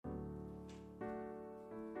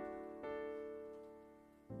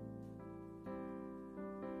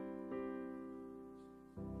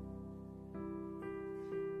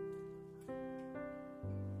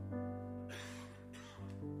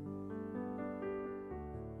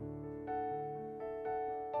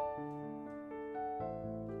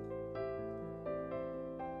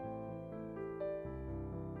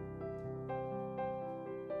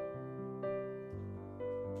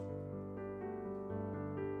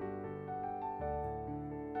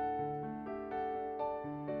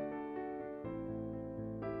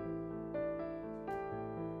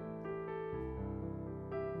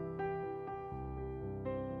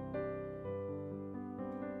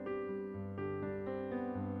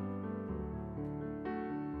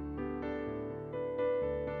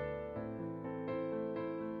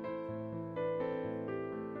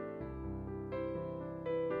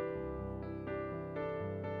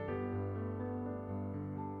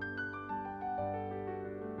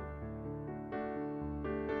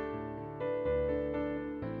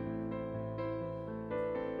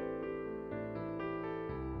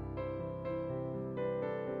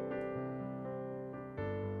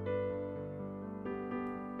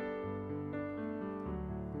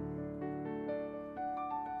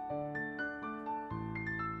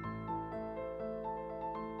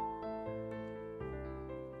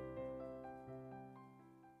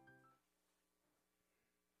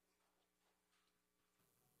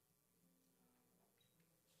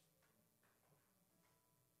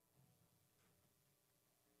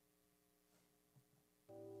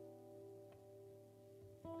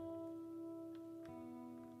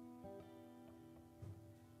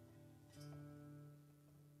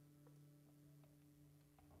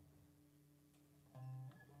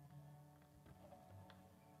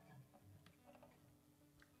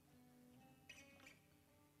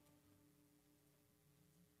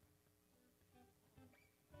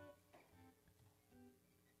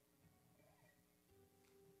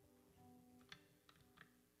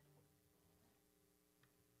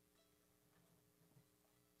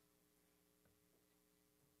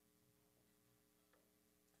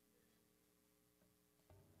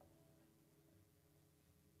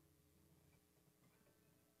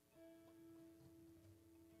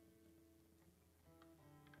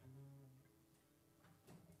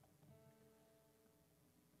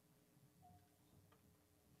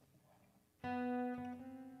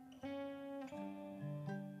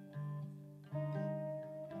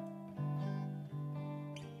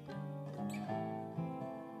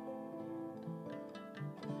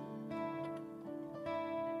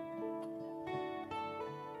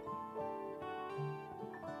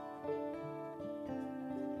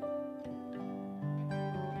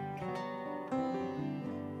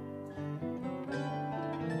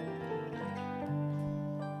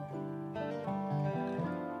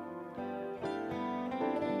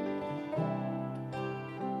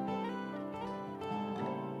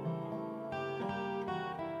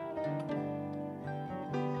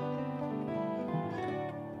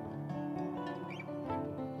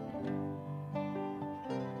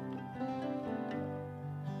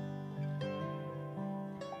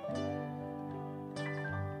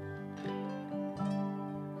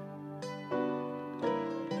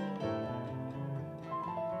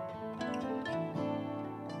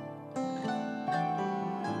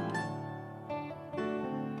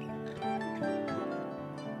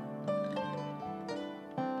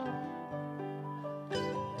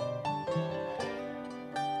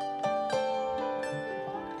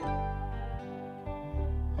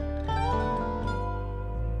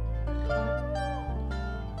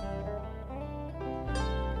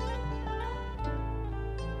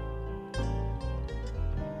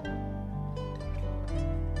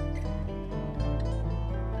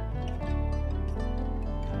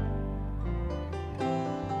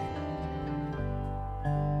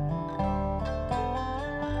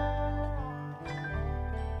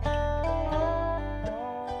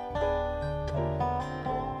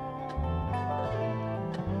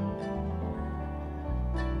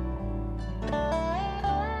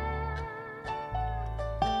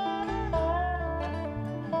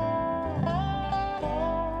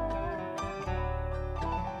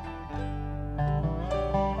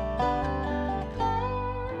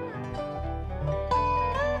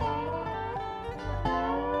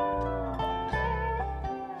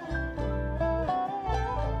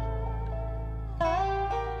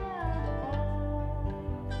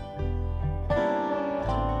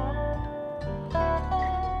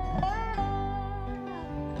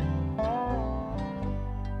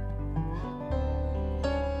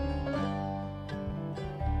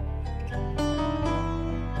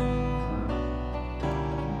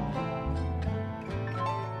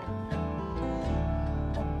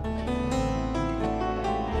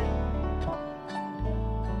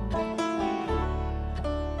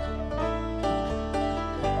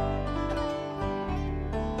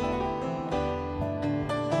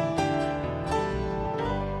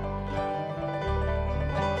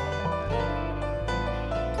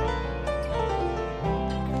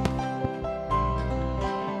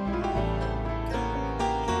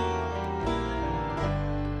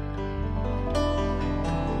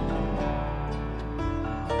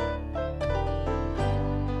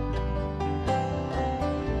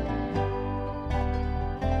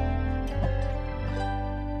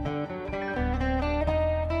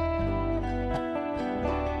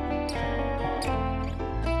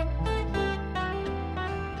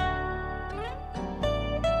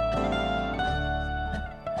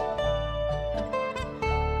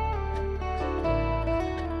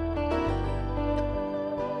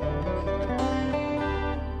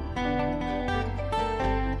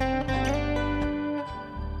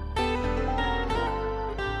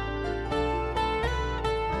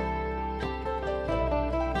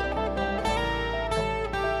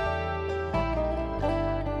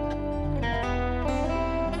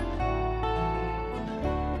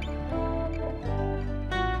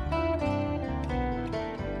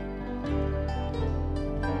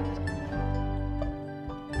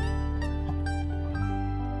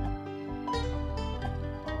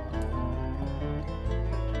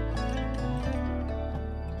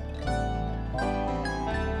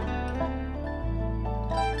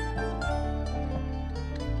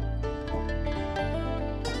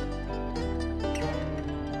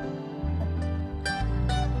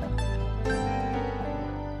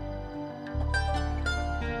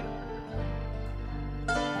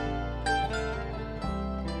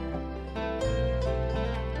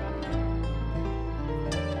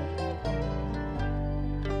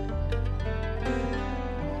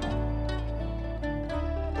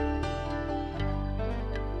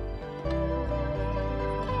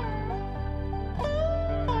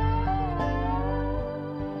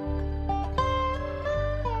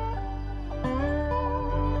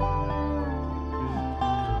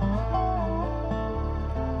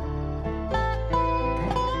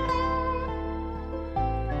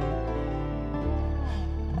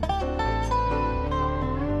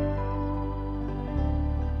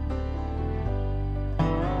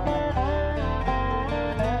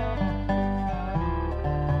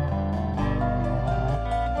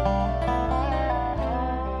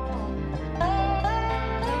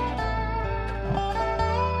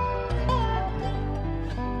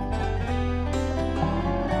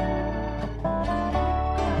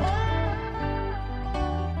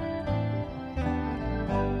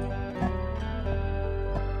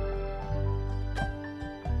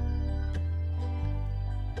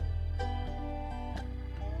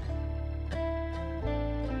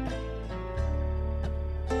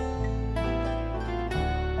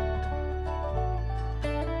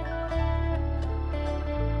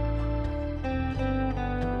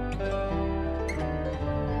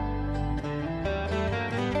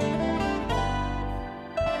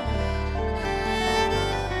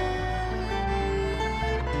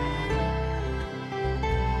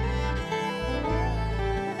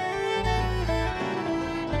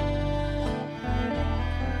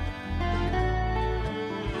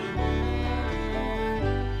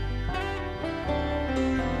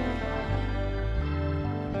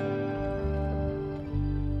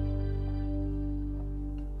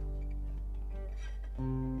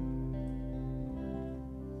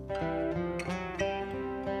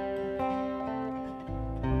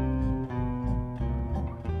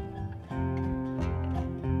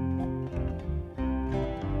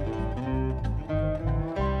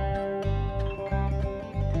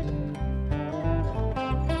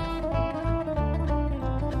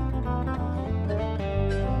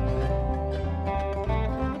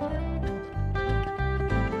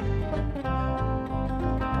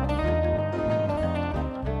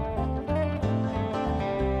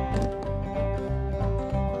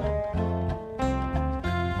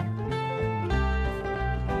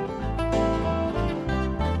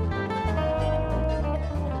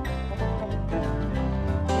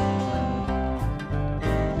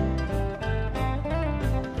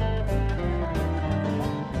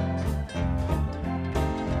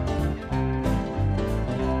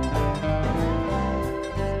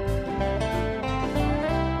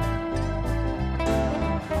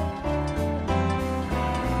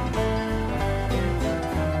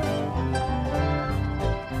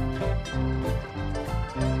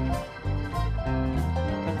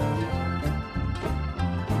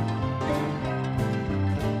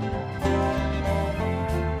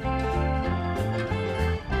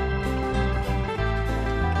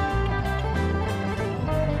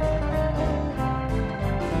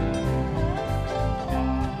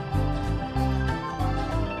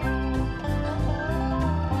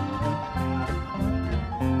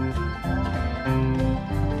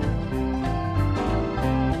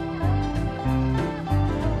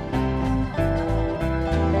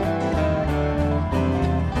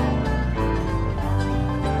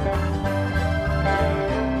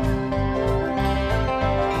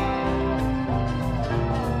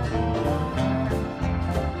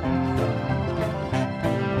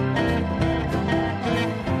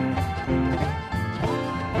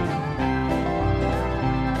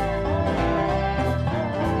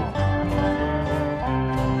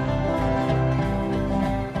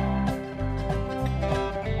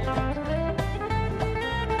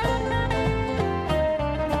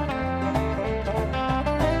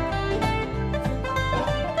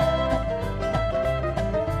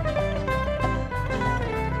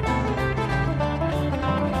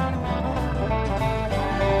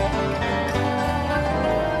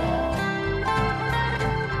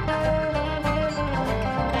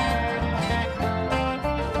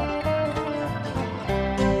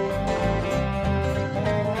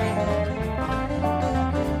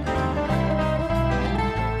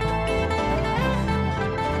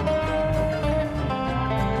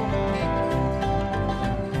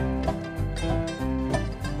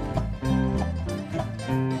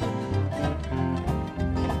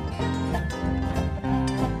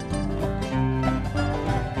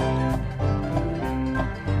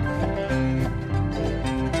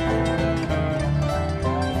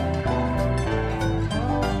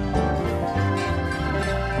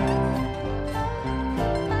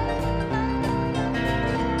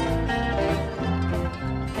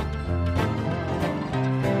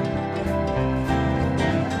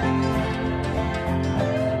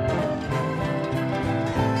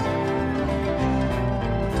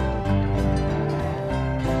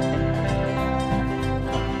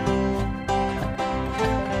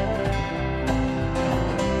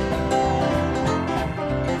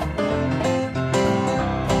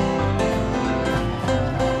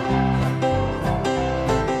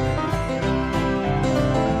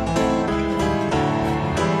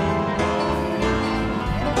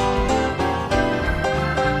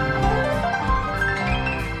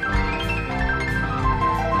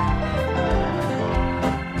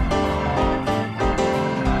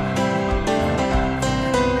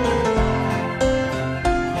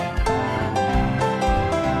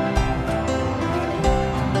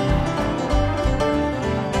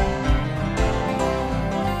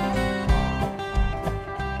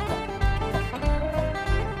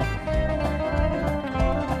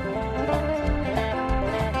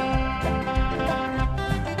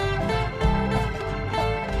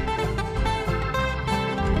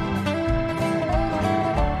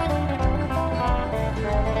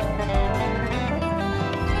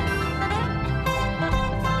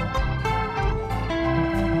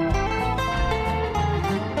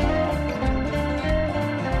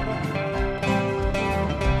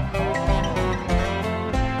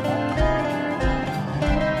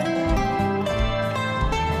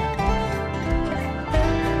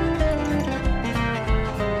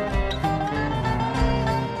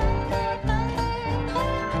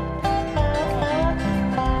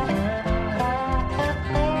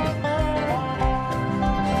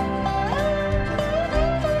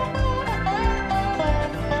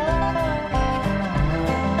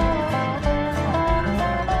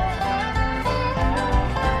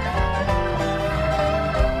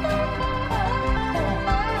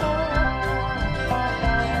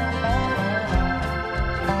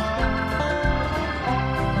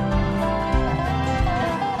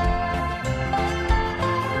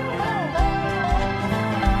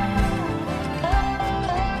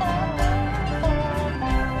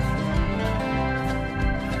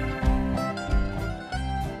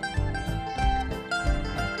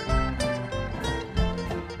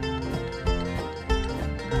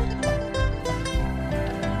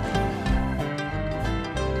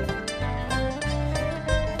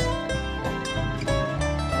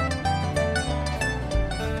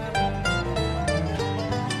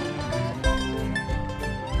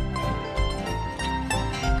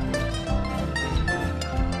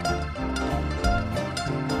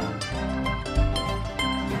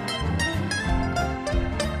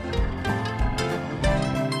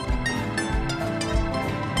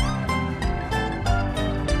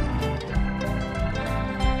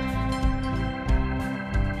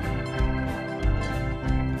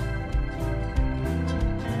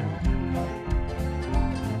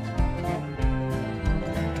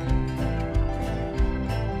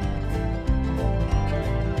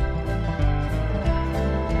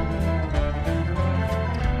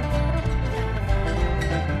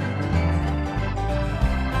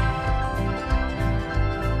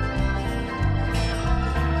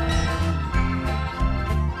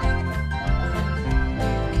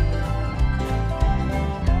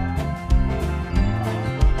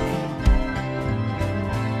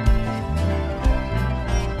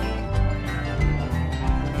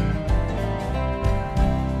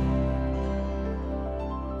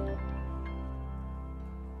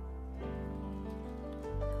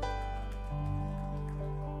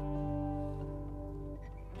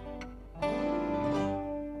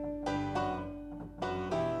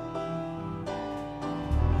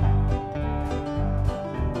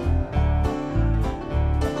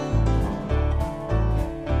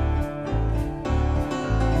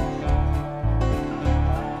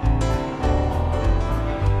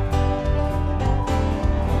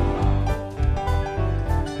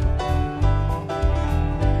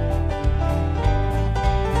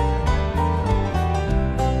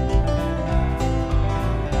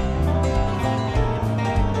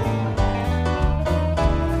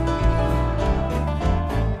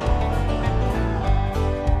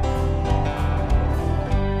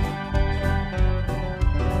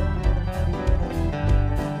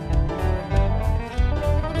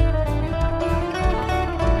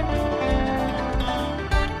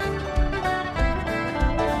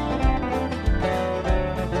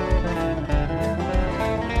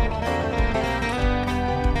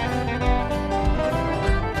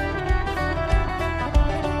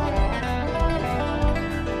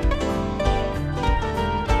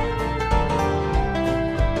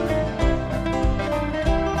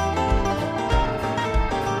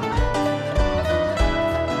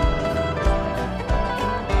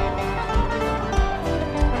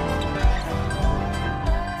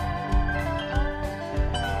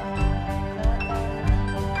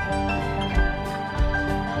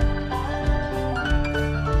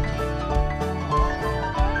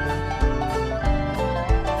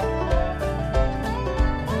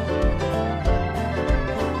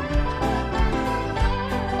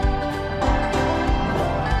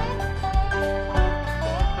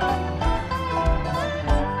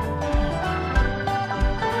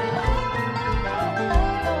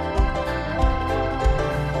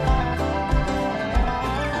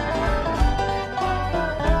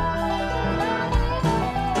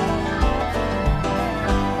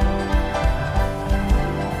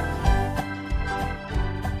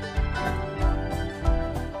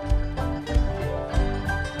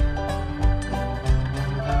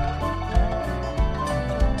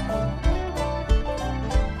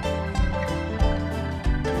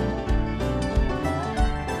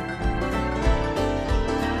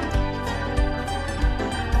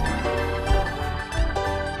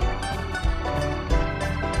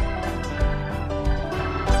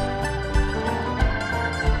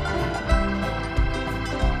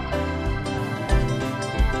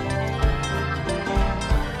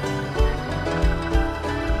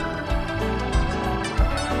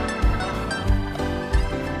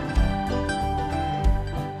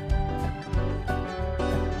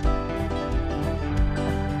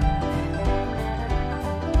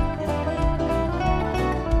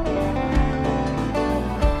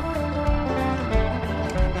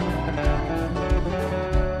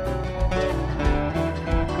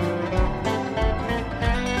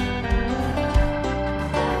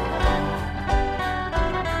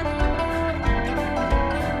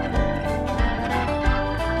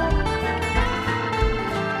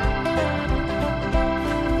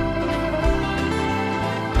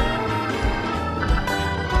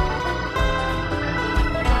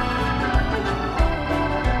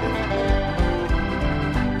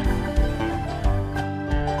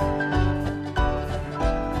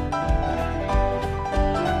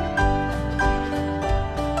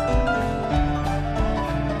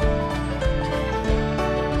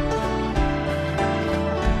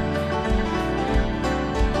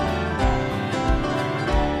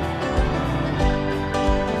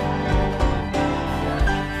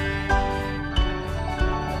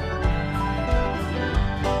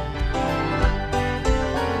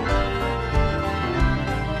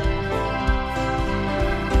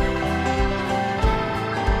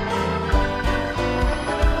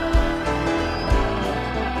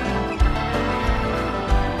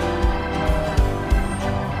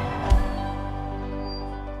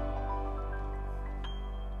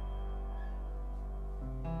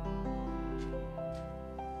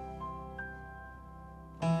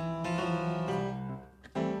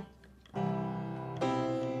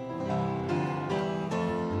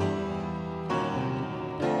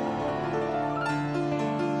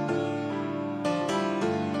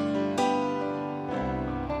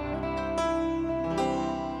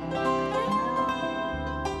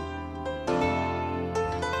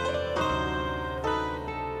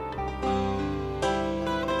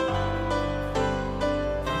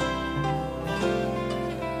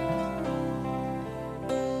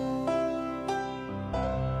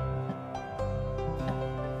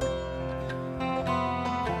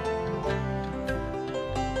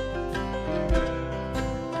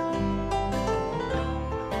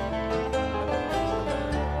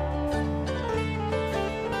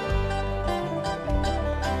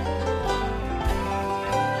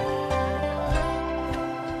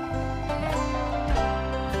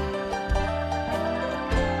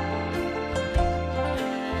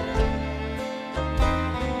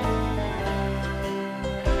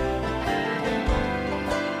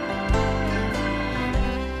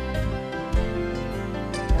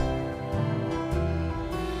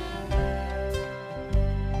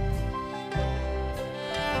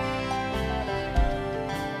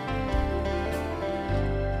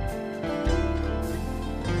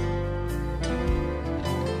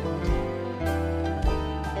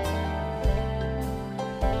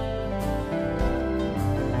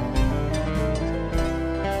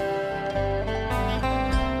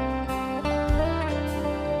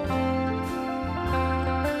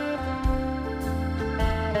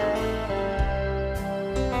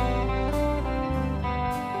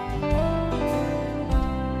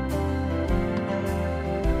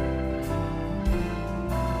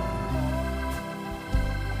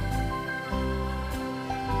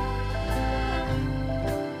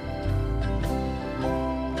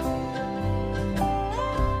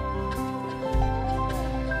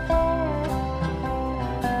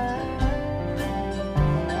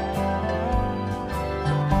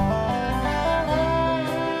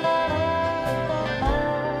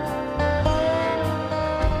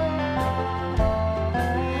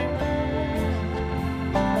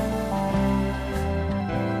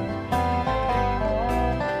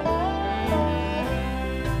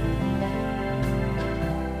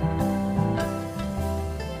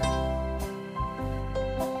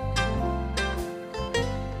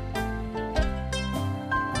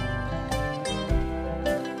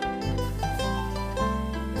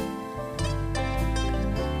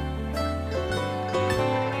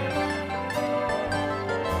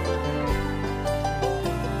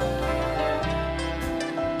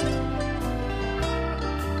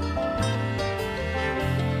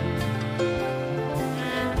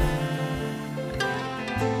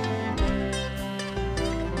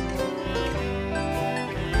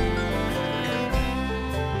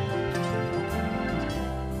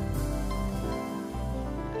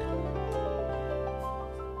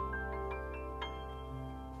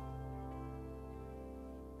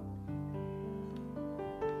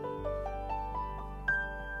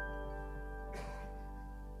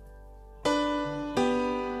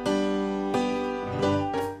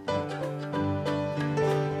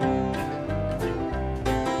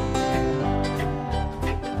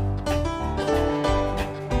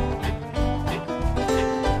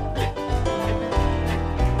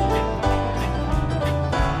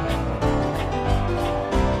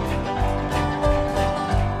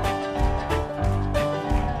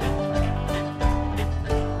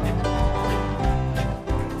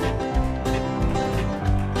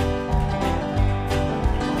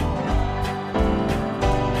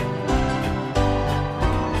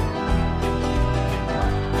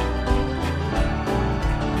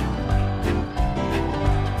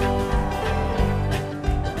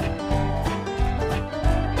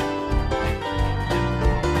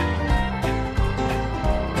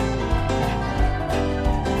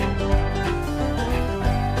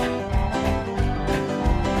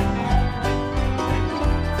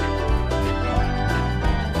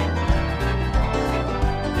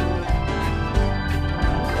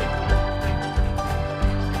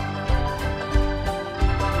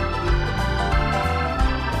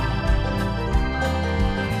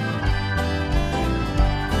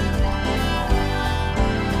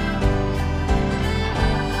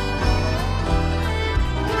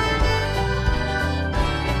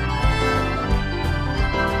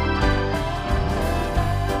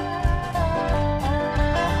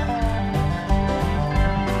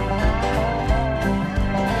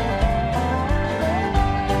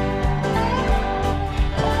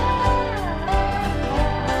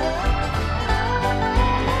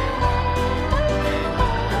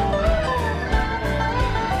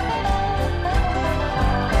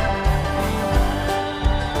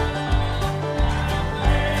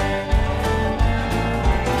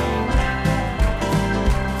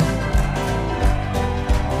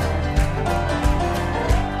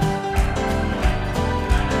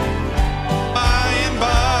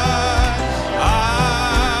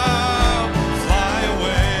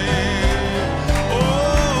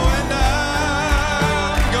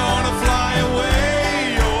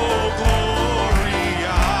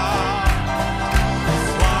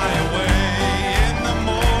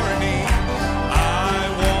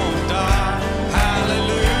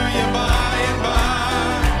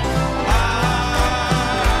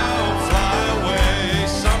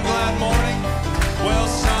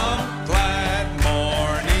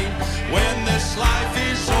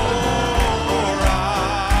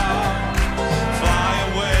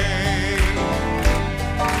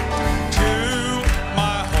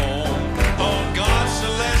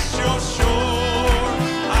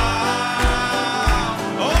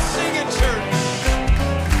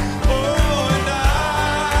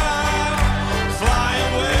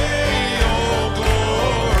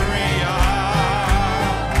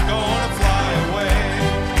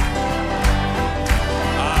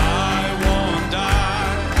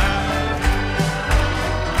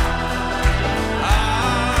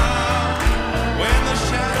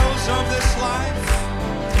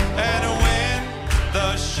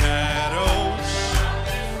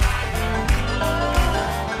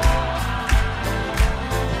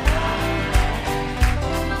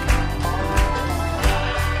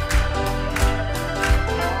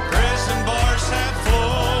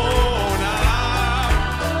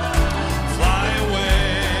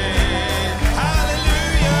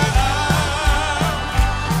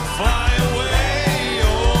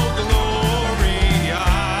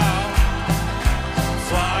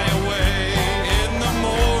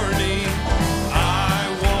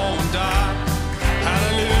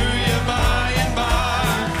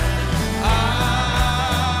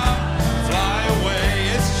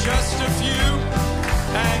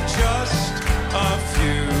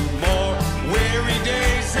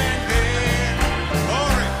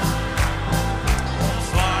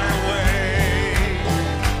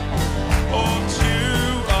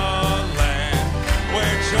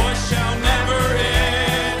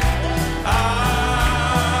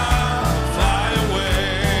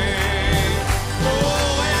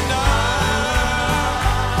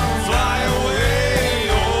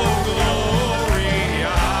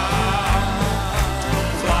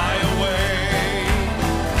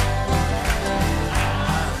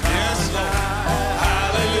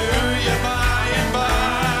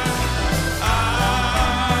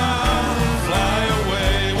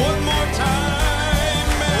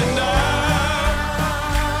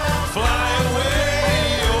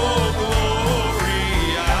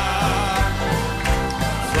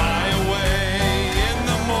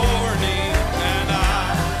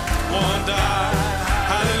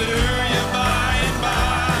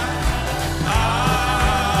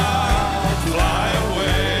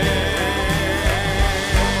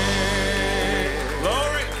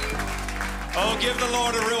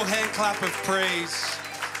clap of praise.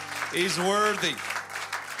 He's worthy.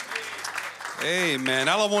 Amen.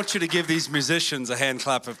 I want you to give these musicians a hand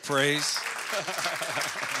clap of praise.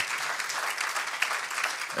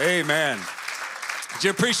 Amen. Did you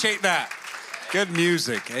appreciate that? Good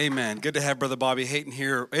music. Amen. Good to have Brother Bobby Hayton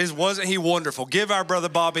here. Wasn't he wonderful? Give our Brother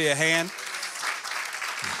Bobby a hand.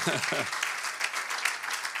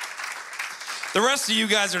 The rest of you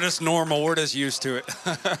guys are just normal. We're just used to it.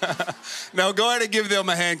 Now go ahead and give them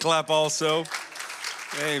a hand clap also.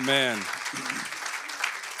 Amen.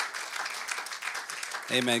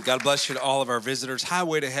 Amen. God bless you to all of our visitors.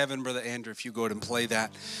 Highway to Heaven, Brother Andrew, if you go ahead and play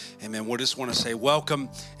that. Amen. We just want to say welcome,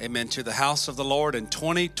 amen, to the house of the Lord in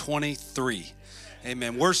 2023.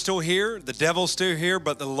 Amen. We're still here. The devil's still here,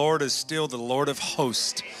 but the Lord is still the Lord of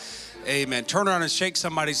hosts. Amen. Turn around and shake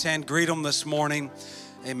somebody's hand. Greet them this morning.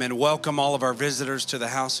 Amen. Welcome all of our visitors to the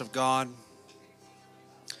house of God.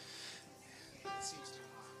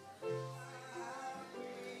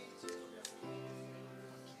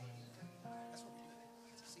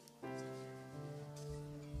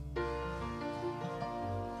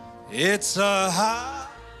 It's a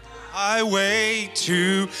highway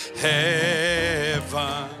to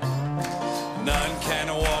heaven. None can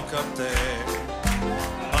walk up there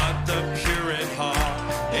but the pure in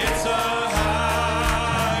heart. It's a highway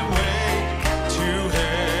to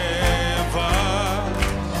heaven,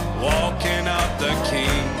 walking up the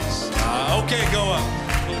King's. Okay, go up.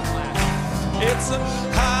 It's a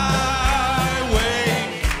highway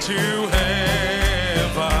to heaven.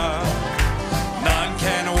 None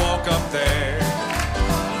can walk up there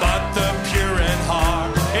but the pure in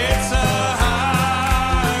heart. It's a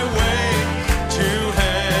highway to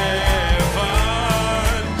heaven,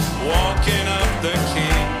 walking up the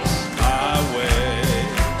King's highway.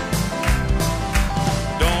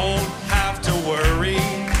 Don't have to worry,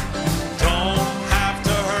 don't have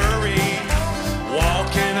to hurry,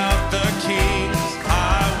 walking up the King's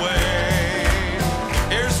highway.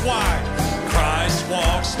 Here's why. Christ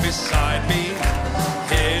walks beside me,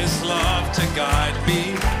 His love to guide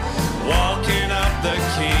me, walking up the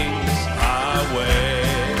King's highway.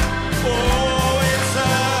 Oh, it's a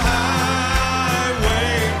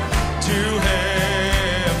highway to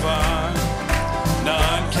heaven.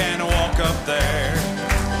 None can walk up there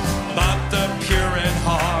but the pure in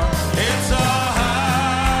heart. It's a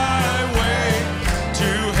highway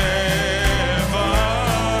to heaven,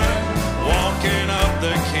 walking up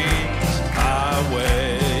the King's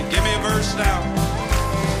highway. Give me a verse now.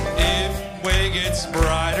 If way gets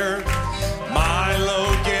brighter, my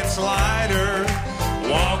load gets lighter,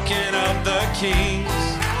 walking up the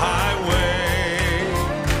King's highway.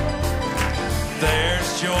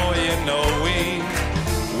 There's joy in knowing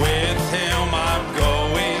with Him I'm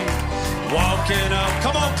going, walking up.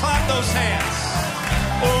 Come on, clap those hands.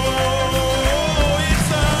 Oh,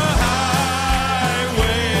 it's a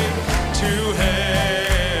highway to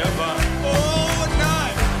heaven. Oh,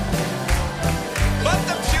 none but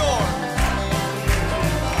the pure.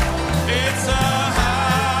 It's a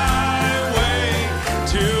highway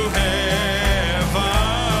to heaven,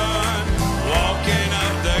 walking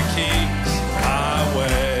up the King's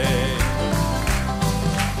highway.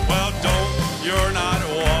 Well, you're not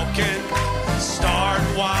walking. Start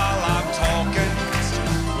while I'm talking.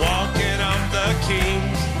 Walking up the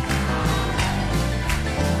King's.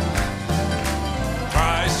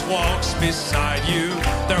 Christ walks beside you.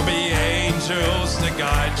 There'll be angels to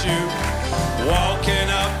guide you, walking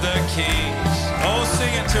up the King's. Oh,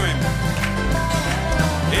 sing it to Him.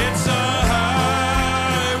 It's a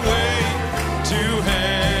highway to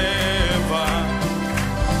heaven.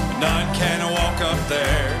 None can walk up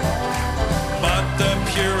there but the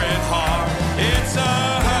pure in heart. It's a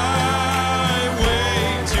highway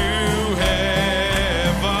to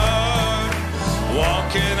heaven,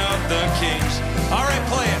 walking up the King's. All right,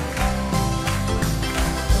 play it.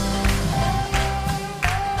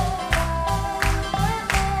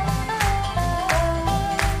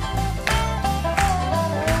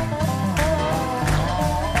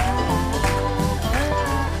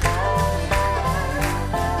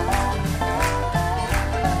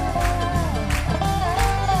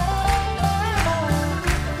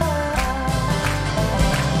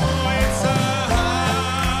 It's a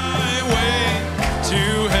highway to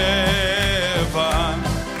heaven.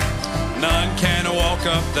 None can walk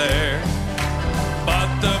up there but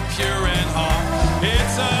the pure in heart.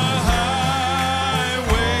 It's a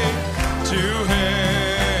highway to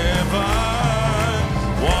heaven,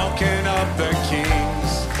 walking up the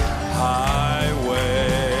King's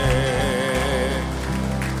highway.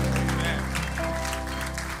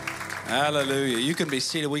 Hallelujah. You can be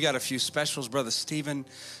seated. We got a few specials. Brother Stephen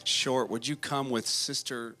Short, would you come with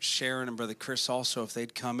Sister Sharon and Brother Chris also if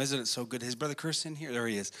they'd come? Isn't it so good? Is Brother Chris in here? There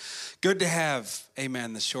he is. Good to have,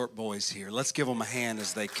 amen, the Short boys here. Let's give them a hand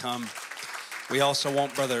as they come. We also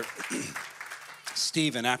want Brother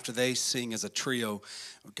Stephen, after they sing as a trio,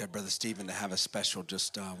 we've got Brother Stephen to have a special,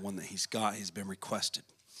 just one that he's been requested.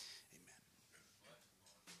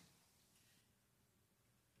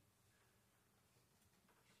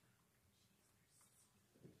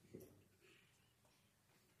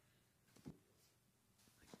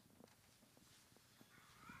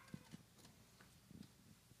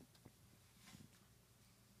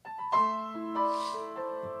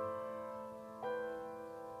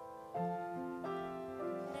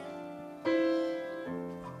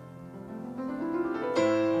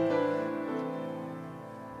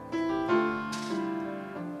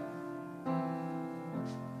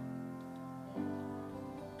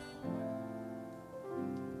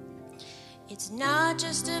 It's not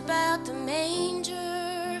just about the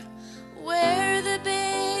manger where the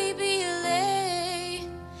baby lay.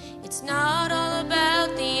 It's not all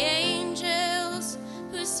about the angels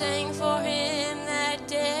who sang for him that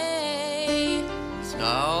day. It's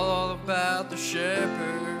not all about the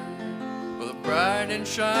shepherd or the bright and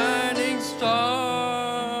shining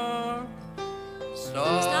star. It's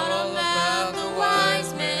not all about the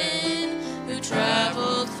wise men who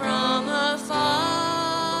traveled from afar.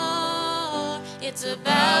 It's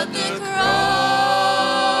about the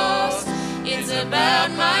cross. It's about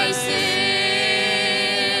my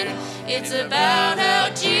sin. It's about how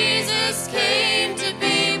Jesus came to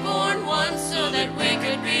be born once so that we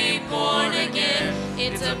could be born again.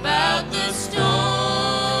 It's about the stone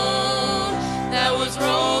that was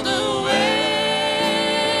rolled away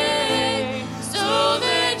so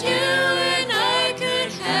that you and I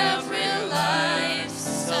could have real life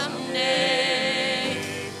someday.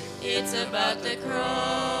 It's about the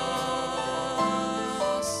cross.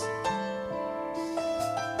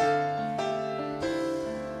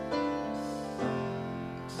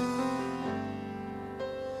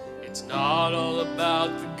 It's not all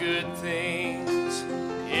about the good things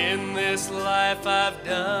in this life I've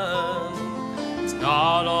done. It's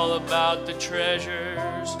not all about the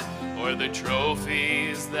treasures or the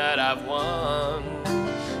trophies that I've won.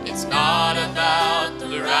 It's not about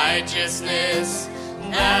the righteousness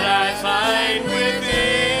that I find within.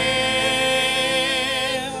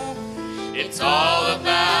 It's all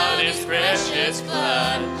about His precious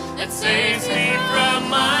blood that saves me from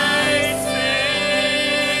my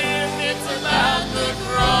sin. It's about the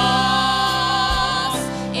cross.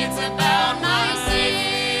 It's about my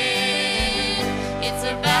sin. It's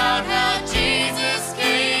about how Jesus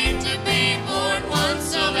came to be born once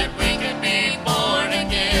so that we could be born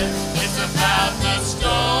again. It's about the stone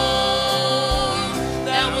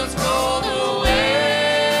that was rolled away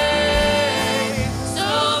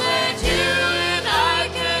so that you and I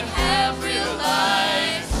could have real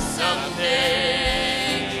life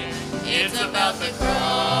someday. It's about the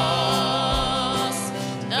cross.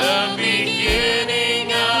 The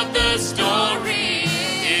beginning of the story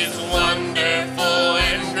is wonderful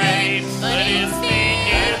and great, but it's the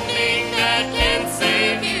ending that can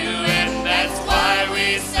save you, and that's why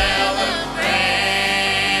we celebrate.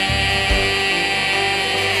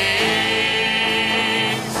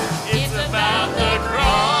 It's about the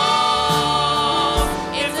cross.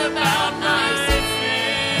 It's about my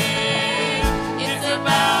sin. It's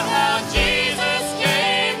about how Jesus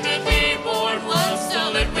came to be born once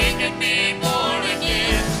so that we could be born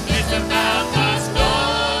again. It's about the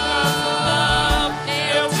stone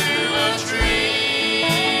nailed to a tree.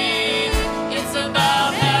 It's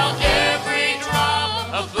about how every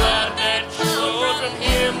drop of blood that flowed from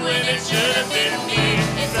Him when it should have been me.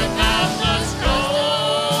 It's about the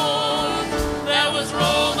stone that was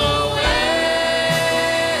rolled away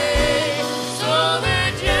so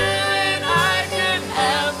that you and I could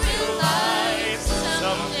have real life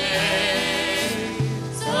someday.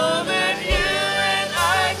 So that you and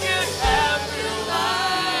I could have real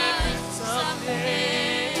life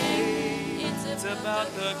someday. It's about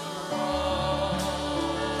the cross.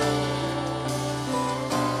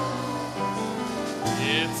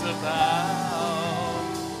 It's about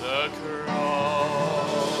the cross.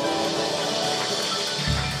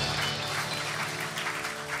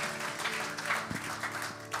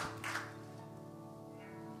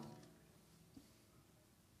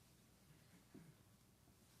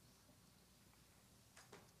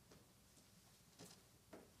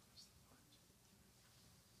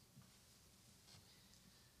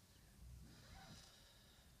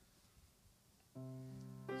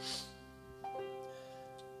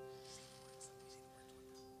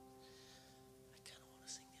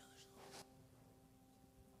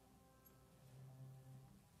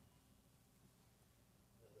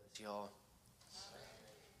 Y'all,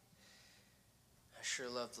 I sure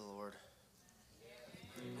love the Lord.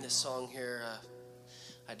 This song here,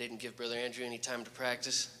 I didn't give Brother Andrew any time to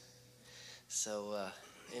practice. So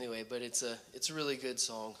anyway, but it's a really good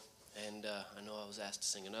song, and I know I was asked to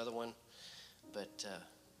sing another one, but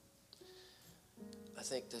I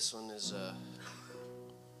think this one is.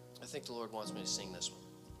 I think the Lord wants me to sing this one.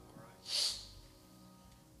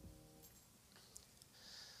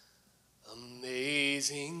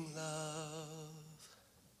 Amazing love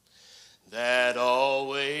that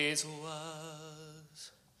always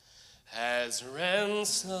was has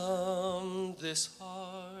ransomed this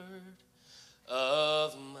heart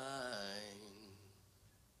of mine.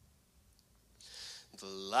 The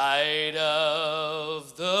light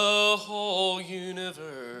of the whole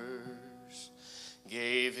universe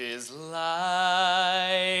gave his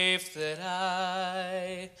life that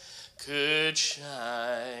I could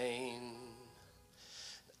shine.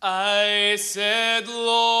 I said,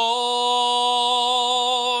 Lord,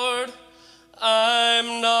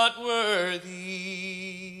 I'm not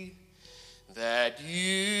worthy that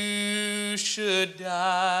you should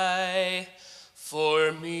die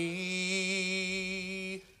for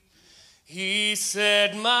me. He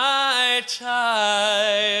said, my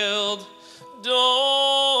child,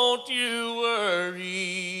 don't you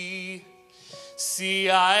worry. See,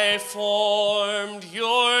 I formed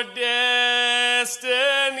your destiny,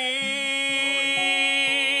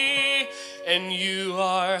 and you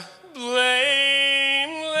are blameless,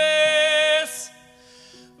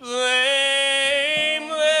 blameless,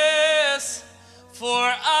 for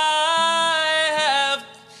I have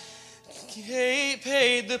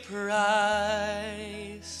paid the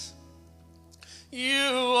price.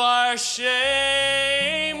 You are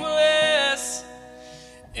shameless,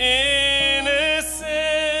 innocent,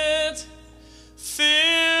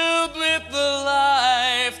 filled with the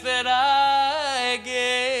life that I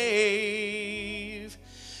gave.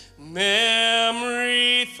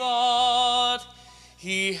 Memory thought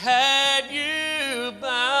he had you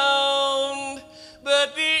bound,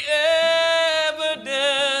 but the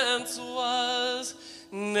evidence was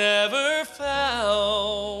never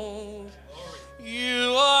found.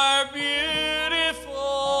 You are beautiful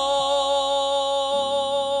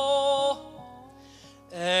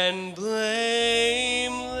and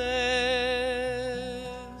blameless.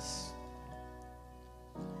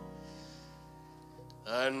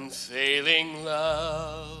 Unfailing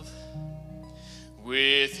love,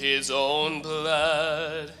 with his own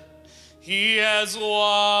blood, he has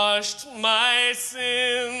washed my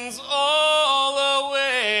sins all away.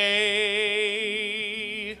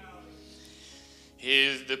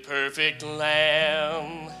 The perfect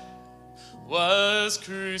Lamb was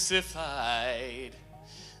crucified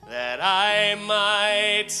that I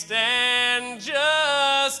might stand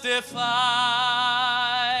justified.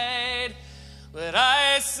 But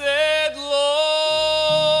I said,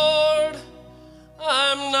 Lord,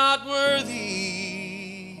 I'm not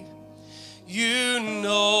worthy. You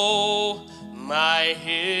know my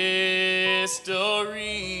history.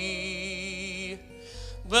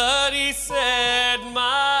 But he said,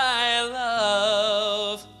 my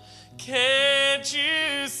love, can't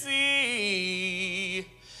you see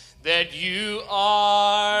that you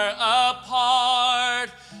are a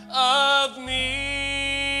part of me,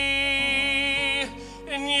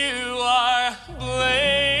 and you are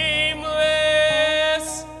blameless,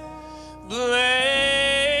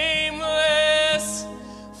 blameless,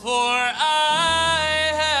 for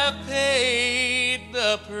I have paid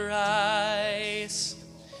the price.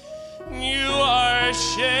 You are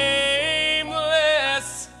shameless,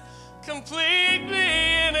 completely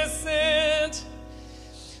innocent,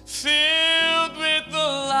 filled with the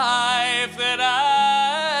life that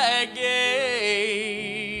I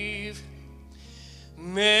gave.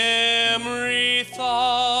 Memory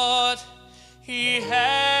thought he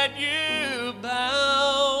had you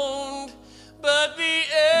bound, but the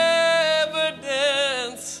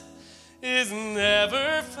evidence is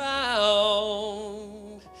never found.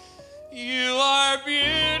 You are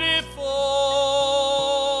beautiful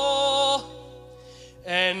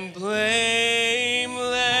and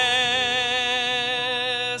blameless.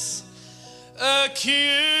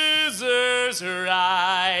 Accusers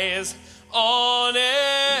rise on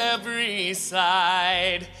every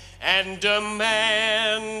side and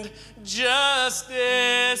demand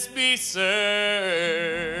justice be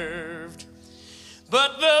served.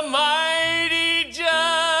 But the mighty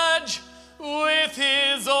judge, with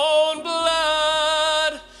his own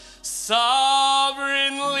blood,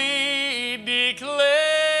 sovereignly declares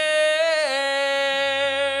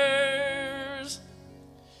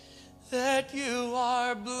that you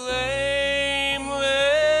are blameless,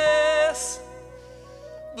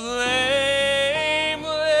 blameless,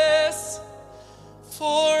 for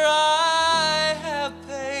I have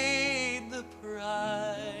paid the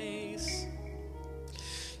price.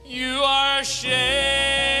 You are shameless,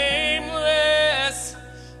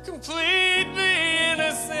 completely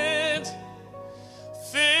innocent,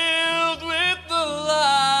 filled with the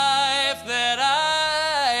life that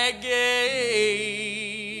I gave.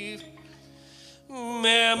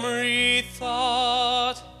 Memory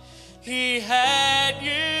thought he had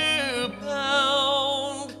you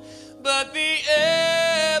bound, but the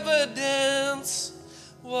evidence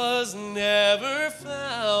was never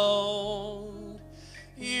found.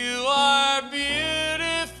 You are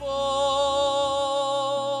beautiful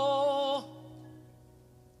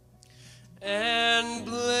and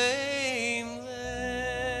blameless.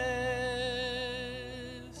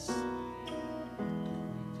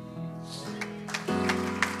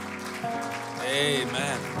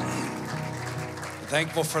 Amen.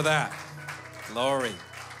 Thankful for that. Glory.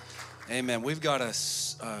 Amen. We've got a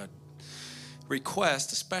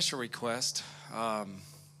request, a special request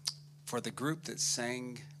for the group that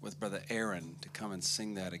sang with Brother Aaron to come and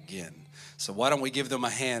sing that again. So why don't we give them a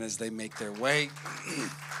hand as they make their way.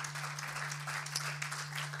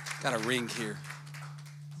 Got a ring here.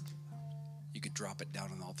 You could drop it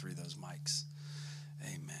down on all three of those mics.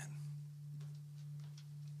 Amen.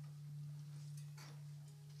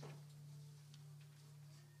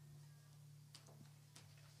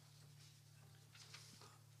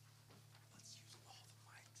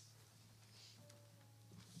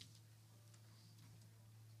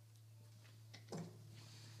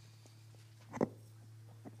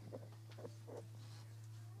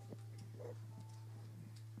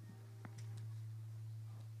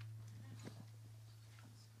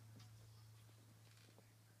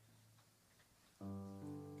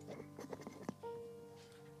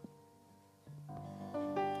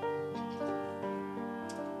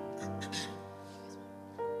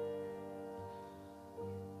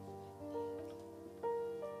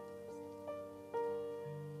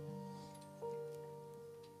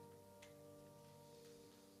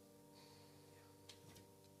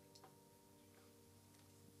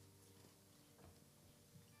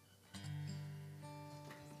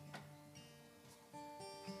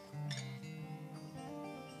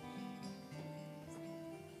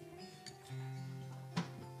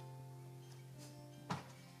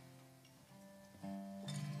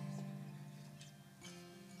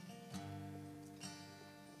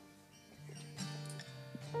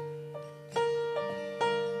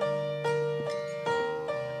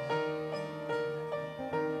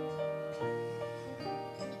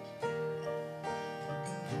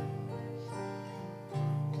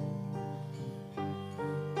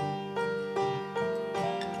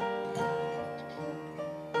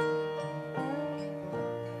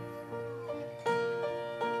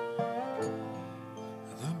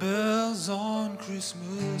 Bells on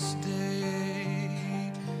Christmas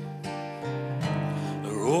Day,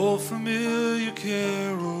 their old familiar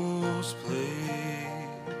carols play,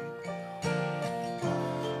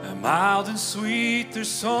 and mild and sweet their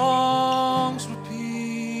songs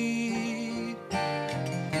repeat.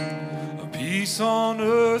 A peace on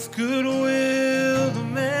earth, goodwill to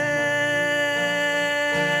man,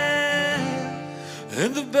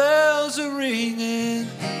 and the bells are ringing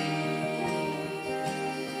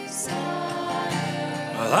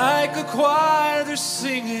like a choir, they're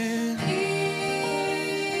singing. Peace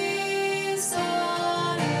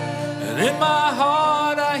on earth. And in my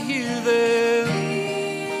heart I hear them.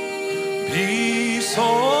 Peace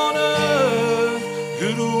on earth,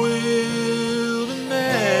 goodwill to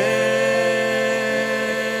man.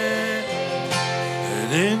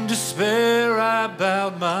 And in despair I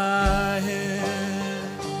bowed my head.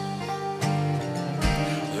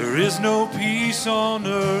 There is no peace on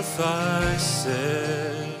earth, I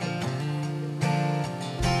said.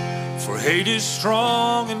 For hate is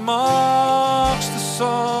strong and mocks the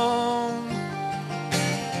song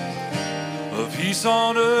of peace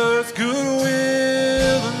on earth,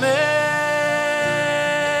 goodwill to man.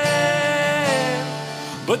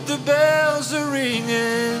 But the bells are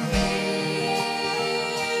ringing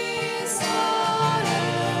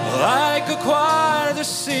like a choir, they're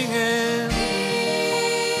singing.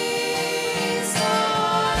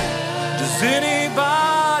 Does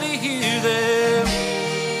anybody hear them?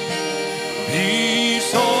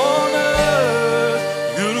 Peace on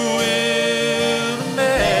earth, goodwill to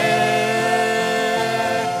man.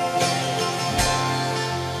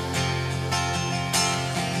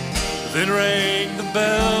 Then rang the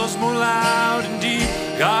bells more loud and deep,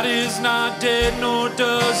 God is not dead, nor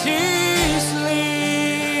does he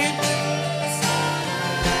sleep.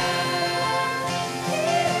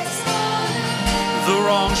 The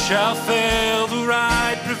wrong shall fail, the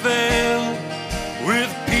right prevail,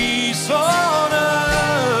 with peace on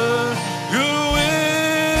earth,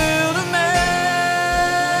 goodwill to men.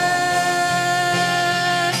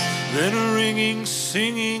 Then a ringing,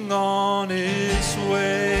 singing on its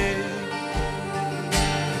way.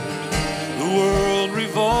 The world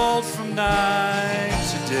revolved from night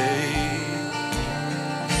to day.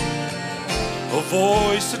 A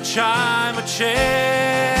voice, a chime, a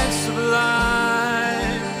chant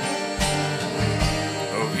sublime,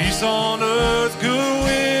 of peace on earth,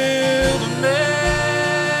 goodwill to men.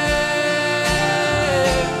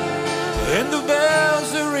 And the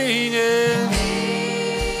bells are ringing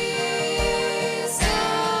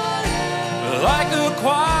like the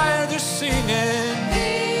choir, they're singing.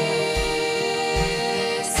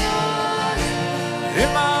 In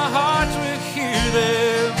my heart will hear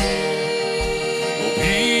them. Oh,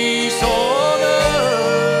 peace on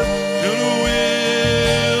earth,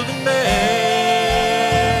 goodwill to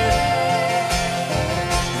men.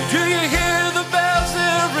 Do you hear the bells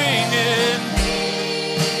they're ringing?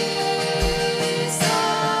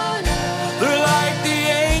 They're like the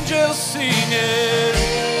angels singing.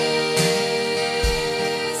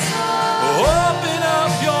 Open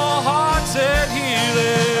up your hearts and hear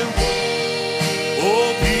them.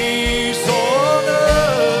 Oh, peace on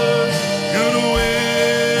earth,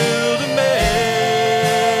 goodwill to men.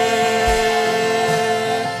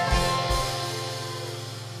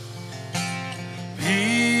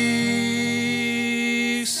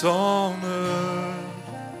 Peace on earth,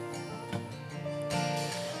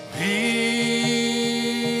 peace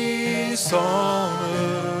on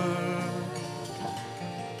earth,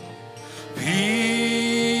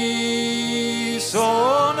 peace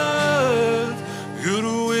on earth,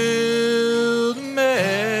 goodwill to men.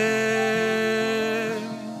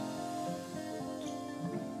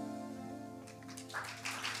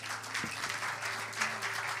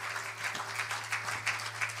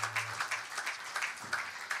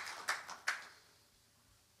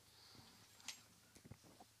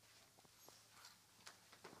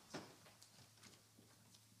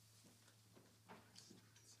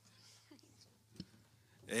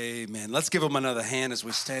 Amen. Let's give them another hand as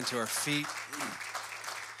we stand to our feet.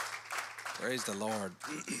 Praise the Lord.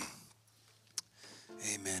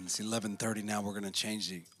 Amen. It's 11:30 now. We're going to change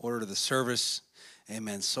the order of the service.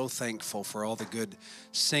 Amen. So thankful for all the good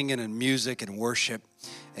singing and music and worship.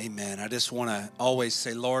 Amen. I just want to always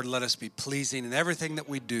say, Lord, let us be pleasing in everything that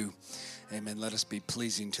we do. Amen. Let us be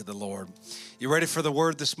pleasing to the Lord. You ready for the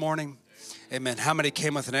word this morning? Amen. How many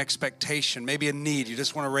came with an expectation, maybe a need? You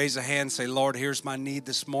just want to raise a hand and say, Lord, here's my need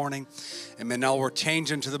this morning. Amen. Now we're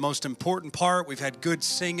changing to the most important part. We've had good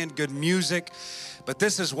singing, good music, but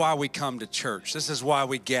this is why we come to church. This is why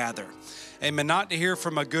we gather. Amen. Not to hear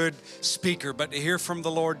from a good speaker, but to hear from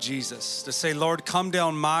the Lord Jesus. To say, Lord, come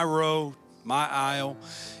down my road, my aisle.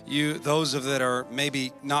 You, those of that are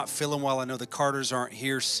maybe not feeling well. I know the Carters aren't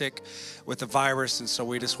here, sick with the virus, and so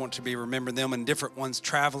we just want to be remembering them, and different ones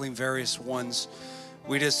traveling, various ones.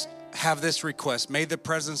 We just have this request. May the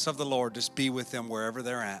presence of the Lord just be with them wherever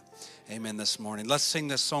they're at. Amen. This morning, let's sing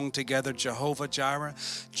this song together. Jehovah Jireh.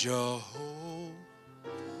 Jehovah.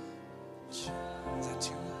 Is that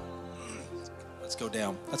you? Let's go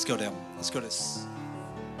down. Let's go down. Let's go to.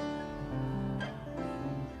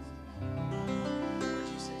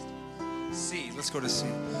 C. Let's go to C.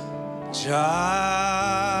 Jireh.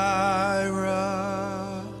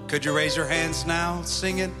 Could you raise your hands now?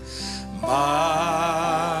 Sing it.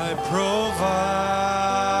 My provider.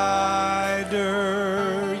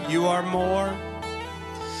 You are more.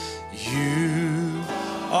 You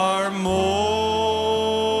are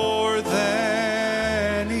more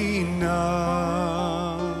than enough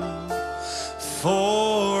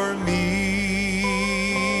for me.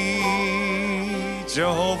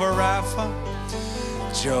 Jehovah Rapha.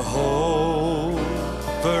 Jehovah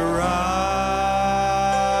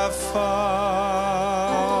Rapha,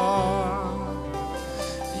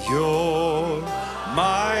 you're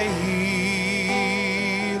my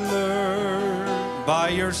healer. By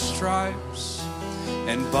your stripes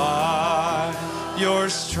and by your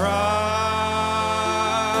stripes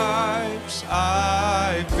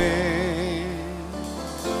I've been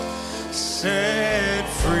set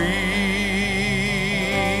free.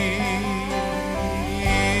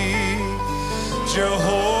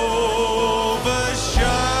 Jehovah Shammah,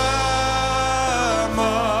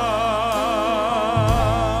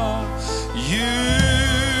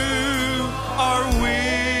 you are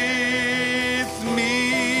with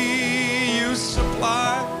me.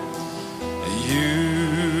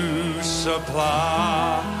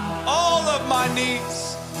 supply all of my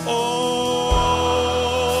needs. Oh,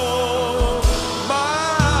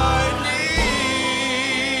 my need.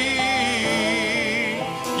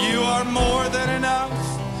 You are more than enough.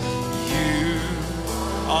 You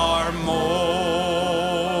are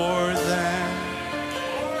more than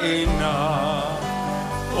enough.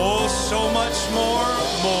 Oh, so much more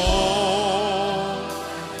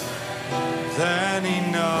than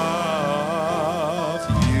enough.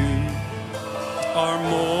 You are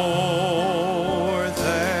more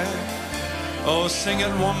than. Oh, sing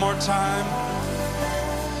it one more time.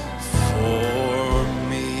 For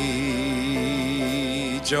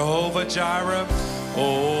me, Jehovah Jireh.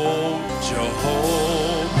 Oh,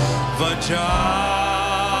 Jehovah Jireh,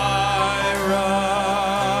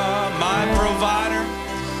 my provider,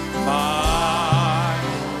 my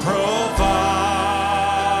provider.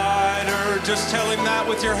 Just tell him that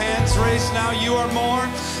with your hands raised now. You are more.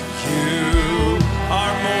 You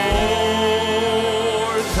are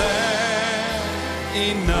more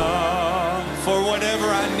than enough for whatever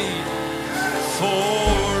I need.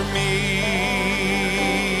 For me,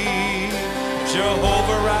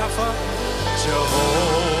 Jehovah Rapha,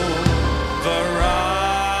 Jehovah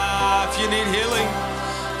Rapha. If you need healing,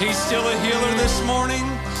 he's still a healer this morning.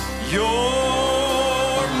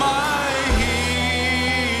 You're my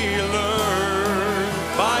healer.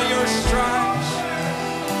 By your stripes,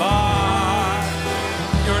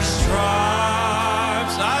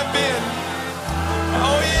 I've been,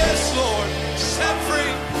 oh yes, Lord, set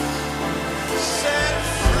free, set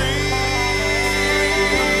free.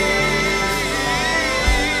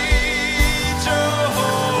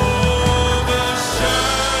 Jehovah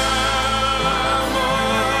Shammah,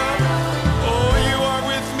 oh, you are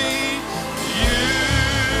with me, you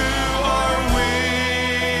are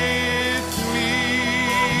with me,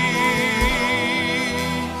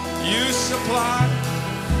 you supply.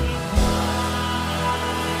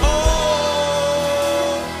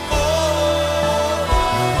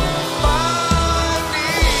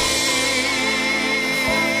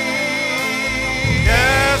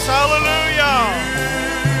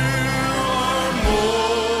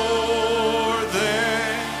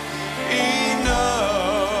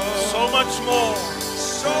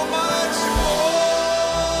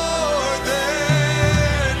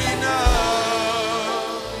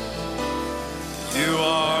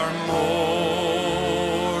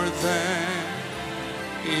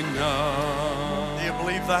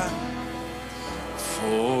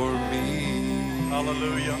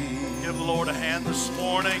 Hallelujah. Give the Lord a hand this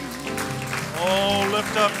morning. Oh,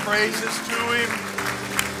 lift up praises to him.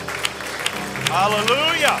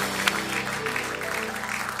 Hallelujah.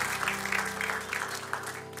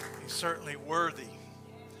 He's certainly worthy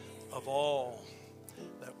of all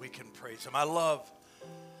that we can praise him. I love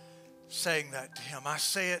saying that to him. I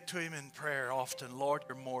say it to him in prayer often. Lord,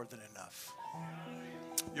 you're more than enough.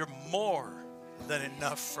 You're more than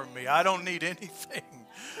enough for me. I don't need anything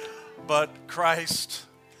but Christ.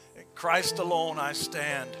 In Christ alone I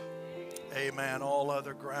stand. Amen. All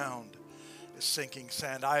other ground is sinking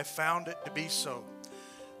sand. I have found it to be so.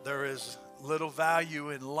 There is little value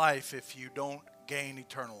in life if you don't gain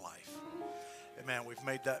eternal life. Amen. We've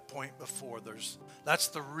made that point before. That's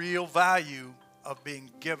the real value of being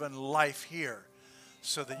given life here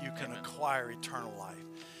so that you can acquire eternal life.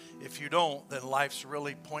 If you don't, then life's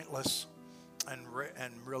really pointless and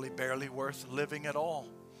really barely worth living at all.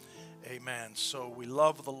 Amen. So we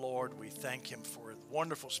love the Lord. We thank him for a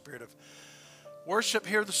wonderful spirit of worship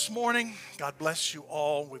here this morning. God bless you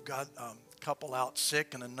all. We've got a couple out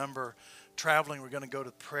sick and a number traveling. We're going to go to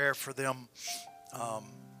prayer for them,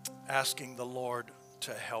 asking the Lord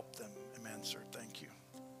to help them. Amen, sir. Thank you.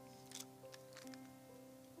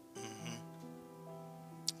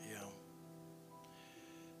 Yeah.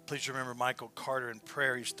 Please remember Michael Carter in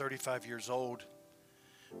prayer. He's 35 years old.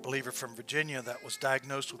 Believer from Virginia that was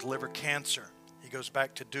diagnosed with liver cancer. He goes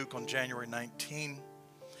back to Duke on January 19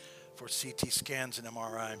 for CT scans and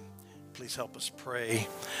MRI. Please help us pray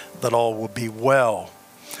that all will be well.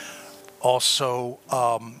 Also,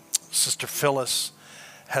 Sister Phyllis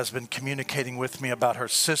has been communicating with me about her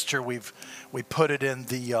sister. We put it in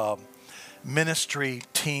the ministry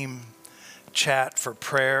team chat for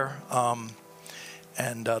prayer.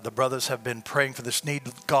 And the brothers have been praying for this need.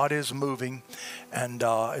 God is moving, and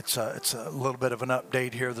it's a little bit of an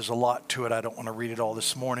update here. There's a lot to it. I don't want to read it all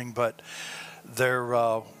this morning, but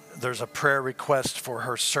there's a prayer request for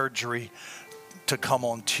her surgery to come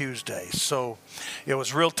on Tuesday. So it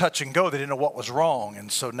was real touch and go. They didn't know what was wrong, and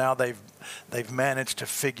so now they've managed to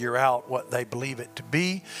figure out what they believe it to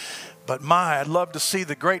be. But I'd love to see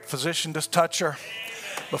the great physician just touch her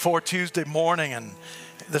before Tuesday morning, and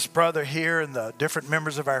this brother here and the different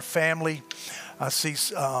members of our family. I see.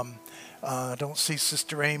 I don't see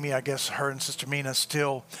Sister Amy. I guess her and Sister Mina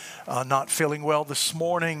still not feeling well this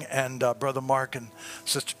morning, and Brother Mark and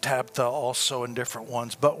Sister Tabitha also in different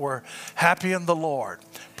ones. But we're happy in the Lord.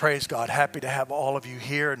 Praise God. Happy to have all of you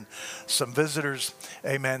here, and some visitors,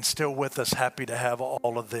 amen, still with us. Happy to have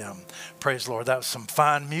all of them. Praise the Lord. That was some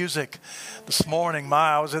fine music this morning.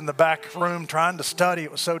 I was in the back room trying to study.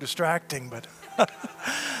 It was so distracting, but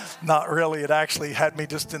not really. It actually had me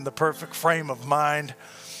just in the perfect frame of mind.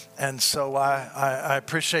 And so I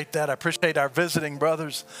appreciate that. I appreciate our visiting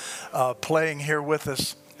brothers playing here with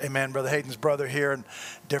us. Amen. Brother Hayden's brother here and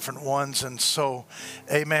different ones. And so,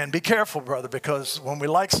 amen. Be careful, brother, because when we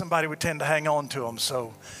like somebody, we tend to hang on to them.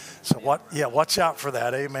 So watch out for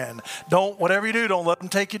that. Amen. Whatever you do, don't let them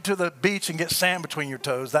take you to the beach and get sand between your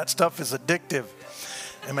toes. That stuff is addictive.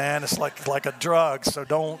 Amen. It's like a drug. So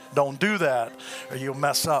don't do that or you'll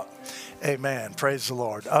mess up. Amen. Praise the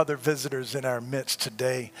Lord. Other visitors in our midst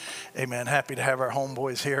today. Amen. Happy to have our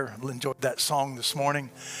homeboys here. Enjoyed that song this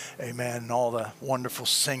morning. Amen. And all the wonderful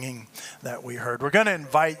singing that we heard. We're going to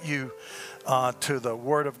invite you to the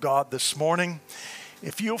Word of God this morning.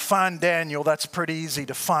 If you'll find Daniel, that's pretty easy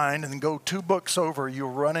to find. And then go 2 books over, you're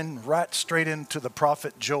running right straight into the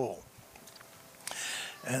prophet Joel.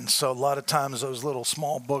 And so a lot of times those little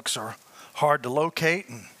small books are hard to locate,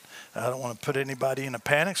 and I don't want to put anybody in a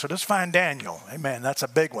panic, so just find Daniel. Amen. That's a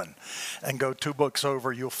big one. And go 2 books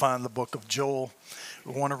over, you'll find the book of Joel.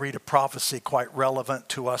 We want to read a prophecy quite relevant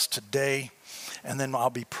to us today. And then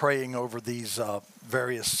I'll be praying over these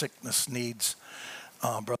various sickness needs.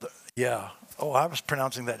 Brother, yeah. Oh, I was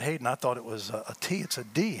pronouncing that Hayden. I thought it was a T. It's a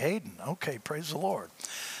D, Hayden. Okay, praise the Lord.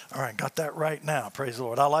 All right, got that right now. Praise the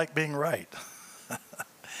Lord. I like being right.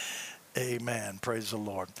 Amen. Praise the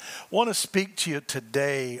Lord. I want to speak to you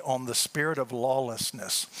today on the spirit of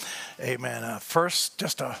lawlessness. Amen. First,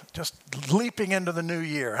 just leaping into the new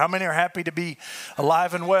year. How many are happy to be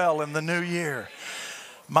alive and well in the new year?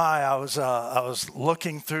 I was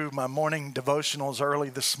looking through my morning devotionals early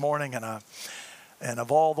this morning, and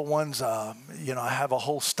of all the ones, I have a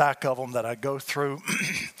whole stack of them that I go through,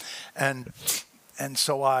 and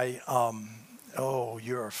so oh,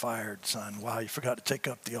 you're fired, son. Wow, you forgot to take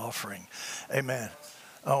up the offering. Amen.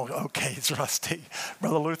 Oh, okay, it's Rusty.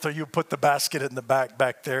 Brother Luther, you put the basket in the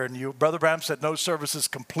back there. And Brother Bram said no service is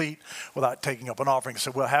complete without taking up an offering.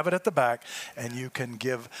 So we'll have it at the back, and you can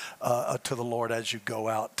give to the Lord as you go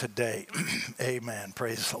out today. Amen.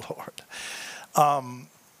 Praise the Lord.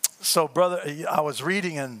 So, brother, I was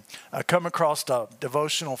reading and I come across a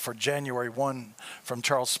devotional for January 1 from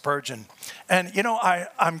Charles Spurgeon. And,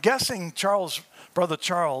 I'm guessing Brother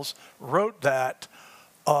Charles wrote that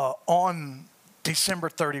on December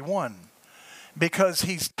 31 because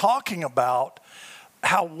he's talking about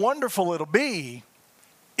how wonderful it'll be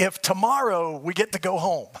if tomorrow we get to go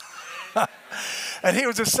home. And he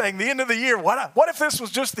was just saying, the end of the year, what if this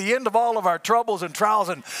was just the end of all of our troubles and trials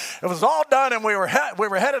and it was all done and we were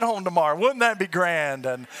headed home tomorrow? Wouldn't that be grand?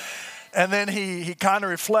 And then he kind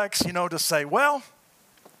of reflects, to say, well,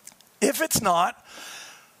 if it's not,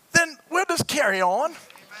 then we'll just carry on.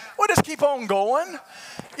 We'll just keep on going.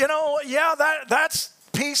 That's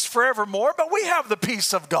peace forevermore, but we have the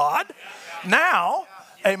peace of God now.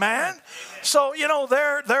 Amen. So,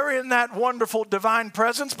 they're in that wonderful divine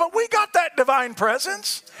presence, but we got that divine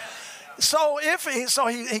presence. So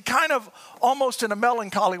he kind of almost in a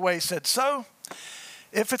melancholy way said, so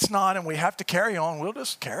if it's not and we have to carry on, we'll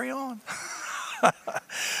just carry on.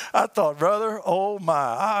 I thought, brother, oh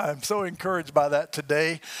my, I'm so encouraged by that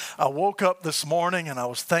today. I woke up this morning and I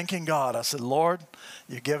was thanking God. I said, Lord,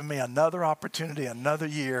 you've given me another opportunity, another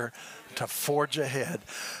year to forge ahead.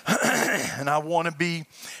 And I want to be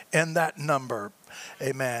in that number.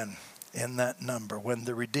 Amen. In that number. When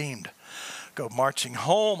the redeemed go marching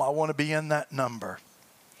home, I want to be in that number.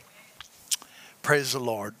 Praise the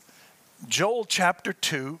Lord. Joel chapter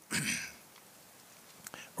 2.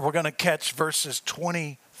 We're going to catch verses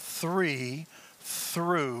 23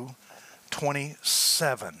 through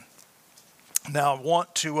 27. Now, I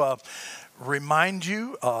want to remind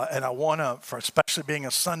you, and I want to, for especially being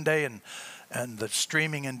a Sunday and the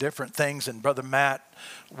streaming and different things, and Brother Matt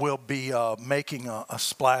we'll be making a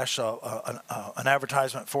splash, an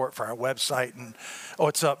advertisement for it for our website. And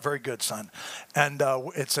it's up. Very good, son. And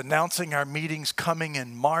it's announcing our meetings coming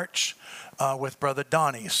in March with Brother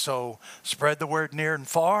Donnie. So spread the word near and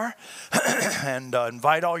far and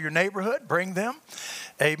invite all your neighborhood. Bring them.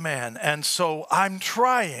 Amen. And so I'm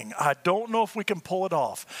trying. I don't know if we can pull it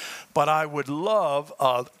off, but I would love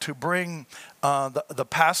to bring the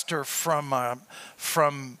pastor from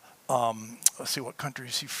let's see, what country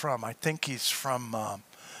is he from? I think he's from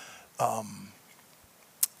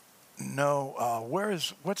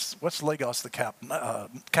what's Lagos the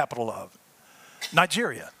capital of?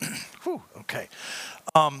 Nigeria. Whew, okay.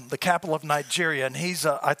 The capital of Nigeria, and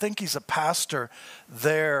I think he's a pastor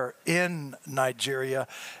there in Nigeria,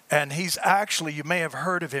 and he's actually, you may have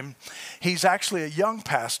heard of him, he's actually a young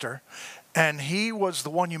pastor, and he was the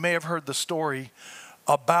one, you may have heard the story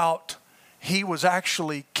about, he was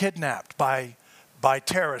actually kidnapped by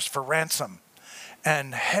terrorists for ransom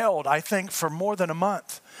and held, I think, for more than a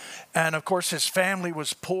month. And of course, his family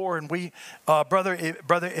was poor, and Brother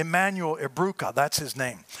Emmanuel Ibruka, that's his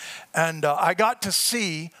name. And I got to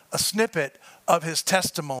see a snippet of his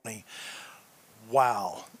testimony.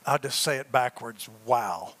 Wow. I'll just say it backwards.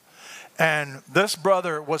 Wow. And this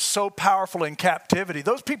brother was so powerful in captivity.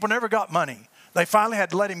 Those people never got money. They finally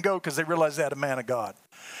had to let him go because they realized they had a man of God.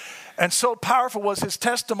 And so powerful was his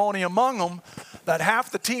testimony among them that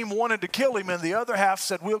half the team wanted to kill him, and the other half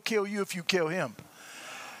said, "We'll kill you if you kill him."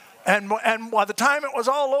 And by the time it was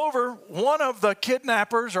all over, one of the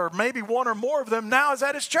kidnappers, or maybe one or more of them, now is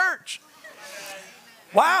at his church.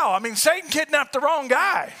 Wow, I mean, Satan kidnapped the wrong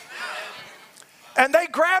guy. And they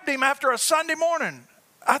grabbed him after a Sunday morning.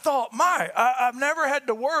 I thought, I've never had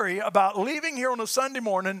to worry about leaving here on a Sunday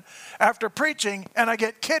morning after preaching, and I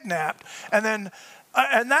get kidnapped.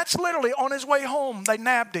 And that's literally on his way home. They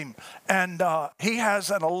nabbed him. And he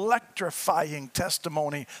has an electrifying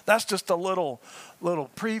testimony. That's just a little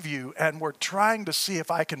preview. And we're trying to see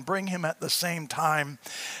if I can bring him at the same time.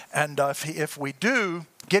 And if we do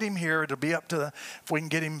get him here, it'll be up to if we can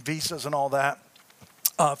get him visas and all that.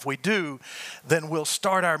 If we do, then we'll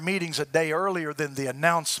start our meetings a day earlier than the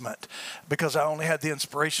announcement, because I only had the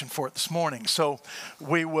inspiration for it this morning. So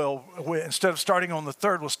we instead of starting on the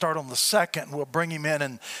 3rd, we'll start on the 2nd. We'll bring him in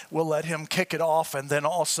and we'll let him kick it off, and then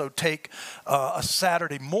also take a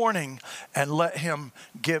Saturday morning and let him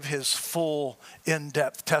give his full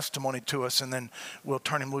in-depth testimony to us. And then we'll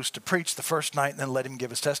turn him loose to preach the first night and then let him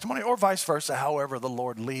give his testimony, or vice versa, however the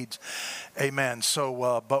Lord leads. Amen.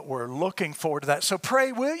 So, but we're looking forward to that. So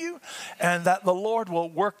pray, will you? And that the Lord will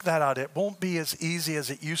work that out. It won't be as easy as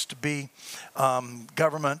it used to be.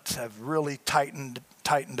 Governments have really tightened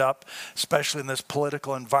up, especially in this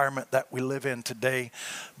political environment that we live in today.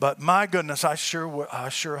 But my goodness, I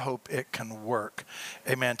sure hope it can work.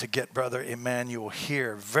 Amen. To get Brother Emmanuel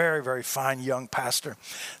here. Very, very fine young pastor.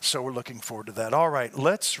 So we're looking forward to that. All right,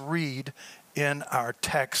 let's read in our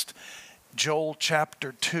text, Joel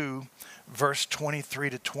chapter 2, verse 23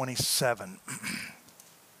 to 27.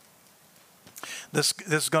 This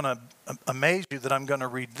is going to amaze you that I'm going to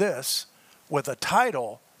read this with a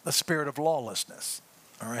title, The Spirit of Lawlessness.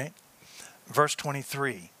 All right? Verse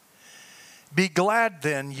 23. Be glad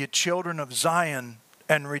then, ye children of Zion,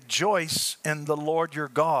 and rejoice in the Lord your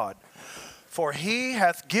God. For he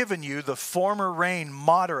hath given you the former rain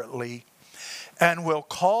moderately, and will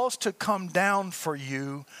cause to come down for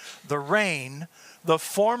you the rain, the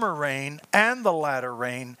former rain and the latter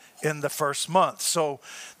rain in the first month. So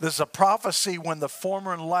there's a prophecy when the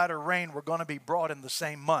former and latter rain were going to be brought in the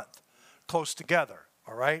same month, close together,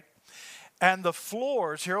 all right? And the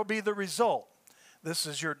floors, here will be the result. This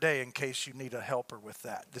is your day in case you need a helper with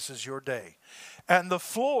that. This is your day. And the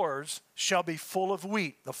floors shall be full of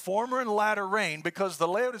wheat, the former and latter rain, because the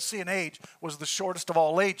Laodicean age was the shortest of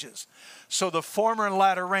all ages. So the former and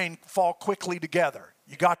latter rain fall quickly together.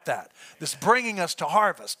 You got that? This bringing us to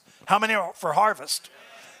harvest. How many are for harvest?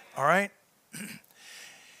 All right.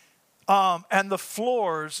 And the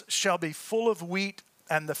floors shall be full of wheat,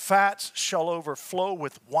 and the fats shall overflow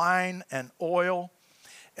with wine and oil.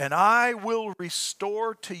 And I will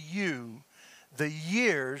restore to you the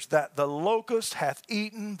years that the locust hath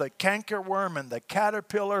eaten, the cankerworm and the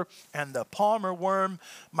caterpillar and the palmer worm,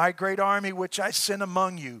 my great army which I sent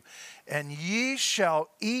among you. And ye shall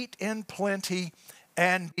eat in plenty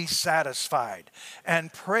and be satisfied,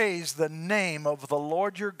 and praise the name of the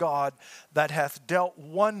Lord your God that hath dealt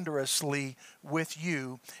wondrously with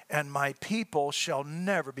you, and my people shall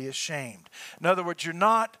never be ashamed. In other words,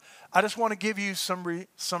 I just want to give you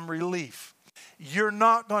some relief. You're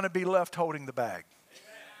not going to be left holding the bag.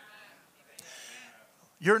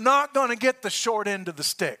 You're not going to get the short end of the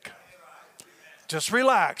stick. Just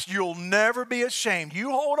relax. You'll never be ashamed.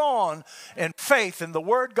 You hold on in faith in the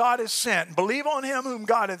word God has sent. Believe on him whom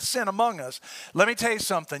God hath sent among us. Let me tell you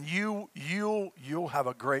something. You'll have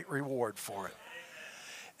a great reward for it.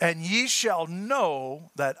 And ye shall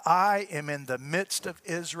know that I am in the midst of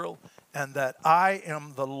Israel, and that I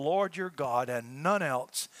am the Lord your God, and none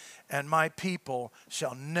else. And my people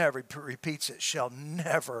shall never, repeats it, shall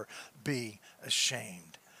never be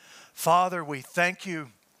ashamed. Father, we thank you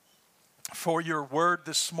for your word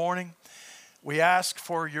this morning. We ask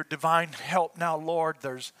for your divine help now, Lord.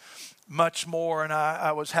 There's much more, and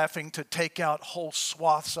I was having to take out whole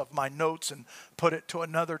swaths of my notes and put it to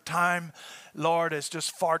another time. Lord, it's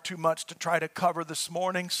just far too much to try to cover this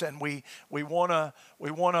morning, and we want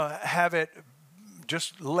to have it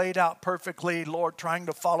just laid out perfectly, Lord, trying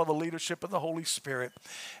to follow the leadership of the Holy Spirit.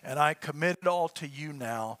 And I commit it all to you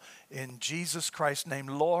now in Jesus Christ's name.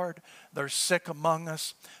 Lord, they're sick among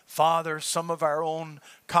us. Father, some of our own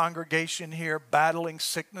congregation here battling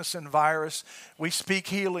sickness and virus, we speak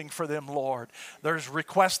healing for them, Lord. There's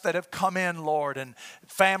requests that have come in, Lord, and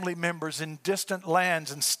family members in distant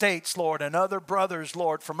lands and states, Lord, and other brothers,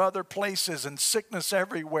 Lord, from other places, and sickness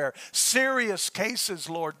everywhere. Serious cases,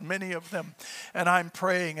 Lord, many of them. And I'm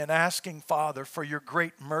praying and asking, Father, for your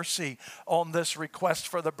great mercy on this request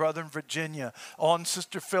for the brother in Virginia, on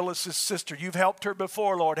Sister Phyllis's sister. You've helped her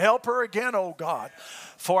before, Lord. Help her again, oh God.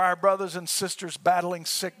 For our brothers and sisters battling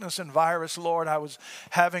sickness and virus, Lord, I was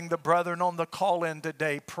having the brethren on the call-in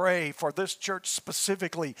today pray for this church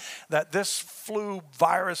specifically that this flu,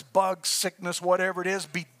 virus, bug, sickness, whatever it is,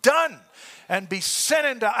 be done and be sent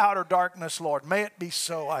into outer darkness, Lord. May it be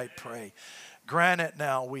so, I pray. Grant it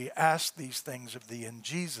now. We ask these things of thee in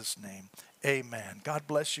Jesus' name. Amen. God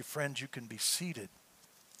bless you, friends. You can be seated.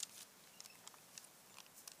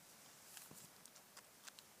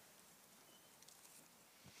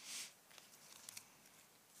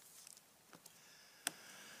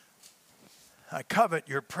 I covet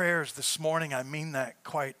your prayers this morning. I mean that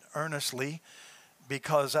quite earnestly,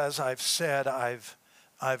 because as I've said, I've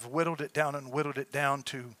whittled it down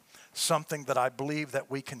to something that I believe that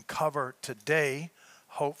we can cover today.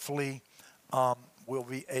 Hopefully, we'll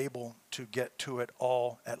be able to get to it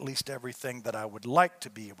all, at least everything that I would like to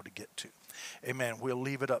be able to get to. Amen. We'll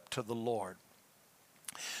leave it up to the Lord.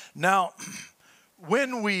 Now, let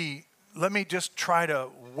me just try to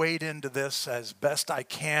wade into this as best I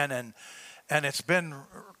can, and it's been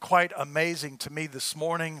quite amazing to me this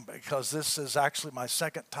morning, because this is actually my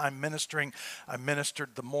second time ministering. I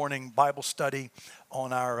ministered the morning Bible study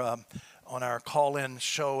on our call-in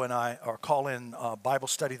show and our call-in Bible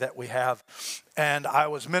study that we have. And I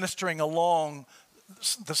was ministering along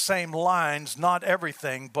the same lines, not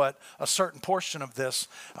everything, but a certain portion of this.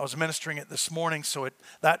 I was ministering it this morning, so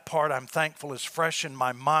that part, I'm thankful, is fresh in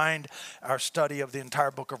my mind, our study of the entire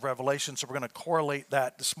book of Revelation. So we're going to correlate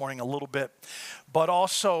that this morning a little bit. But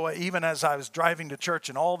also, even as I was driving to church,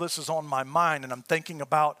 and all this is on my mind, and I'm thinking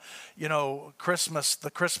about, Christmas, the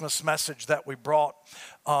Christmas message that we brought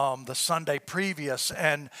the Sunday previous,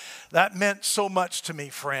 and that meant so much to me,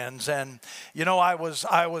 friends. And I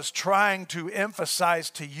was trying to emphasize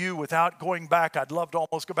to you, without going back, I'd love to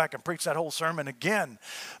almost go back and preach that whole sermon again,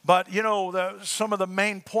 but some of the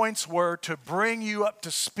main points were to bring you up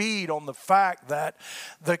to speed on the fact that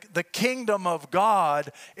the kingdom of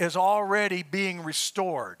God is already being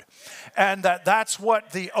restored, and that's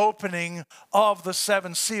what the opening of the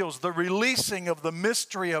seven seals, the releasing of the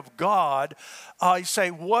mystery of God. You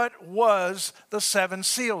say, what was the seven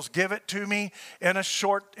seals? Give it to me in a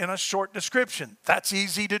short description. That's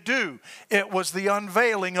easy to do. It was the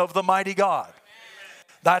unveiling of the mighty God.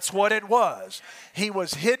 That's what it was. He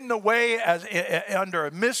was hidden away under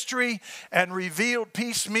a mystery and revealed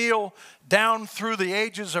piecemeal down through the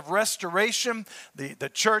ages of restoration.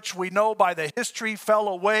 The church, we know by the history, fell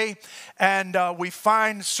away, and we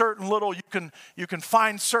find certain little, you can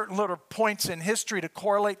find certain little points in history to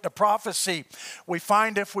correlate the prophecy. We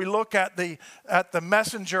find, if we look at the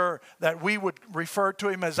messenger that we would refer to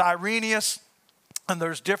him as Irenaeus. And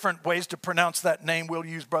there's different ways to pronounce that name. We'll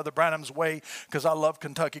use Brother Branham's way, because I love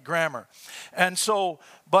Kentucky grammar. And so,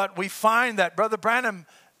 but we find that Brother Branham,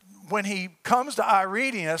 when he comes to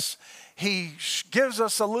Irenaeus, he gives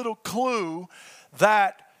us a little clue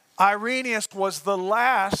that Irenaeus was the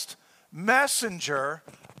last messenger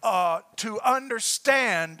to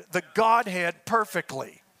understand the Godhead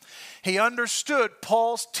perfectly. He understood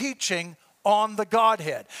Paul's teaching on the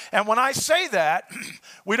Godhead. And when I say that,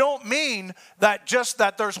 we don't mean that just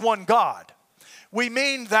that there's one God. We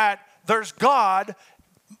mean that there's God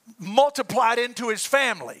multiplied into his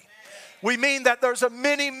family. We mean that there's a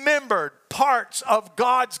many-membered parts of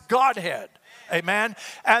God's Godhead. Amen.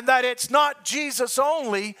 And that it's not Jesus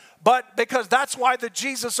only, but because that's why the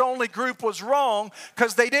Jesus only group was wrong,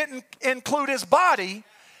 because they didn't include his body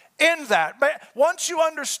in that. But once you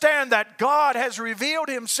understand that God has revealed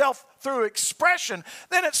himself through expression,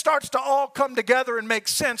 then it starts to all come together and make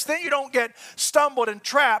sense. Then you don't get stumbled and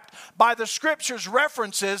trapped by the scripture's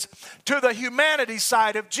references to the humanity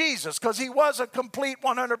side of Jesus, because he was a complete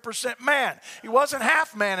 100% man. He wasn't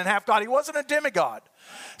half man and half God. He wasn't a demigod.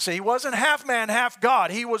 See, he wasn't half man, half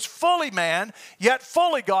God. He was fully man, yet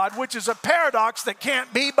fully God, which is a paradox that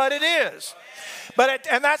can't be, but it is.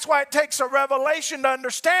 And that's why it takes a revelation to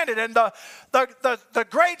understand it. And the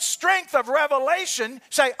great strength of revelation,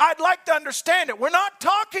 say, I'd like to understand it. We're not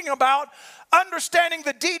talking about understanding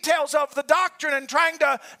the details of the doctrine and trying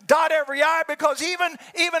to dot every I, because even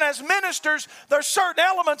as ministers, there's certain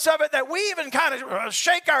elements of it that we even kind of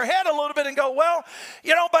shake our head a little bit and go, well,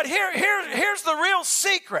 but here's the real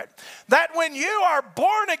secret. That when you are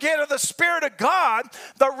born again of the Spirit of God,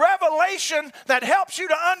 the revelation that helps you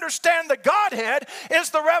to understand the Godhead is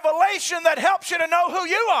the revelation that helps you to know who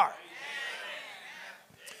you are.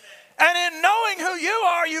 And in knowing who you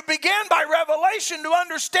are, you begin by revelation to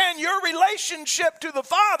understand your relationship to the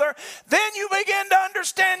Father. Then you begin to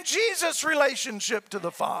understand Jesus' relationship to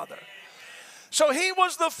the Father. So he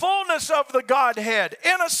was the fullness of the Godhead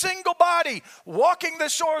in a single body, walking the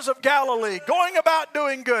shores of Galilee, going about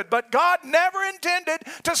doing good. But God never intended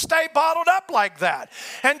to stay bottled up like that.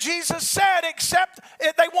 And Jesus said, except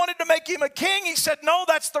they wanted to make him a king, he said, no,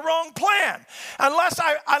 that's the wrong plan. Unless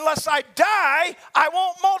I die, I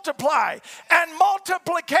won't multiply. And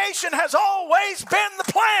multiplication has always been the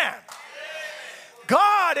plan.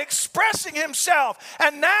 God expressing himself,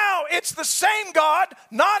 and now it's the same God,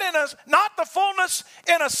 not the fullness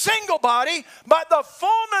in a single body, but the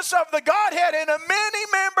fullness of the Godhead in a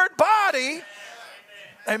many-membered body.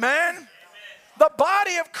 Amen. The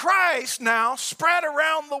body of Christ now spread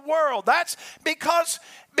around the world. That's because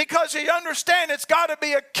you understand it's got to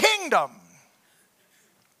be a kingdom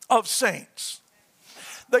of saints.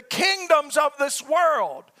 The kingdoms of this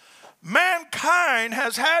world, mankind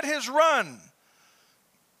has had his run.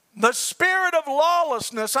 The spirit of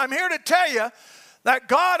lawlessness, I'm here to tell you that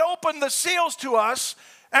God opened the seals to us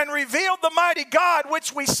and revealed the mighty God,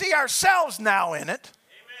 which we see ourselves now in it.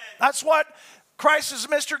 Amen. That's what Christ as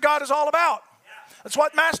Mr. God is all about. Yeah. That's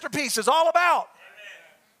what Masterpiece is all about.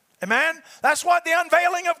 Amen. Amen. That's what the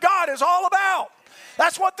unveiling of God is all about.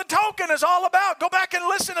 That's what the token is all about. Go back and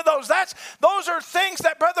listen to those. Those are things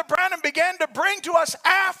that Brother Branham began to bring to us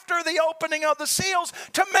after the opening of the seals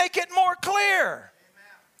to make it more clear.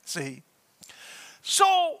 See,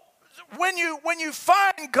 so when you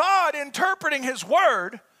find God interpreting his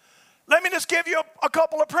word, let me just give you a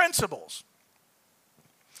couple of principles.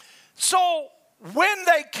 So when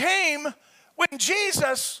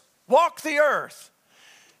Jesus walked the earth,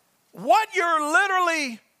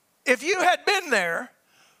 if you had been there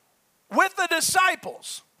with the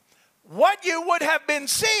disciples, what you would have been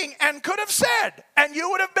seeing and could have said, and you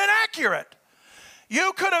would have been accurate.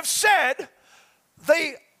 You could have said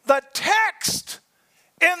the text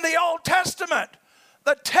in the Old Testament,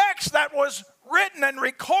 the text that was written and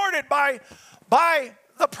recorded by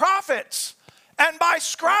the prophets and by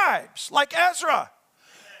scribes like Ezra,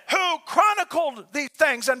 who chronicled these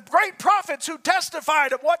things, and great prophets who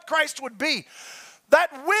testified of what Christ would be,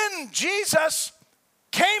 that when Jesus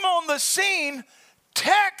came on the scene,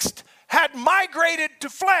 text had migrated to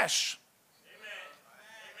flesh.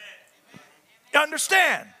 You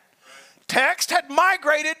understand? Text had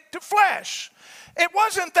migrated to flesh. It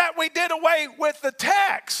wasn't that we did away with the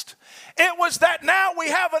text. It was that now we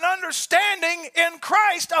have an understanding in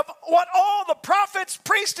Christ of what all the prophets,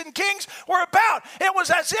 priests, and kings were about. It was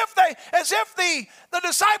as if the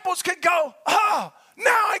disciples could go, oh,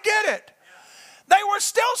 now I get it. They were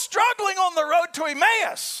still struggling on the road to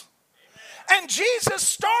Emmaus. And Jesus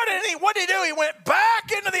started, and what did he do? He went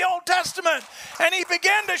back into the Old Testament, and he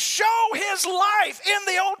began to show his life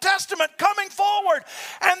in the Old Testament coming forward.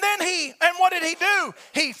 And then what did he do?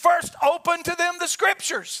 He first opened to them the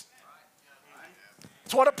scriptures.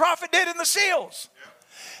 That's what a prophet did in the seals.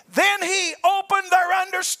 Then he opened their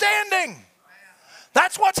understanding.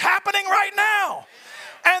 That's what's happening right now.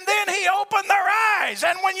 And then he opened their eyes.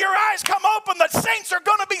 And when your eyes come open, the saints are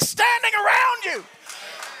going to be standing around you.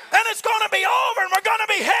 And it's going to be over, and we're going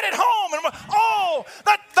to be headed home. And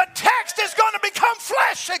the text is going to become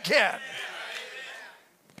flesh again.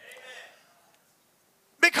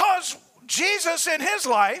 Because Jesus in his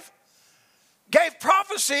life gave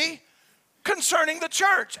prophecy concerning the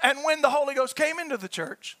church. And when the Holy Ghost came into the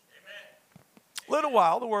church, Little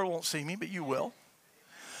while, the world won't see me, but you will.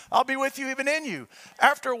 I'll be with you even in you.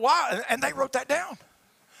 After a while, and they wrote that down.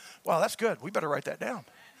 Wow, that's good. We better write that down.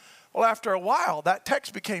 Well, after a while, that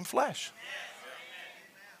text became flesh.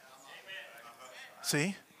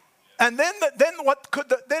 See? And then what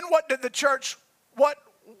did the church, what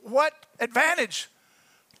advantage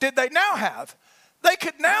did they now have? They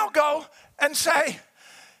could now go and say,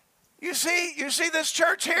 you see this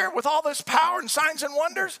church here with all this power and signs and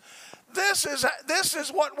wonders? This is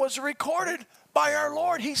what was recorded by our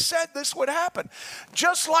Lord. He said this would happen.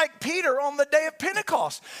 Just like Peter on the day of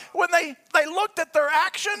Pentecost. When they looked at their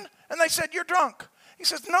action and they said, you're drunk. He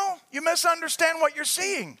says, no, you misunderstand what you're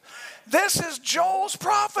seeing. This is Joel's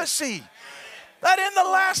prophecy. That in the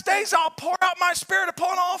last days I'll pour out my spirit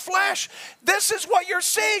upon all flesh. This is what you're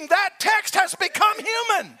seeing. That text has become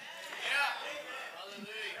human.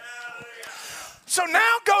 So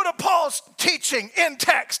now go to Paul's teaching in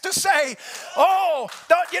text to say, oh,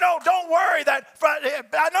 don't worry that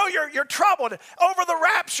I know you're troubled over the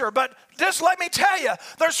rapture, but just let me tell you,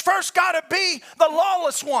 there's first got to be the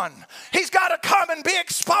lawless one. He's got to come and be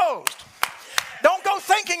exposed. Don't go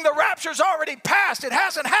thinking the rapture's already passed. It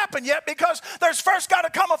hasn't happened yet because there's first got to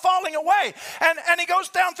come a falling away. And he goes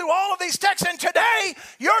down through all of these texts. And today,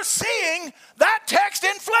 you're seeing that text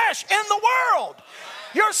in flesh, in the world.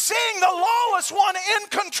 You're seeing the lawless one in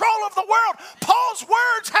control of the world. Paul's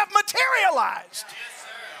words have materialized.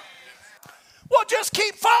 Well, just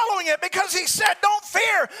keep following it because he said, don't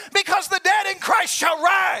fear, because the dead in Christ shall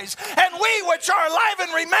rise, and we which are alive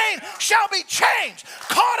and remain shall be changed,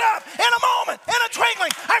 caught up in a moment, in a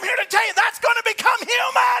twinkling. I'm here to tell you that's going to become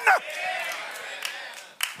human.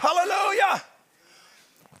 Hallelujah.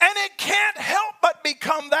 And it can't help but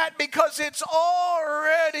become that because it's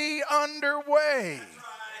already underway.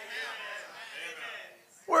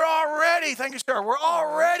 We're already, thank you, sir, we're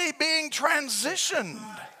already being transitioned.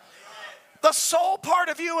 The soul part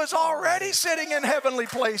of you is already sitting in heavenly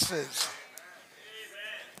places.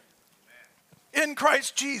 In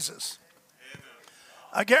Christ Jesus.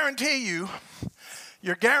 I guarantee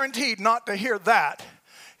you're guaranteed not to hear that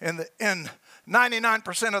in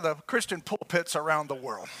 99% of the Christian pulpits around the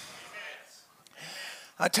world.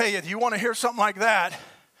 I tell you, if you want to hear something like that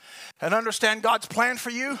and understand God's plan for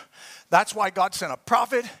you, that's why God sent a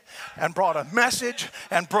prophet and brought a message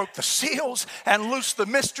and broke the seals and loosed the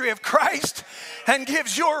mystery of Christ and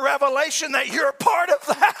gives you a revelation that you're part of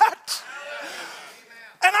that.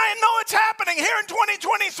 And I know it's happening here in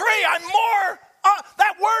 2023.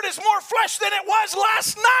 That word is more flesh than it was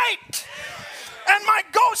last night. And my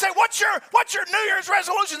goal, say, what's your New Year's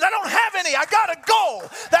resolutions? I don't have any. I got a goal.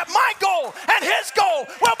 That my goal and his goal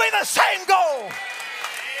will be the same goal.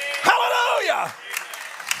 Hallelujah.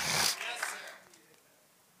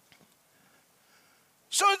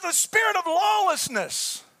 So the spirit of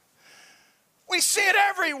lawlessness, we see it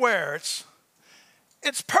everywhere.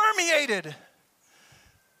 It's permeated,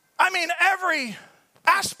 every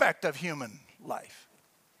aspect of human life.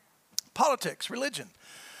 Politics, religion,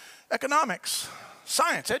 economics,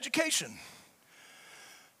 science, education,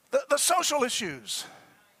 the social issues.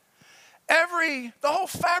 The whole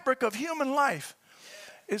fabric of human life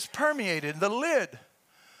is permeated. The lid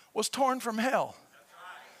was torn from hell.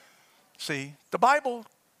 See, the Bible,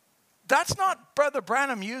 that's not Brother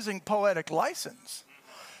Branham using poetic license.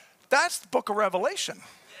 That's the book of Revelation.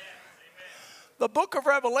 The book of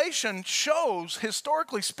Revelation shows,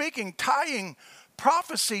 historically speaking, tying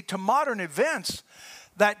prophecy to modern events,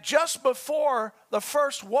 that just before the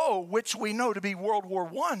first woe, which we know to be World War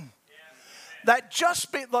I, that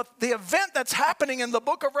just be the event that's happening in the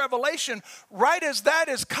book of Revelation, right as that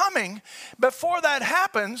is coming, before that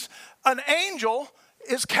happens, an angel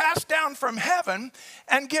is cast down from heaven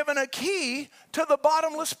and given a key to the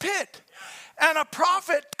bottomless pit. And a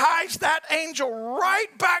prophet ties that angel right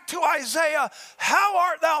back to Isaiah. How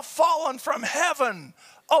art thou fallen from heaven,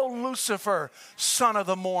 O Lucifer, son of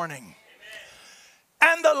the morning?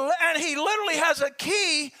 And he literally has a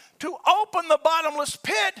key to open the bottomless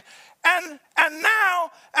pit. And now,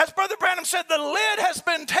 as Brother Branham said, the lid has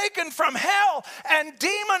been taken from hell and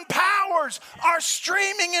demon powers are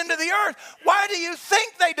streaming into the earth. Why do you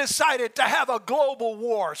think they decided to have a global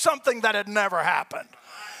war, something that had never happened?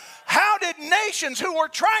 How did nations who were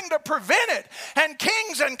trying to prevent it, and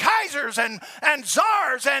kings and kaisers and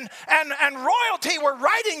czars and royalty were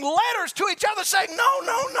writing letters to each other saying, no,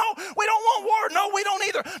 we don't want war. No, we don't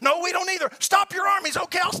either. No, we don't either. Stop your armies.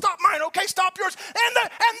 Okay, I'll stop mine. Okay, stop yours. And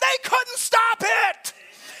they couldn't stop it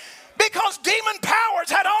because demon powers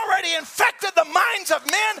had already infected the minds of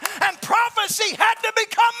men and prophecy had to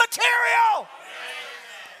become material.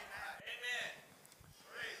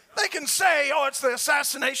 They can say, oh, it's the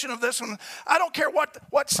assassination of this one. I don't care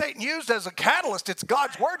what Satan used as a catalyst. It's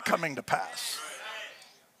God's word coming to pass.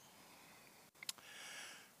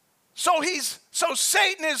 So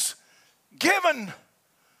Satan is given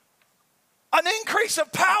an increase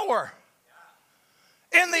of power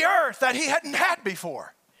in the earth that he hadn't had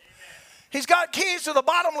before. He's got keys to the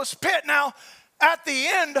bottomless pit. Now, at the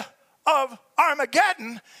end of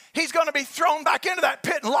Armageddon, he's going to be thrown back into that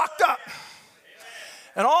pit and locked up.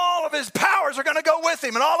 And all of his powers are going to go with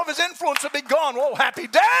him, and all of his influence will be gone. Whoa, happy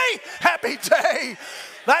day, happy day.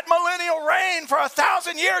 That millennial reign for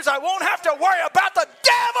 1,000 years, I won't have to worry about the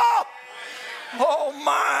devil. Oh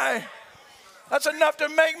my. That's enough to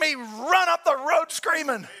make me run up the road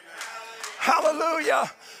screaming.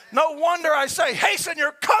 Hallelujah. No wonder I say, hasten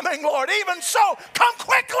your coming, Lord. Even so, come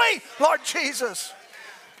quickly, Lord Jesus.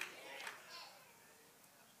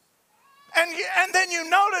 And then you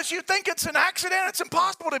notice, you think it's an accident. It's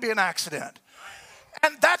impossible to be an accident.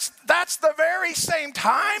 And that's the very same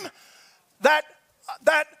time that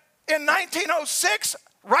in 1906,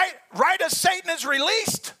 right as Satan is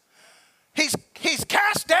released, he's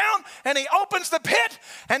cast down and he opens the pit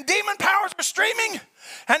and demon powers are streaming.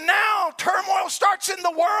 And now turmoil starts in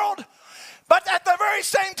the world. But at the very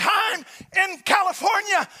same time in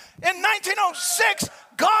California in 1906,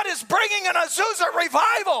 God is bringing an Azusa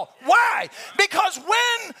revival. Why? Because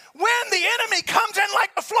when the enemy comes in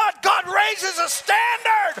like a flood, God raises a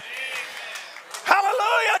standard.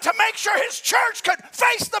 Hallelujah, to make sure his church could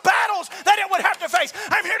face the battles that it would have to face.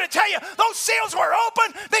 I'm here to tell you, those seals were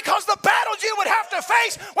open because the battles you would have to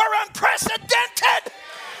face were unprecedented.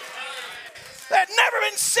 They had never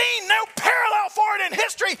been seen, no parallel for it in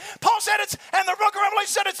history. Paul said and the book of Revelation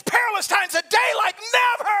said it's perilous times, a day like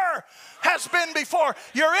never has been before.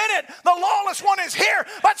 You're in it. The lawless one is here,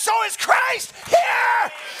 but so is Christ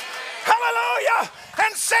here. Hallelujah.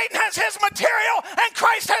 And Satan has his material, and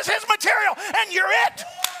Christ has his material, and you're it.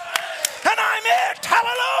 And I'm it.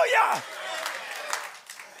 Hallelujah.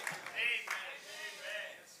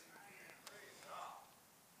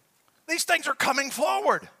 These things are coming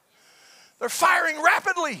forward. They're firing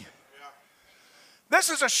rapidly. This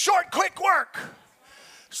is a short, quick work.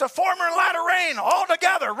 It's a former and latter rain all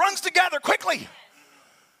together, runs together quickly.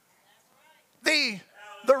 The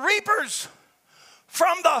reapers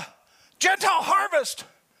from the Gentile harvest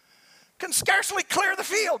can scarcely clear the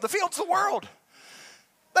field. The field's the world.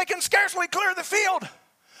 They can scarcely clear the field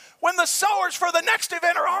when the sowers for the next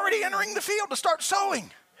event are already entering the field to start sowing.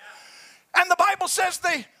 And the Bible says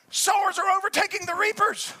the sowers are overtaking the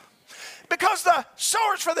reapers. Because the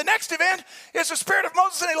sowers for the next event is the spirit of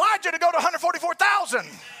Moses and Elijah to go to 144,000.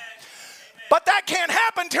 But that can't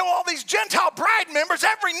happen till all these Gentile bride members,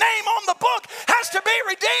 every name on the book has to be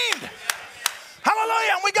redeemed.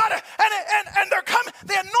 Hallelujah. And we got to, and they're coming,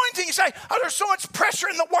 the anointing, you say, oh, there's so much pressure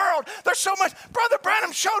in the world. There's so much. Brother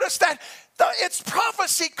Branham showed us that it's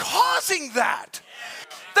prophecy causing that.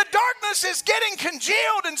 The darkness is getting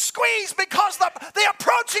congealed and squeezed because the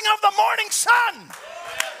approaching of the morning sun.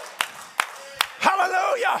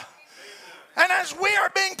 Hallelujah. And as we are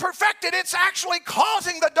being perfected, it's actually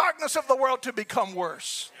causing the darkness of the world to become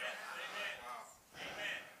worse.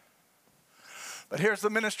 But here's the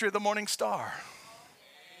ministry of the morning star.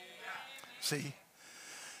 See?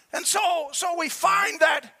 And so we find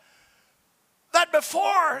that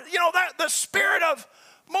before, that the spirit of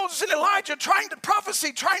Moses and Elijah trying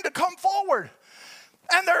to come forward.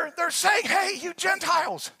 And they're saying, hey, you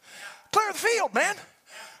Gentiles, clear the field, man.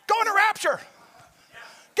 Go into rapture.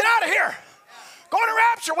 Get out of here. Go into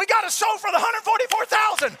rapture. We got to sow for the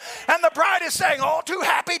 144,000. And the bride is saying, all too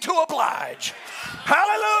happy to oblige.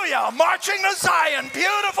 Hallelujah. Marching to Zion.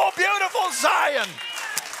 Beautiful, beautiful Zion.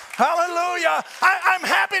 Hallelujah. I'm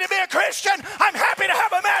happy to be a Christian. I'm happy to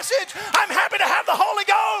have a message. I'm happy to have the Holy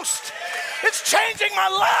Ghost. It's changing my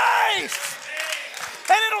life.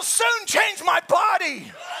 And it'll soon change my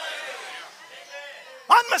body.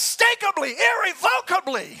 Unmistakably,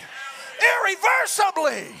 irrevocably,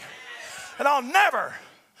 irreversibly. And I'll never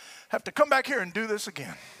have to come back here and do this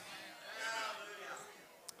again.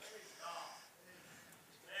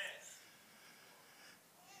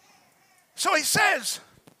 So he says,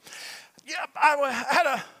 I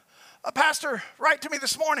had a pastor write to me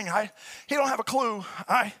this morning. He don't have a clue.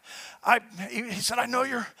 He said, I know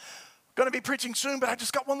you're going to be preaching soon, but I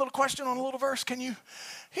just got one little question on a little verse.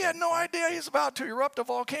 He had no idea he's about to erupt a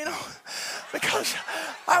volcano because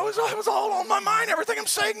I was all on my mind, everything I'm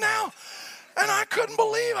saying now. And I couldn't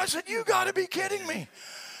believe. I said, you got to be kidding me. And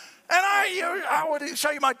I would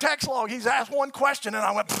show you my text log. He's asked one question and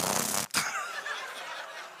I went,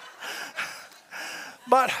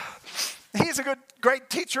 but he's a great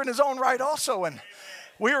teacher in his own right also. And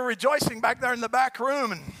we were rejoicing back there in the back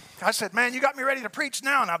room. And I said, man, you got me ready to preach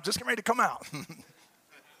now. And I'm just getting ready to come out.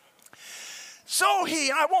 So we're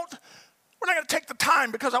not going to take the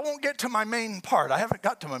time because I won't get to my main part. I haven't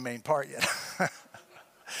got to my main part yet.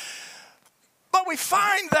 But we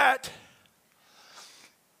find that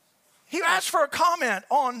he asked for a comment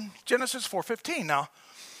on Genesis 4:15. Now,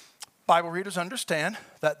 Bible readers understand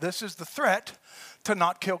that this is the threat to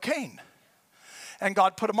not kill Cain. And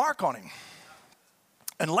God put a mark on him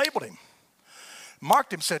and labeled him.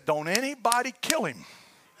 Marked him, said, don't anybody kill him.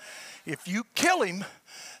 If you kill him,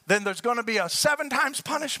 then there's going to be a 7 times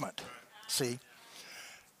punishment. See?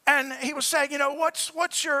 And he was saying,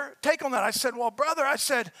 what's your take on that? I said, well, brother,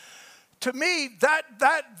 to me,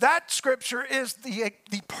 that scripture is the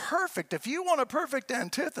perfect, if you want a perfect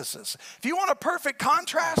antithesis, if you want a perfect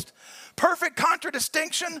contrast, perfect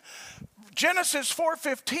contradistinction, Genesis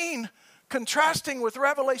 4:15, contrasting with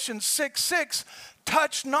Revelation 6:6,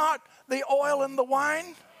 touch not the oil and the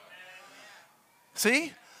wine.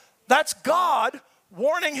 See? That's God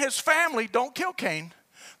warning his family, don't kill Cain,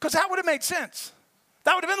 because that would have made sense.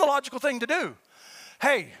 That would have been the logical thing to do.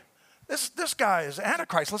 Hey, this guy is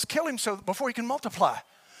Antichrist. Let's kill him before he can multiply.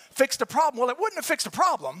 Fix the problem. Well, it wouldn't have fixed the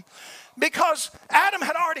problem because Adam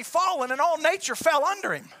had already fallen and all nature fell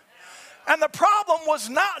under him. And the problem was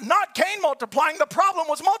not Cain multiplying. The problem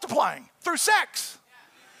was multiplying through sex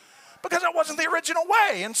because it wasn't the original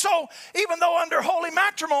way. And so even though under holy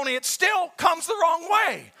matrimony, it still comes the wrong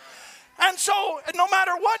way. And so no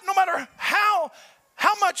matter what, no matter how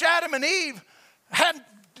much Adam and Eve had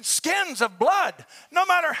skins of blood, no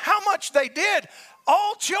matter how much they did,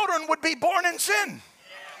 all children would be born in sin.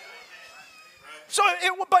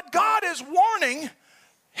 But God is warning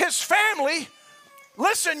his family,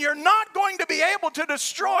 listen, you're not going to be able to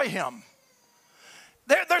destroy him.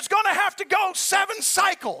 There's going to have to go 7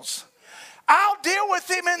 cycles. I'll deal with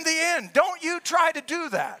him in the end. Don't you try to do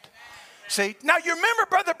that. See, now you remember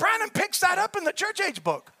Brother Branham picks that up in the church age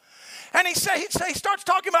book. And he starts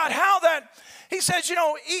talking about how that, he says,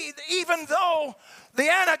 even though the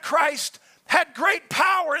Antichrist had great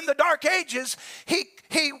power in the dark ages,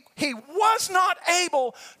 he was not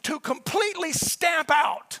able to completely stamp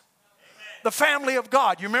out the family of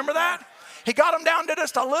God. You remember that? He got them down to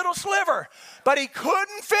just a little sliver, but he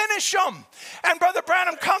couldn't finish them. And Brother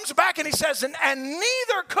Branham comes back and he says, and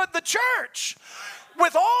neither could the church.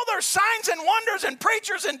 With all their signs and wonders and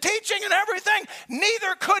preachers and teaching and everything,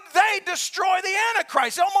 neither could they destroy the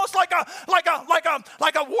Antichrist. Almost like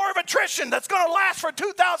a war of attrition that's going to last for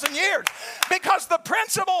 2,000 years. Because the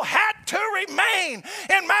principle had to remain.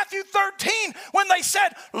 In Matthew 13, when they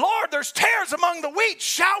said, Lord, there's tares among the wheat,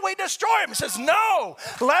 shall we destroy them? He says, no,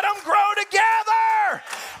 let them grow together.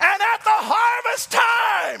 And at the harvest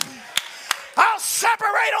time, I'll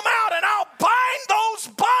separate them out and I'll bind those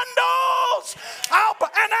bundles.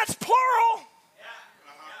 And that's plural.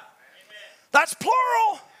 That's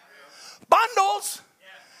plural. Bundles.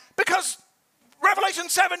 Because Revelation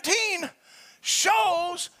 17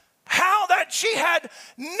 shows how that she had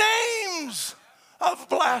names of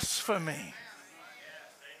blasphemy.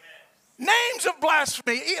 Names of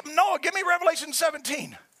blasphemy. Noah, give me Revelation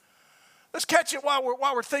 17. Let's catch it while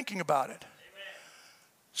we're thinking about it.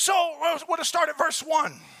 So we'll start at verse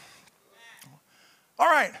 1. All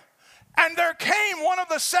right. And there came one of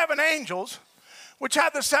the 7 angels, which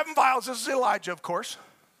had the 7 vials. This is Elijah, of course.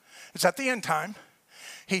 It's at the end time.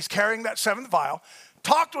 He's carrying that 7th vial.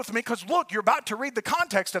 Talked with me because, look, you're about to read the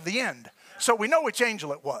context of the end. So we know which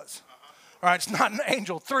angel it was. All right, it's not an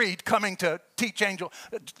angel 3 coming to teach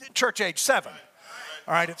church age 7.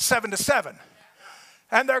 All right, it's 7 to 7.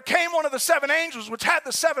 And there came one of the 7 angels which had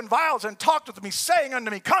the 7 vials and talked with me, saying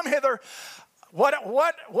unto me, come hither.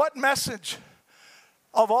 What message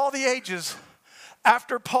of all the ages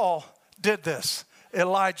after Paul did this?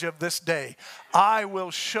 Elijah of this day. I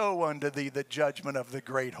will show unto thee the judgment of the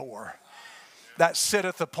great whore that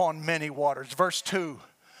sitteth upon many waters. Verse 2.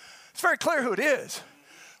 It's very clear who it is.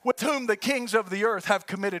 With whom the kings of the earth have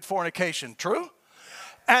committed fornication. True?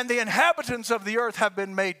 And the inhabitants of the earth have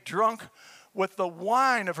been made drunk with the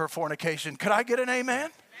wine of her fornication. Could I get an amen?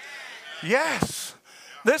 Amen. Yes.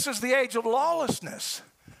 This is the age of lawlessness.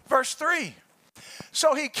 Verse 3.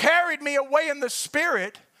 So he carried me away in the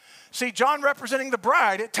spirit. See, John representing the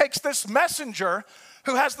bride. It takes this messenger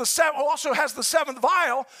who also has the 7th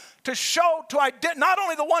vial to show, not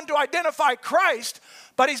only the one to identify Christ,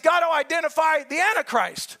 but he's got to identify the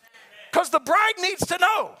Antichrist. Because the bride needs to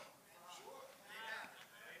know.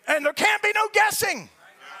 And there can't be no guessing.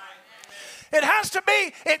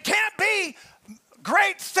 It can't be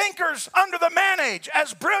great thinkers under the man age,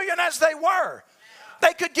 as brilliant as they were,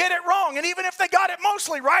 they could get it wrong. And even if they got it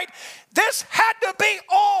mostly right, this had to be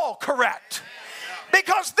all correct.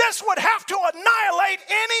 Because this would have to annihilate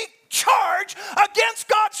any charge against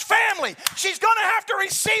God's family. She's going to have to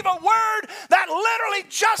receive a word that literally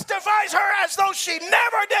justifies her as though she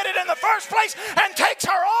never did it in the first place and takes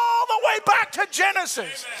her all the way back to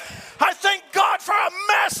Genesis. I thank God for a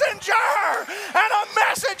messenger and a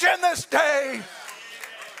message in this day.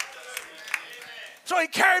 So he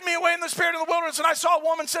carried me away in the spirit of the wilderness, and I saw a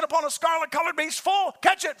woman sit upon a scarlet-colored beast full,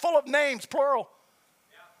 catch it, full of names, plural.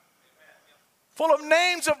 Full of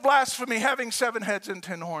names of blasphemy, having 7 heads and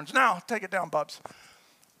 10 horns. Now, take it down, Bubs.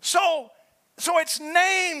 So it's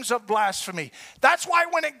names of blasphemy. That's why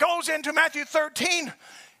when it goes into Matthew 13,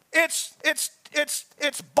 it's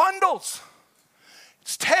bundles.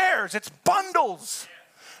 It's tears. It's bundles.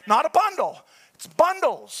 Not a bundle. It's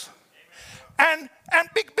bundles. And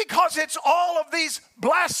because it's all of these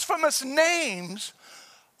blasphemous names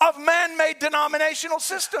of man-made denominational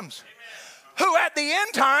systems who at the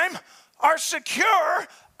end time are secure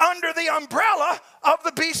under the umbrella of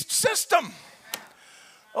the beast system.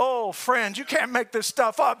 Oh, friends, you can't make this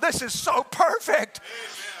stuff up. This is so perfect.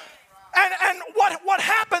 And what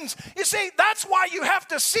happens, you see, that's why you have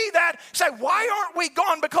to see that, say, why aren't we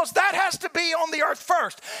gone? Because that has to be on the earth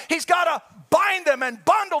first. He's got to bind them and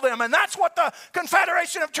bundle them, and that's what the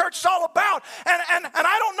Confederation of Church is all about. And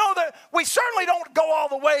I don't know that, we certainly don't go all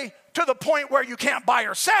the way to the point where you can't buy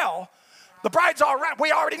or sell. The bride's all right.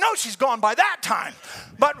 We already know she's gone by that time.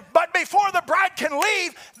 But before the bride can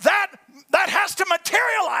leave, that has to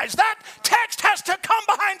materialize. That text has to come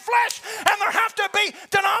behind flesh. And there have to be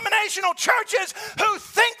denominational churches who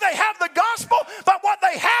think they have the gospel, but what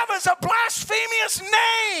they have is a blasphemous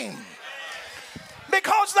name.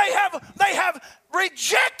 Because they have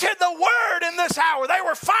rejected the word in this hour. They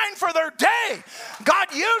were fine for their day.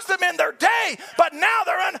 God used them in their day, but now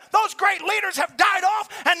those great leaders have died off,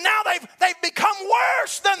 and now they've become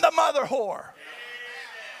worse than the mother whore.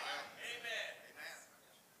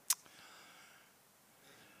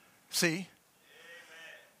 See?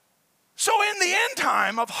 So in the end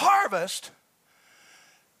time of harvest,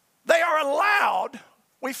 they are allowed,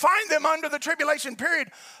 we find them under the tribulation period,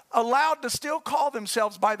 allowed to still call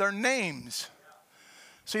themselves by their names.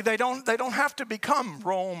 See, they don't have to become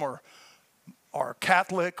Rome or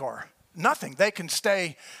Catholic or nothing. They can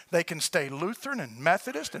stay Lutheran and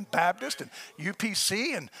Methodist and Baptist and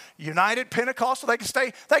UPC and United Pentecostal. They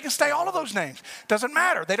can stay all of those names. Doesn't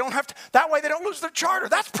matter. They don't have to. That way they don't lose their charter.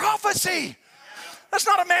 That's prophecy. That's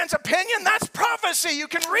not a man's opinion. That's prophecy. You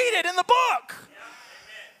can read it in the book.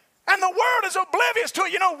 And the world is oblivious to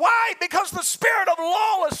it. You know why? Because the spirit of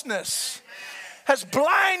lawlessness has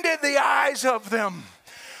blinded the eyes of them.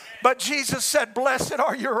 But Jesus said, blessed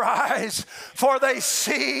are your eyes, for they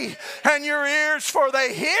see, and your ears, for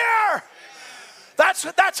they hear.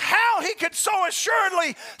 That's how he could so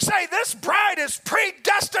assuredly say this bride is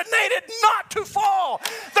predestinated not to fall.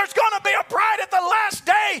 There's going to be a bride at the last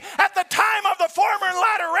day, at the time of the former and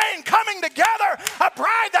latter rain, coming together. A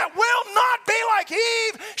bride that will not be like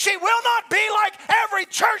Eve. She will not be like every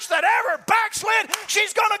church that ever backslid.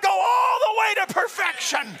 She's going to go all the way to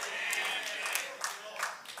perfection.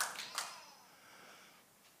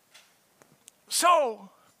 So,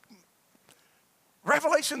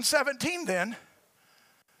 Revelation 17 then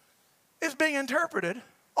is being interpreted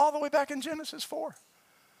all the way back in Genesis 4.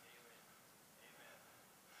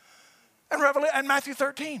 And Matthew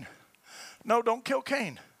 13. No, don't kill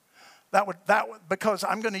Cain. That would because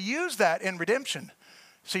I'm going to use that in redemption.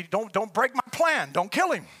 See, don't break my plan. Don't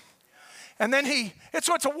kill him. And then it's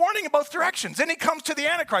a warning in both directions. Then he comes to the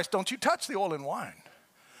Antichrist. Don't you touch the oil and wine.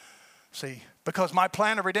 See, because my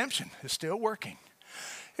plan of redemption is still working.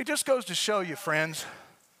 It just goes to show you, friends,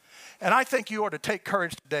 and I think you ought to take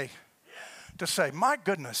courage today to say, my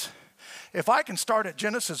goodness, if I can start at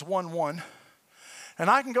Genesis 1:1 and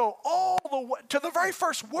I can go all the way to the very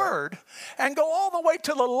first word and go all the way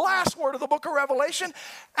to the last word of the book of Revelation,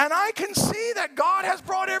 and I can see that God has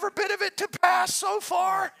brought every bit of it to pass so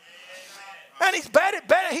far, and he's batting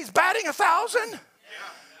 1,000, and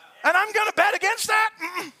I'm going to bet against that?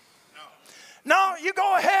 No, you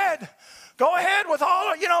go ahead. Go ahead with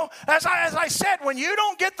all, as I said, when you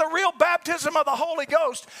don't get the real baptism of the Holy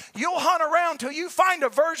Ghost, you'll hunt around till you find a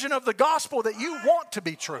version of the gospel that you want to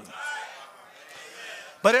be true.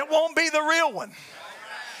 But it won't be the real one.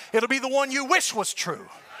 It'll be the one you wish was true.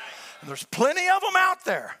 And there's plenty of them out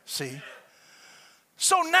there, see?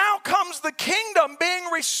 So now comes the kingdom being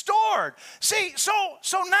restored. See, so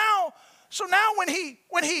now So now when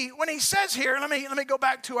he says here, let me go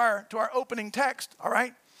back to our opening text, all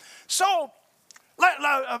right? So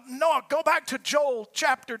Noah, go back to Joel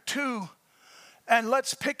chapter 2, and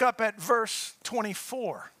let's pick up at verse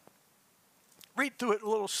 24. Read through it a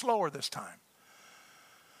little slower this time.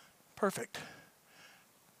 Perfect.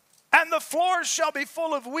 And the floors shall be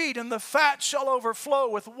full of wheat, and the fat shall overflow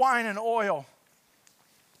with wine and oil.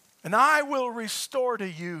 And I will restore to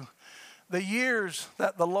you the years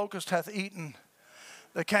that the locust hath eaten,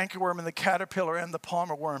 the cankerworm and the caterpillar and the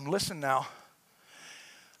palmer worm. Listen now.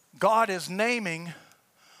 God is naming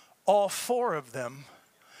all four of them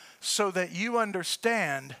so that you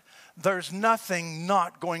understand there's nothing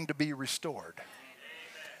not going to be restored.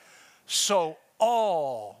 So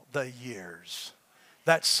all the years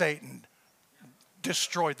that Satan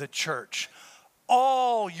destroyed the church,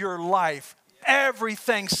 all your life,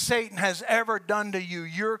 everything Satan has ever done to you,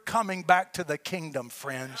 you're coming back to the kingdom,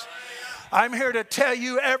 friends. I'm here to tell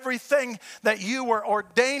you everything that you were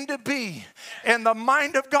ordained to be in the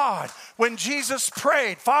mind of God. When Jesus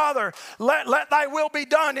prayed, Father, let thy will be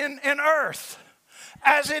done in earth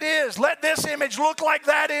as it is. Let this image look like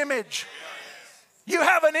that image. You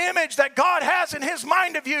have an image that God has in his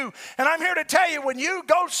mind of you. And I'm here to tell you, when you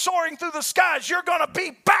go soaring through the skies, you're going to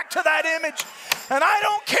be back to that image. And I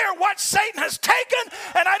don't care what Satan has taken,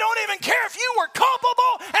 and I don't even care if you were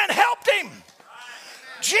culpable and helped him.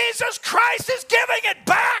 Jesus Christ is giving it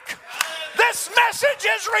back. This message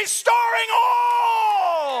is restoring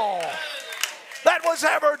all that was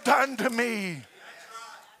ever done to me.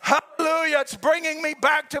 Hallelujah. It's bringing me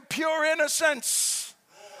back to pure innocence.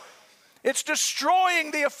 It's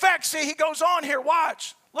destroying the effects. See, he goes on here.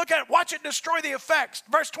 Watch. Look at it. Watch it destroy the effects.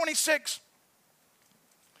 Verse 26.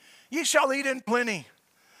 Ye shall eat in plenty.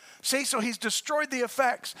 See, so he's destroyed the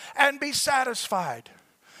effects. And be satisfied.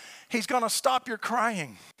 He's going to stop your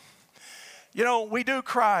crying. You know, we do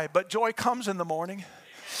cry, but joy comes in the morning.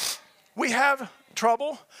 We have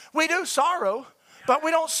trouble. We do sorrow, but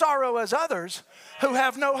we don't sorrow as others who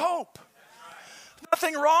have no hope.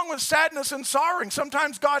 Nothing wrong with sadness and sorrowing.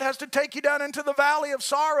 Sometimes God has to take you down into the valley of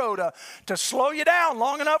sorrow to slow you down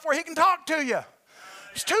long enough where he can talk to you.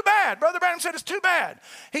 It's too bad. Brother Branham said it's too bad.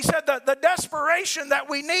 He said that the desperation that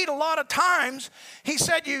we need a lot of times, he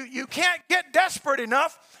said you can't get desperate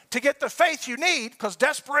enough to get the faith you need, because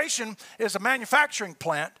desperation is a manufacturing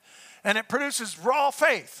plant and it produces raw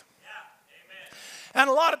faith. Yeah, and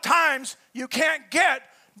a lot of times you can't get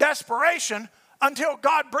desperation until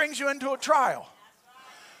God brings you into a trial.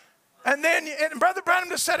 And then, and Brother Branham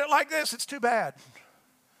just said it like this, it's too bad.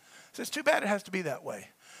 It's too bad it has to be that way.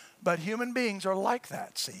 But human beings are like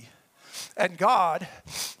that, see. And God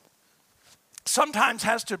sometimes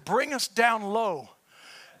has to bring us down low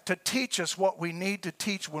to teach us what we need to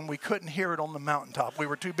teach when we couldn't hear it on the mountaintop. We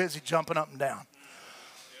were too busy jumping up and down.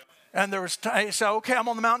 And there was time, so okay, I'm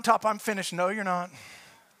on the mountaintop, I'm finished. No, you're not.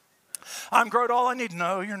 I'm growing all I need.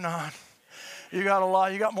 No, you're not. You got a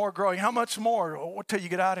lot, you got more growing. How much more till you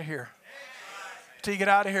get out of here? Till you get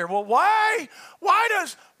out of here. Well, why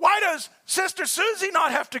does Sister Susie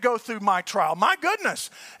not have to go through my trial? My goodness,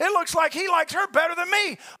 it looks like he likes her better than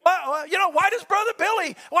me. Well, why does Brother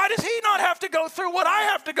Billy, why does he not have to go through what I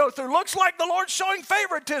have to go through? Looks like the Lord's showing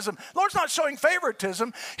favoritism. The Lord's not showing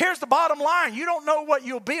favoritism. Here's the bottom line. You don't know what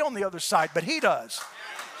you'll be on the other side, but he does.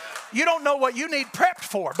 You don't know what you need prepped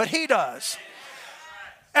for, but he does.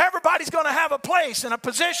 Everybody's going to have a place and a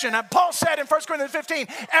position. And Paul said in 1 Corinthians 15,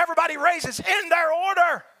 everybody raises in their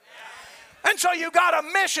order. And so you got a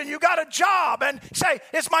mission, you got a job. And say,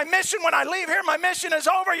 it's my mission when I leave here. My mission is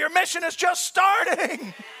over. Your mission is just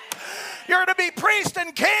starting. You're to be priests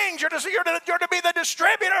and kings. You're to be the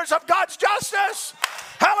distributors of God's justice.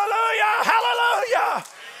 Hallelujah, hallelujah.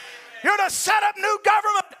 You're to set up new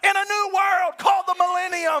government in a new world called the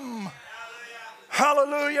millennium.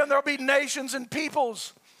 Hallelujah. And there'll be nations and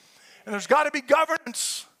peoples. And there's got to be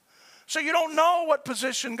governance. So you don't know what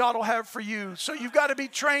position God will have for you. So you've got to be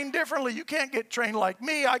trained differently. You can't get trained like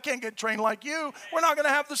me. I can't get trained like you. We're not going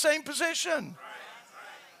to have the same position.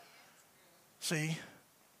 See?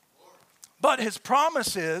 But his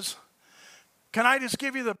promise is, can I just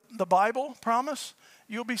give you the Bible promise?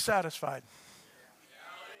 You'll be satisfied.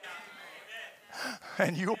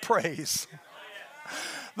 And you'll praise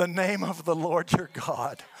the name of the Lord your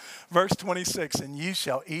God. Verse 26, and ye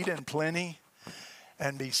shall eat in plenty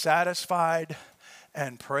and be satisfied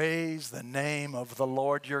and praise the name of the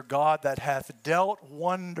Lord your God that hath dealt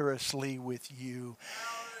wondrously with you.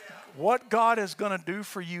 What God is going to do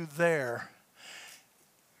for you there,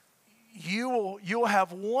 you'll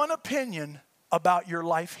have one opinion about your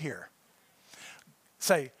life here.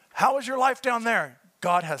 Say, how is your life down there?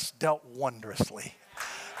 God has dealt wondrously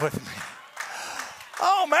with me.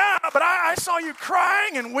 Oh, man, but I saw you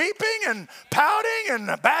crying and weeping and pouting and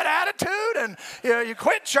a bad attitude, and you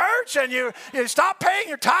quit church and you stopped paying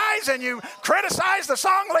your tithes and you criticized the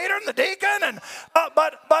song leader and the deacon, and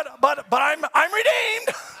but I'm redeemed.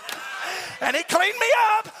 And he cleaned me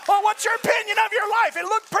up. Well, what's your opinion of your life? It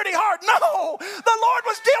looked pretty hard. No, the Lord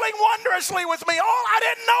was dealing wondrously with me. I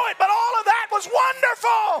didn't know it, but all of that was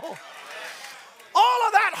wonderful. All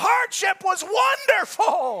of that hardship was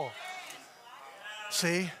wonderful.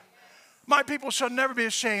 See, my people shall never be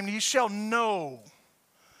ashamed. Ye shall know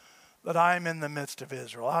that I am in the midst of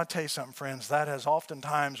Israel. I'll tell you something, friends. That is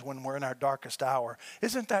oftentimes when we're in our darkest hour.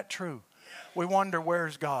 Isn't that true? We wonder,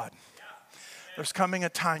 where's God? There's coming a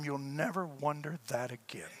time you'll never wonder that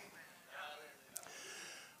again.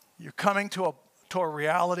 You're coming to a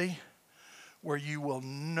reality where you will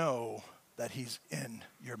know that he's in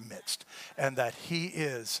your midst and that he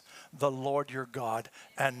is the Lord your God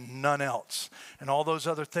and none else. And all those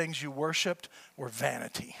other things you worshiped were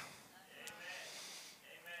vanity.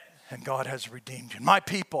 And God has redeemed you. My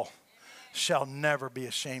people shall never be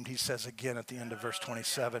ashamed, he says again at the end of verse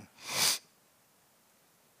 27.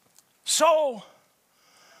 So,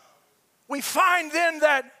 we find then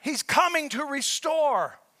that he's coming to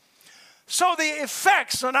restore. So the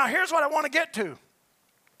effects, so now here's what I want to get to.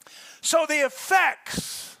 So the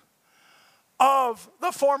effects of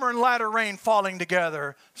the former and latter rain falling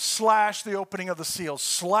together, slash the opening of the seals,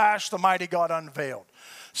 slash the mighty God unveiled,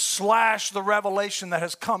 slash the revelation that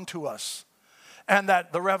has come to us, and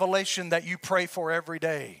that the revelation that you pray for every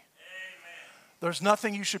day. Amen. There's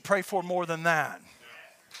nothing you should pray for more than that.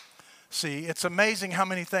 See, it's amazing how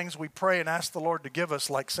many things we pray and ask the Lord to give us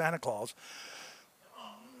like Santa Claus.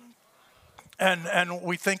 And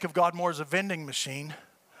we think of God more as a vending machine,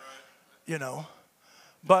 you know.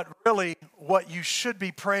 But really, what you should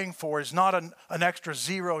be praying for is not an extra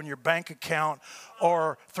zero in your bank account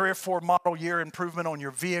or 3 or 4 model year improvement on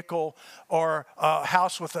your vehicle or a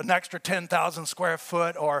house with an extra 10,000 square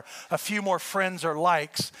foot or a few more friends or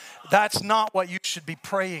likes. That's not what you should be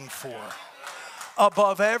praying for.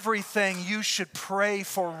 Above everything, you should pray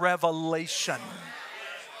for revelation.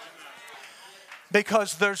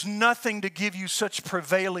 Because there's nothing to give you such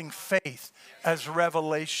prevailing faith as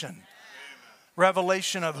revelation.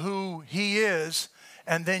 Revelation of who he is,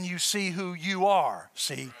 and then you see who you are,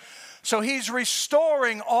 see? So he's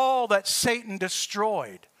restoring all that Satan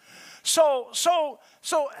destroyed.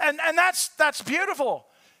 And that's beautiful,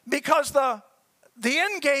 because the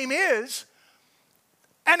end game is,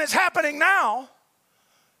 and it's happening now,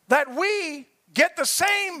 that we get the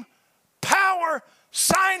same power,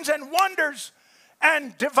 signs and wonders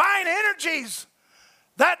and divine energies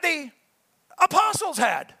that the apostles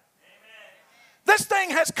had. Amen. This thing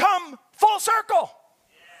has come full circle.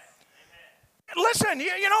 Yes. Listen,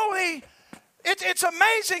 you know, it's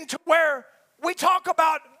amazing to where we talk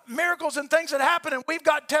about miracles and things that happen, and we've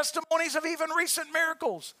got testimonies of even recent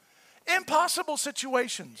miracles, impossible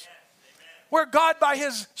situations. Yes. Where God, by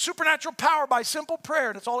his supernatural power, by simple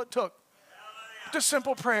prayer, that's all it took. Just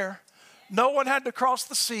simple prayer. No one had to cross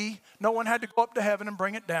the sea. No one had to go up to heaven and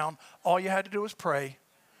bring it down. All you had to do was pray.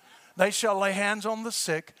 They shall lay hands on the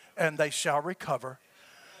sick, and they shall recover.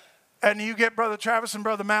 And you get Brother Travis and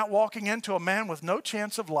Brother Matt walking into a man with no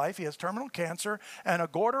chance of life. He has terminal cancer and a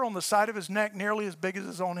goiter on the side of his neck nearly as big as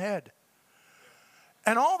his own head.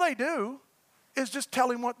 And all they do is just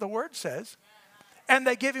tell him what the word says. And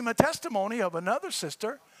they give him a testimony of another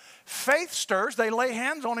sister. Faith stirs. They lay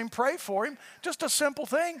hands on him, pray for him. Just a simple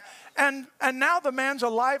thing. And now the man's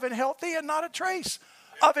alive and healthy and not a trace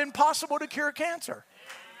of impossible to cure cancer.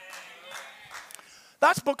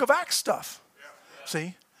 That's Book of Acts stuff.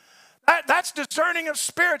 See? That's discerning of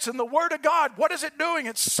spirits and the Word of God. What is it doing?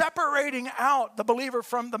 It's separating out the believer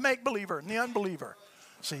from the make-believer and the unbeliever.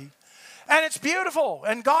 See? And it's beautiful.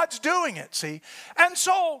 And God's doing it. See? And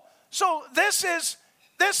so this is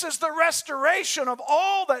the restoration of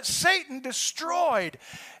all that Satan destroyed.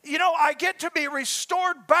 You know, I get to be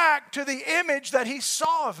restored back to the image that he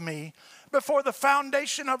saw of me before the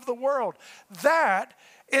foundation of the world. That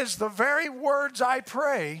is the very words I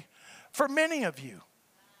pray for many of you.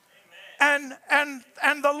 And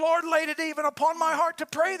the Lord laid it even upon my heart to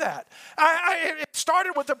pray that. It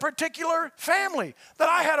started with a particular family that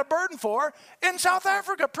I had a burden for in South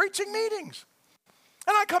Africa, preaching meetings.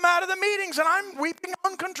 And I come out of the meetings and I'm weeping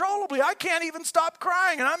uncontrollably. I can't even stop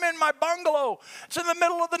crying. And I'm in my bungalow. It's in the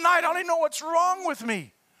middle of the night. I don't even know what's wrong with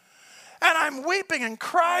me. And I'm weeping and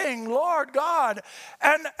crying, Lord God.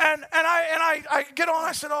 And I get on,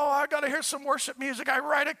 I said, oh, I got to hear some worship music. I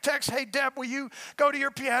write a text, hey, Deb, will you go to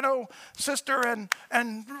your piano, sister,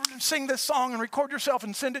 and sing this song and record yourself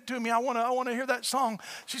and send it to me? I want to hear that song.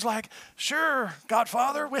 She's like, sure,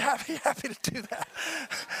 Godfather, we're happy to do that.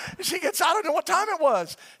 She gets, I don't know what time it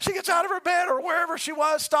was. She gets out of her bed or wherever she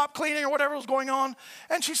was, stopped cleaning or whatever was going on,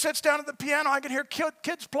 and she sits down at the piano. I can hear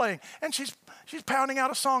kids playing, and she's pounding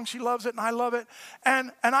out a song. She loves it, and I love it.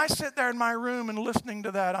 And I sit there in my room and listening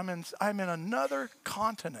to that. I'm in another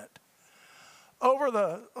continent, over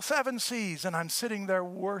the 7 seas, and I'm sitting there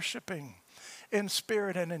worshiping in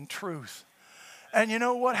spirit and in truth. And you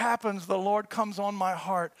know what happens? The Lord comes on my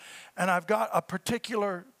heart, and I've got a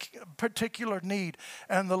particular need,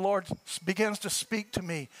 and the Lord begins to speak to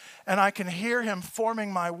me, and I can hear him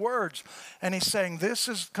forming my words. And he's saying, this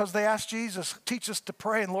is, because they asked Jesus, teach us to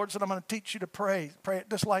pray. And the Lord said, I'm going to teach you to pray. Pray it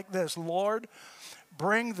just like this. Lord,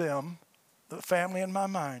 bring them, the family in my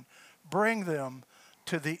mind, bring them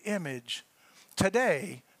to the image.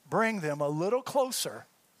 Today, bring them a little closer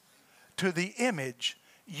to the image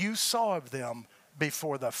you saw of them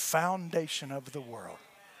before the foundation of the world.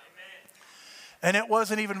 And it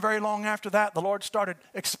wasn't even very long after that, the Lord started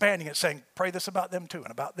expanding it, saying, pray this about them too,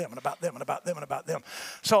 and about them, and about them, and about them, and about them.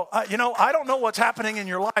 So, I don't know what's happening in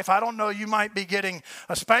your life. I don't know, you might be getting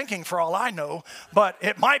a spanking for all I know, but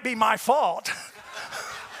it might be my fault.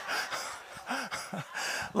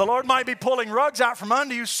 The Lord might be pulling rugs out from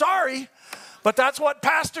under you. Sorry. But that's what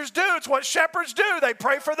pastors do. It's what shepherds do. They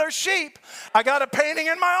pray for their sheep. I got a painting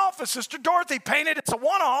in my office. Sister Dorothy painted it. It's a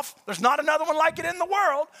one-off. There's not another one like it in the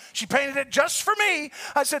world. She painted it just for me.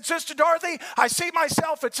 I said, Sister Dorothy, I see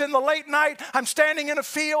myself. It's in the late night. I'm standing in a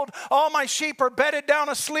field. All my sheep are bedded down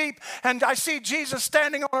asleep. And I see Jesus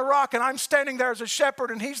standing on a rock. And I'm standing there as a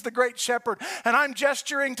shepherd. And he's the great shepherd. And I'm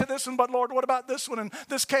gesturing to this one. But Lord, what about this one and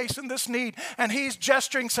this case and this need? And he's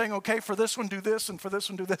gesturing, saying, okay, for this one, do this. And for this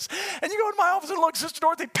one, do this. And you go in my office and look, Sister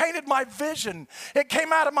Dorothy painted my vision. It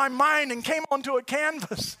came out of my mind and came onto a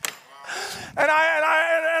canvas. And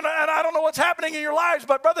I don't know what's happening in your lives,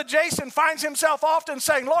 but Brother Jason finds himself often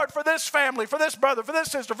saying, Lord, for this family, for this brother, for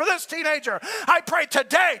this sister, for this teenager, I pray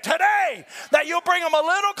today, that you'll bring them a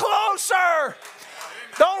little closer.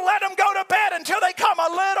 Don't let them go to bed until they come a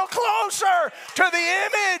little closer to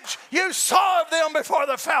the image you saw of them before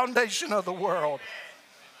the foundation of the world.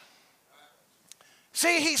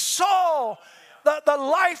 See, he saw the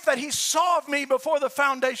life that he saw of me before the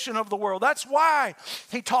foundation of the world. That's why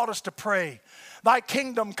he taught us to pray. Thy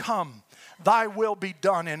kingdom come, thy will be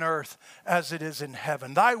done in earth as it is in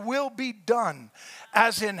heaven. Thy will be done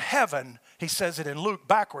as in heaven, he says it in Luke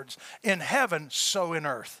backwards, in heaven, so in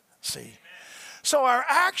earth. See? So our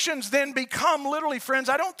actions then become literally, friends,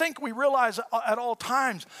 I don't think we realize at all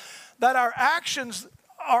times that our actions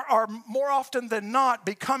are more often than not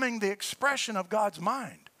becoming the expression of God's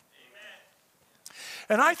mind.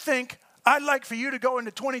 And I think I'd like for you to go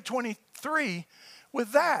into 2023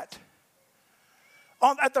 with that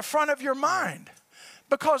at the front of your mind.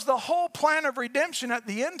 Because the whole plan of redemption at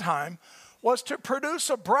the end time was to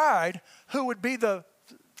produce a bride who would be the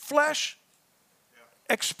flesh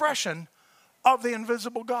expression of the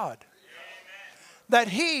invisible God. That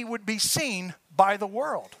he would be seen by the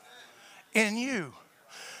world in you.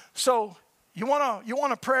 So you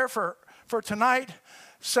want a prayer for tonight?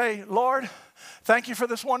 Say, Lord, thank you for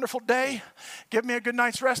this wonderful day. Give me a good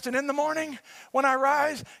night's rest. And in the morning, when I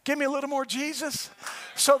rise, give me a little more Jesus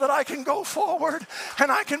so that I can go forward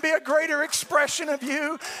and I can be a greater expression of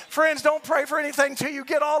you. Friends, don't pray for anything till you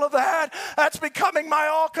get all of that. That's becoming my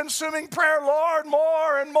all-consuming prayer. Lord,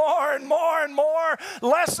 more and more and more and more.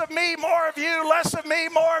 Less of me, more of you. Less of me,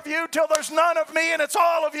 more of you, till there's none of me and it's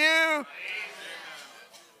all of you.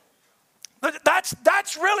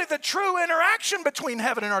 That's really the true interaction between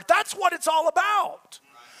heaven and earth. That's what it's all about.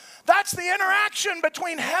 That's the interaction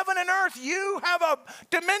between heaven and earth. You have a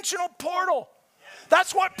dimensional portal.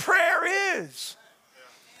 That's what prayer is.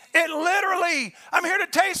 It literally, I'm here to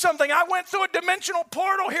tell you something. I went through a dimensional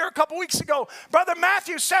portal here a couple weeks ago. Brother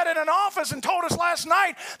Matthew sat in an office and told us last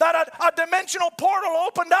night that a dimensional portal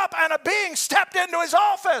opened up and a being stepped into his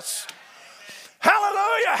office.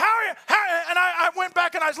 Hallelujah. And I went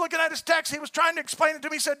back and I was looking at his text. He was trying to explain it to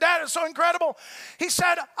me. He said, Dad, it's so incredible. He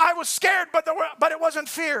said, I was scared, but it wasn't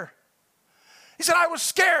fear. He said, I was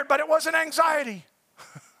scared, but it wasn't anxiety.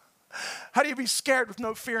 How do you be scared with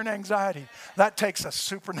no fear and anxiety? That takes a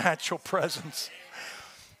supernatural presence.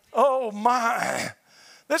 Oh, my.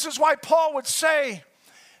 This is why Paul would say,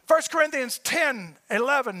 1 Corinthians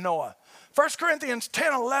 10:11, Noah. 1 Corinthians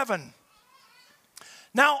 10:11.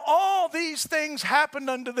 Now all these things happened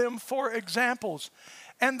unto them for examples,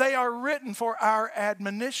 and they are written for our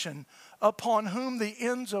admonition, upon whom the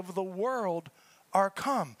ends of the world are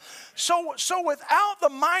come. So without the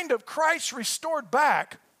mind of Christ restored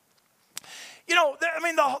back,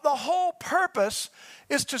 the whole purpose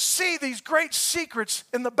is to see these great secrets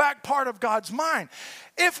in the back part of God's mind.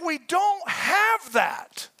 If we don't have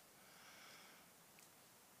that,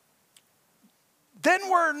 then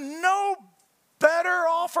we're no better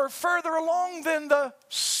off or further along than the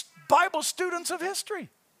Bible students of history.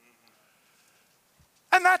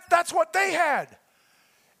 And that's what they had.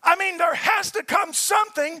 There has to come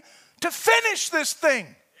something to finish this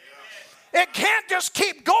thing. It can't just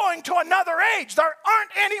keep going to another age. There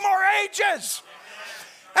aren't any more ages.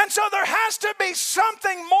 And so there has to be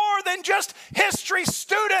something more than just history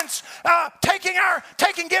students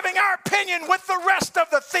giving our opinion with the rest of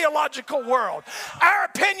the theological world. Our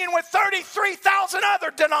opinion with 33,000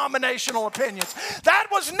 other denominational opinions. That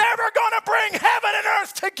was never going to bring heaven and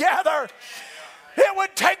earth together. It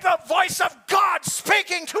would take the voice of God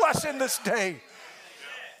speaking to us in this day.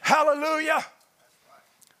 Hallelujah.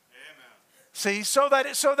 See, so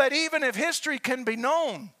that even if history can be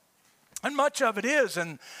known, and much of it is,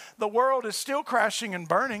 and the world is still crashing and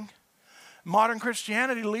burning, modern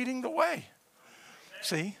Christianity leading the way.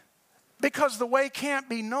 See, because the way can't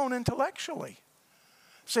be known intellectually.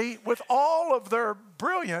 See, with all of their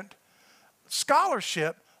brilliant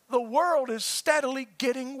scholarship, the world is steadily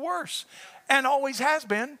getting worse, and always has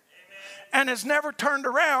been, and has never turned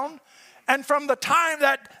around. And from the time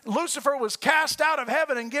that Lucifer was cast out of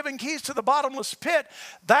heaven and given keys to the bottomless pit,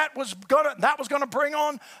 that was gonna bring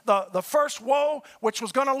on the first woe, which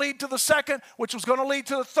was gonna lead to the second, which was gonna lead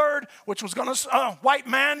to the third, which was gonna white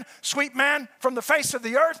man, sweet man from the face of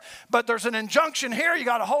the earth. But there's an injunction here. You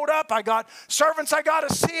got to hold up. I got servants. I got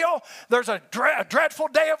to seal. There's a dreadful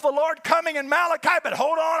day of the Lord coming in Malachi. But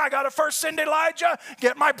hold on. I got to first send Elijah.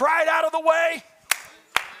 Get my bride out of the way.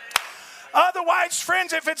 Otherwise,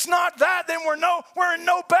 friends, if it's not that, then we're in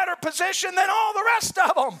no better position than all the rest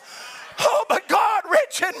of them. Oh, but God,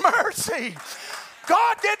 rich in mercy.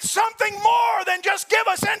 God did something more than just give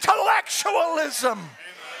us intellectualism.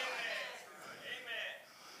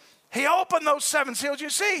 He opened those 7 seals. You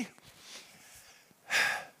see,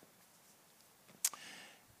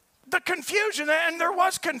 the confusion, and there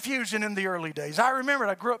was confusion in the early days. I remember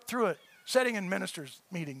I grew up through it, sitting in ministers'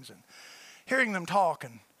 meetings and hearing them talk.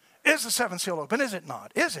 And is the 7th seal open? Is it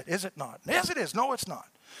not? Is it? Is it not? Yes, it is. No, it's not.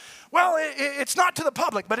 Well, it's not to the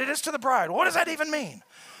public, but it is to the bride. What does that even mean?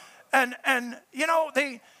 But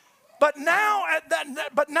now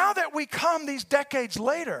that we come these decades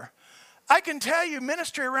later, I can tell you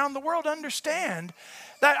ministry around the world understand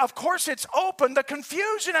that, of course, it's open. The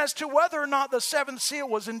confusion as to whether or not the 7th seal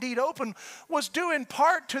was indeed open was due in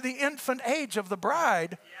part to the infant age of the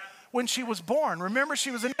bride when she was born. Remember,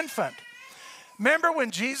 she was an infant. Remember when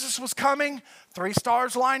Jesus was coming, 3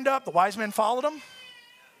 stars lined up, the wise men followed him?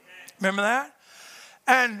 Remember that?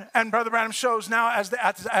 And Brother Branham shows now as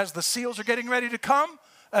the seals are getting ready to come,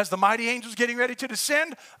 as the mighty angels getting ready to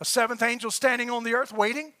descend, a 7th angel standing on the earth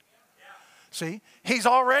waiting. See, he's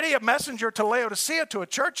already a messenger to Laodicea, to a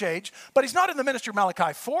church age, but he's not in the ministry of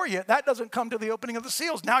Malachi 4 yet. That doesn't come to the opening of the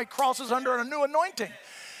seals. Now he crosses under a new anointing.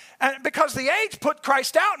 And because the age put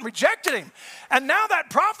Christ out and rejected him. And now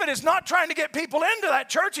that prophet is not trying to get people into that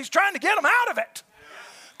church. He's trying to get them out of it.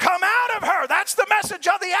 Come out of her. That's the message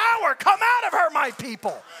of the hour. Come out of her, my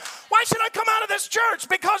people. Why should I come out of this church?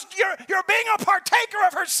 Because you're being a partaker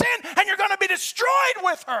of her sin and you're going to be destroyed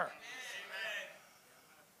with her.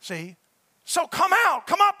 See? So come out.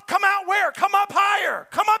 Come up. Come out where? Come up higher.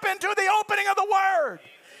 Come up into the opening of the word.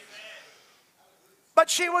 But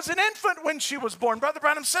she was an infant when she was born. Brother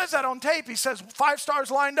Branham says that on tape. He says 5 stars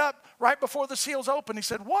lined up right before the seals opened. He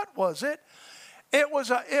said, what was it? It was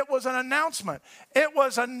an announcement. It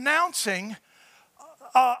was announcing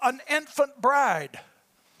an infant bride.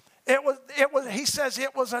 He says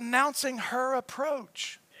it was announcing her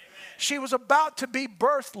approach. Amen. She was about to be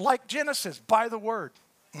birthed like Genesis by the word.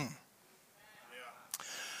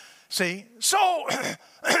 See, so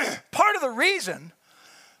part of the reason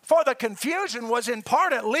for the confusion was in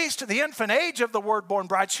part at least to the infant age of the word-born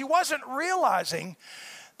bride. She wasn't realizing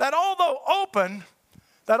that although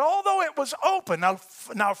it was open,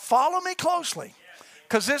 now follow me closely,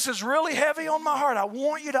 because this is really heavy on my heart. I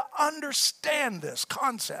want you to understand this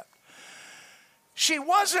concept. She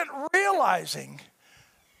wasn't realizing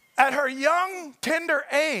at her young, tender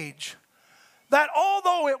age that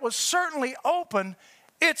although it was certainly open,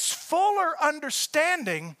 its fuller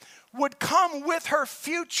understanding would come with her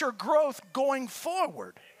future growth going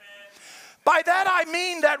forward. Amen. By that I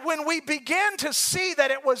mean that when we begin to see that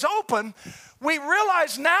it was open, we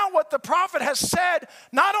realize now what the prophet has said,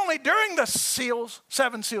 not only during the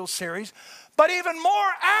seven seals series, but even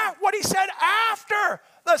more what he said after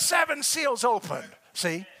the seven seals opened.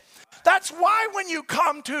 See? That's why when you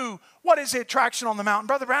come to what is the attraction on the mountain,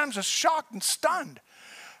 Brother Branham's just shocked and stunned.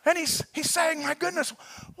 And he's saying, my goodness,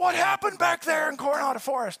 what happened back there in Coronado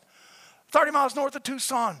Forest, 30 miles north of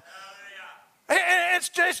Tucson? It's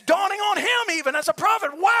just dawning on him even as a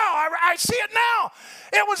prophet. Wow, I see it now.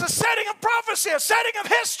 It was a setting of prophecy, a setting of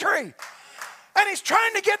history. And he's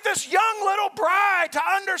trying to get this young little bride to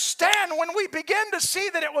understand when we begin to see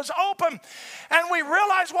that it was open and we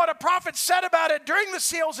realize what a prophet said about it during the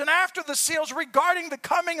seals and after the seals regarding the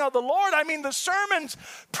coming of the Lord. I mean, the sermons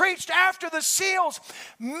preached after the seals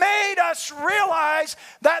made us realize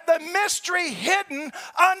that the mystery hidden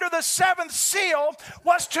under the seventh seal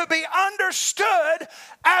was to be understood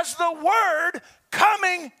as the word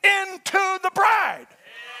coming into the bride.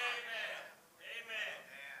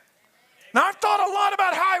 Now, I've thought a lot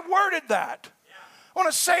about how I worded that. I want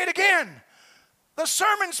to say it again. The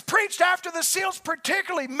sermons preached after the seals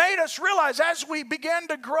particularly made us realize as we began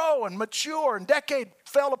to grow and mature and decade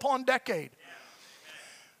fell upon decade,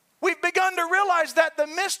 we've begun to realize that the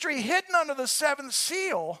mystery hidden under the seventh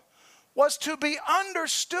seal was to be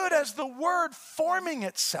understood as the word forming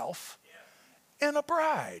itself in a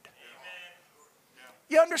bride.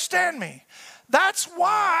 You understand me? That's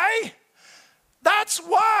why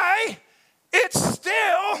it's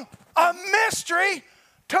still a mystery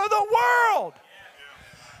to the world.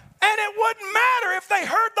 And it wouldn't matter if they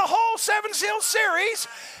heard the whole seven seal series,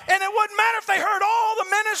 and it wouldn't matter if they heard all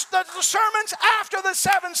the sermons after the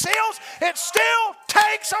seven seals. It still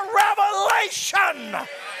takes a revelation.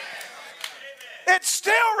 It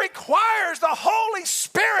still requires the Holy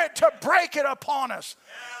Spirit to break it upon us.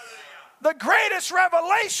 The greatest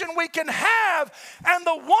revelation we can have, and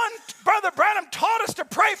the one Brother Branham taught us to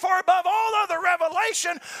pray for above all other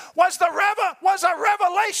revelation, was a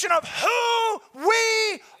revelation of who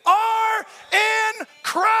we are in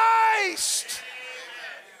Christ.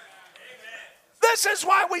 This is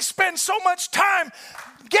why we spend so much time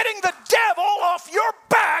getting the devil off your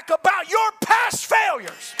back about your past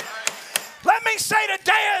failures. Let me say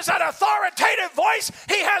today as an authoritative voice,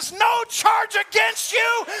 he has no charge against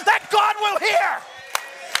you that God will hear.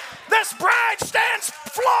 This bride stands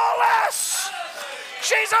flawless.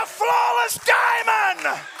 She's a flawless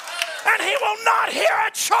diamond. And he will not hear a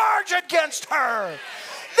charge against her.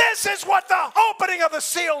 This is what the opening of the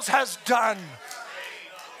seals has done.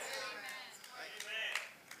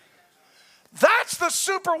 That's the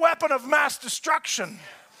super weapon of mass destruction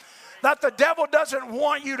that the devil doesn't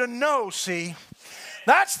want you to know, see.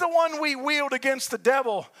 That's the one we wield against the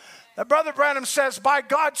devil. That Brother Branham says, by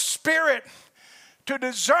God's Spirit, to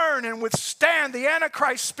discern and withstand the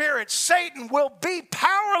Antichrist spirit, Satan will be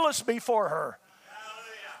powerless before her.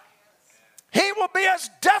 He will be as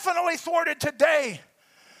definitely thwarted today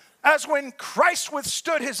as when Christ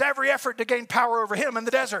withstood his every effort to gain power over him in the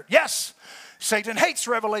desert. Yes, Satan hates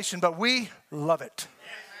revelation, but we love it.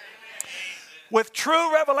 With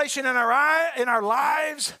true revelation in our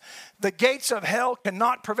lives, the gates of hell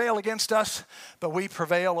cannot prevail against us, but we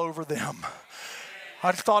prevail over them.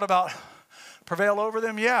 I've thought about prevail over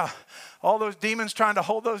them. Yeah, all those demons trying to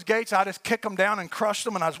hold those gates, I just kick them down and crush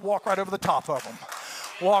them, and I just walk right over the top of them.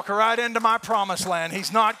 Walk right into my promised land.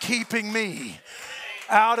 He's not keeping me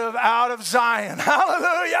out of Zion.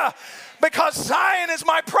 Hallelujah. Because Zion is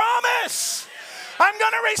my promise. I'm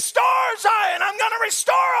going to restore Zion. I'm going to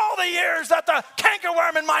restore all the years that the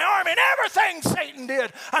cankerworm in my army and everything Satan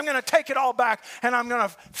did. I'm going to take it all back, and I'm going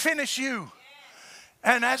to finish you.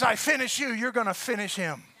 And as I finish you, you're going to finish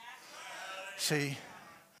him. See?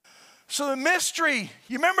 So the mystery,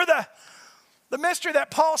 you remember the mystery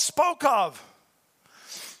that Paul spoke of?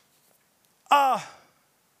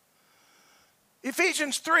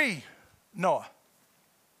 Ephesians 3, Noah.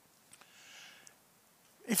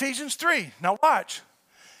 Ephesians 3. Now watch.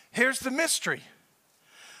 Here's the mystery.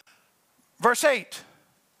 Verse 8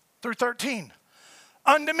 through 13.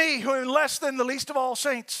 Unto me, who am less than the least of all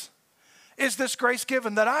saints, is this grace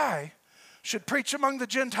given, that I should preach among the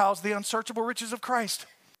Gentiles the unsearchable riches of Christ,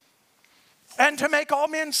 and to make all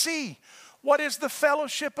men see what is the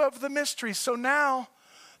fellowship of the mystery. So now,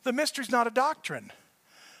 the mystery is not a doctrine.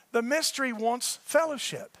 The mystery wants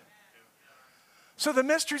fellowship. So the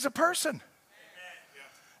mystery is a person.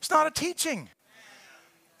 It's not a teaching.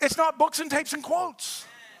 It's not books and tapes and quotes.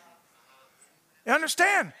 You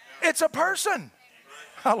understand? It's a person.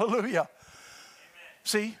 Hallelujah.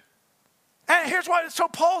 See? And here's why. So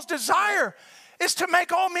Paul's desire is to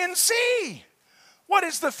make all men see what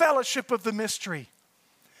is the fellowship of the mystery,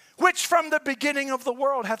 which from the beginning of the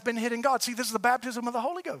world hath been hid in God. See, this is the baptism of the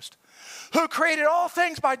Holy Ghost, who created all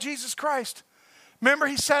things by Jesus Christ. Remember,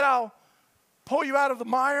 he said, I'll pull you out of the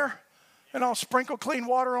mire and I'll sprinkle clean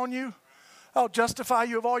water on you. I'll justify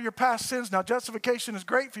you of all your past sins. Now, justification is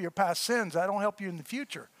great for your past sins. That don't help you in the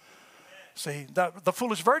future. See, the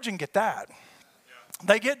foolish virgin get that.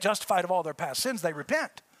 They get justified of all their past sins. They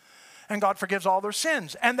repent. And God forgives all their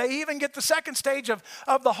sins. And they even get the second stage of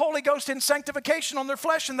the Holy Ghost in sanctification on their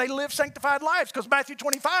flesh, and they live sanctified lives, because Matthew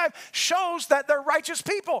 25 shows that they're righteous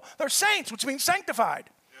people. They're saints, which means sanctified.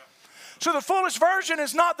 Yeah. So the foolish virgin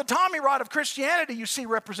is not the Tommy rod of Christianity you see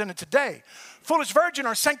represented today. Foolish virgin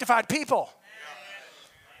are sanctified people.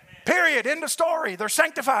 Yeah. Period. End of story. They're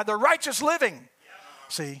sanctified. They're righteous living. Yeah.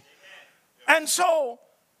 See? And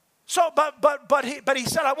but he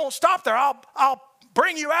said, I won't stop there. I'll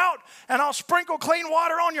bring you out and I'll sprinkle clean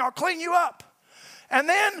water on you. I'll clean you up. And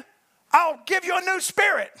then I'll give you a new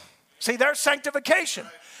spirit. See, there's sanctification.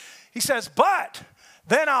 He says, but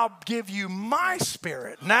then I'll give you my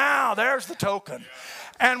spirit. Now, there's the token.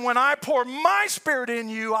 And when I pour my spirit in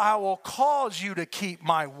you, I will cause you to keep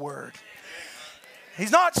my word.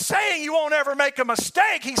 He's not saying you won't ever make a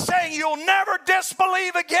mistake. He's saying you'll never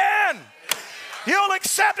disbelieve again. You'll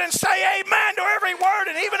accept and say amen to every word.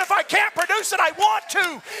 And even if I can't produce it, I want to.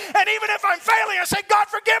 And even if I'm failing, I say, God,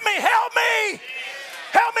 forgive me. Help me.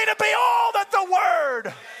 Help me to be all that the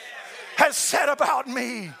word has said about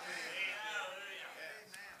me.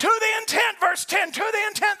 To the intent, verse 10, to the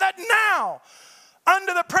intent that now,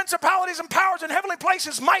 under the principalities and powers in heavenly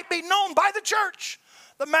places, might be known by the church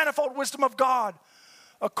the manifold wisdom of God,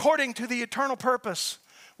 according to the eternal purpose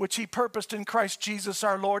which he purposed in Christ Jesus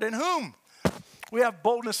our Lord, in whom we have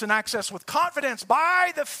boldness and access with confidence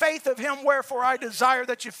by the faith of him. Wherefore I desire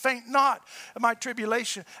that you faint not at my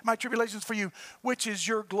tribulations for you, which is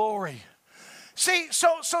your glory. See,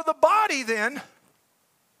 so the body then,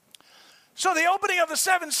 so the opening of the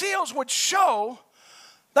seven seals would show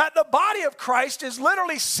that the body of Christ is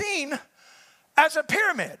literally seen as a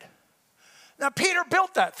pyramid. Now Peter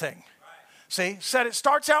built that thing. See, said it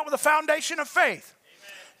starts out with a foundation of faith.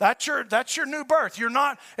 That's your new birth.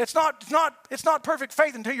 It's not perfect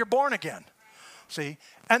faith until you're born again. See?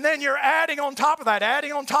 And then you're adding on top of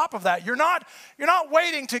that. You're not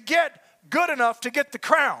waiting to get good enough to get the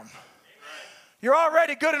crown. You're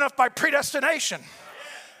already good enough by predestination.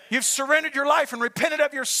 You've surrendered your life and repented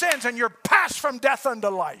of your sins, and you're passed from death unto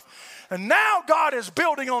life. And now God is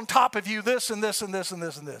building on top of you this and this and this and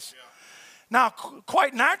this and this. Now,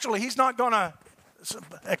 quite naturally, he's not going to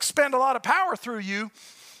expend a lot of power through you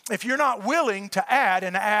if you're not willing to add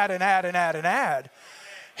and add and add and add and add.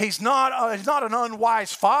 He's not an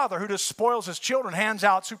unwise father who just spoils his children, hands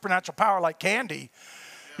out supernatural power like candy.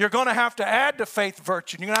 You're going to have to add to faith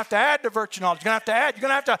virtue. You're going to have to add to virtue knowledge. You're going to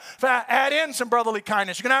have to add in some brotherly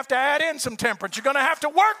kindness. You're going to have to add in some temperance. You're going to have to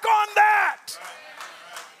work on that.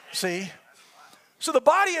 See? So the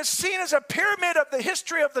body is seen as a pyramid of the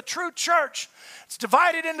history of the true church. It's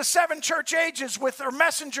divided into 7 church ages with their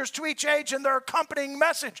messengers to each age and their accompanying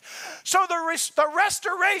message. So the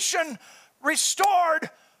restoration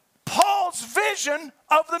restored Paul's vision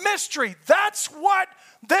of the mystery. That's what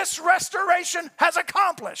this restoration has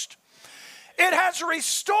accomplished. It has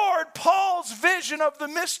restored Paul's vision of the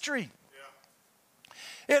mystery.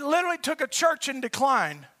 It literally took a church in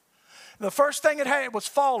decline. The first thing it had was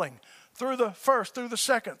falling. Through the first, through the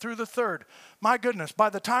second, through the third. My goodness, by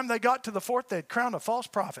the time they got to the fourth, they'd crowned a false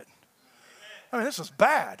prophet. I mean, this is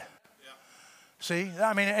bad. See,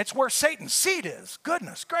 I mean, it's where Satan's seat is.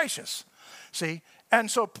 Goodness gracious. See,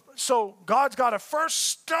 and so God's got to first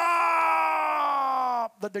stop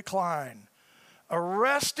the decline.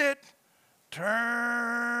 Arrest it.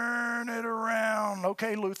 Turn it around.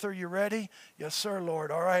 Okay, Luther, you ready? Yes, sir,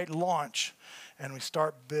 Lord. All right, launch. And we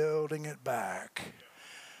start building it back.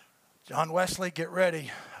 John Wesley, get ready.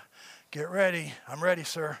 Get ready. I'm ready,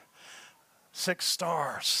 sir. 6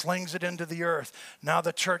 stars, slings it into the earth. Now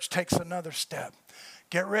the church takes another step.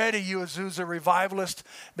 Get ready, you Azusa revivalist,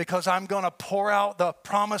 because I'm going to pour out the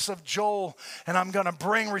promise of Joel, and I'm going to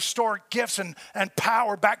bring restored gifts and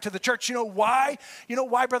power back to the church. You know why? You know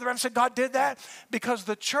why, Brother Ram said God did that? Because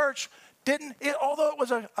the church although it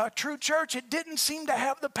was a true church, it didn't seem to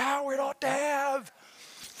have the power it ought to have.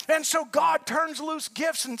 And so God turns loose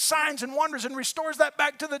gifts and signs and wonders and restores that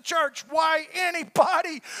back to the church. Why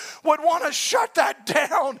anybody would want to shut that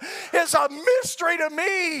down is a mystery to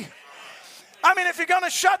me. I mean, if you're going to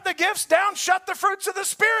shut the gifts down, shut the fruits of the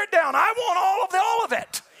Spirit down. I want all of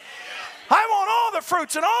it. I want all the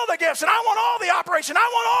fruits and all the gifts, and I want all the operation. I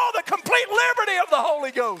want all the complete liberty of the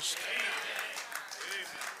Holy Ghost.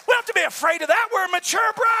 We don't have to be afraid of that. We're a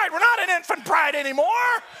mature bride. We're not an infant bride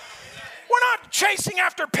anymore. We're not chasing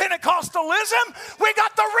after Pentecostalism. We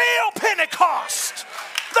got the real Pentecost,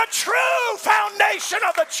 the true foundation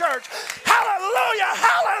of the church. Hallelujah,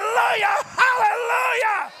 hallelujah,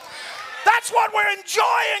 hallelujah. That's what we're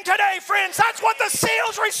enjoying today, friends. That's what the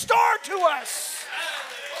seals restored to us.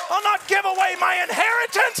 I'll not give away my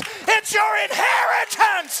inheritance. It's your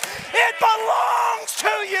inheritance. It belongs to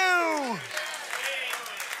you.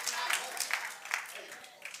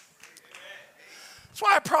 That's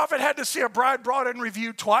why a prophet had to see a bride brought in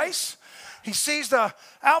review twice. He sees the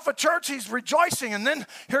Alpha Church, he's rejoicing, and then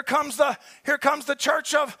here comes the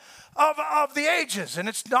church of the ages, and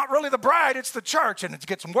it's not really the bride, it's the church, and it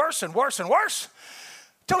gets worse and worse and worse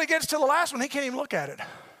till he gets to the last one. He can't even look at it.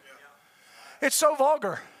 It's so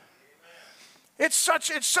vulgar. It's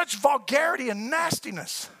such vulgarity and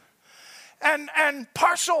nastiness, and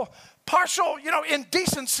partial,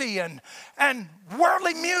 indecency and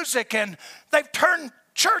worldly music, and they've turned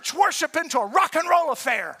church worship into a rock and roll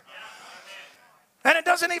affair. And it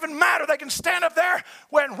doesn't even matter. They can stand up there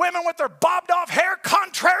when women with their bobbed off hair,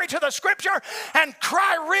 contrary to the scripture, and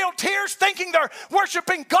cry real tears thinking they're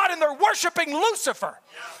worshiping God, and they're worshiping Lucifer.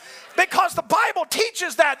 Because the Bible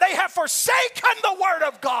teaches that. They have forsaken the word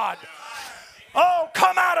of God. Oh,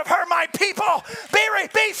 come out of her, my people.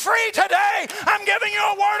 Be free today. I'm giving you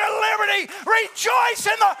a word of liberty. Rejoice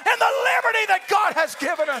in the liberty that God has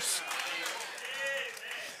given us.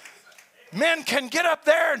 Men can get up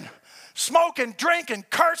there and smoke and drink and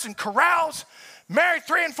curse and carouse, marry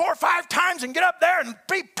 3 and 4 or 5 times, and get up there and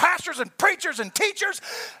be pastors and preachers and teachers.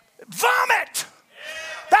 Vomit.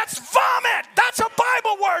 That's vomit. That's a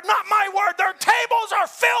Bible word, not my word. Their tables are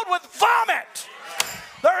filled with vomit.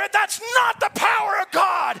 That's not the power of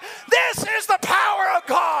God. This is the power of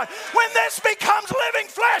God. When this becomes living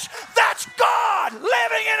flesh, that's God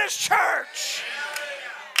living in his church.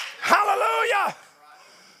 Hallelujah.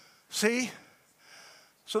 See?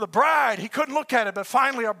 So the bride, he couldn't look at it, but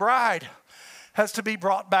finally a bride has to be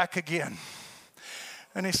brought back again.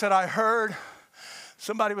 And he said, I heard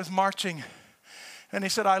somebody was marching. And he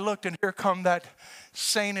said, I looked, and here come that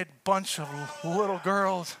sainted bunch of little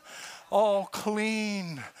girls, all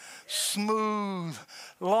clean, smooth,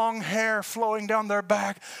 long hair flowing down their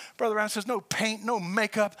back. Brother Brown says, no paint, no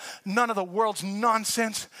makeup, none of the world's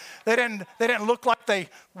nonsense. They didn't look like they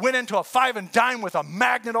went into a 5 and dime with a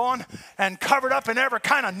magnet on and covered up in every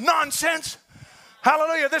kind of nonsense.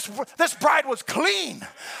 Hallelujah. This bride was clean,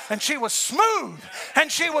 and she was smooth,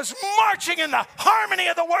 and she was marching in the harmony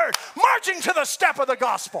of the word, marching to the step of the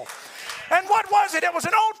gospel. And what was it? It was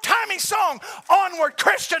an old-timey song, Onward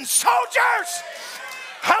Christian Soldiers.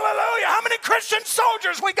 Hallelujah. How many Christian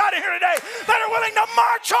soldiers we got in here today that are willing to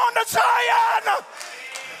march on to Zion?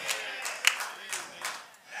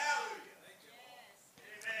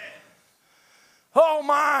 Oh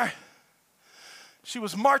my. She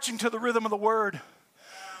was marching to the rhythm of the word.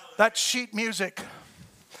 That sheet music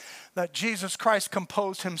that Jesus Christ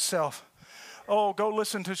composed himself. Oh, go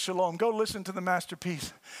listen to Shalom. Go listen to the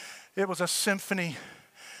masterpiece. It was a symphony.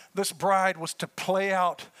 This bride was to play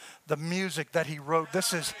out the music that he wrote.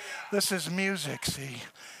 This is music, see.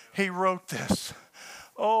 He wrote this.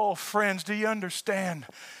 Oh, friends, do you understand?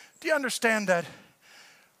 Do you understand that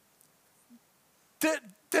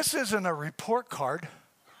this isn't a report card?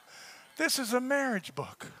 This is a marriage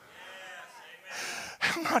book.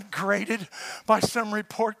 I'm not graded by some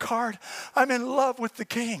report card. I'm in love with the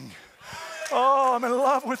King. Oh, I'm in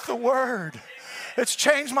love with the Word. It's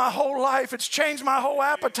changed my whole life. It's changed my whole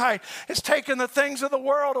appetite. It's taken the things of the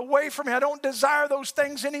world away from me. I don't desire those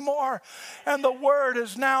things anymore. And the Word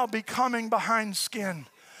is now becoming behind skin.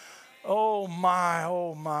 Oh my,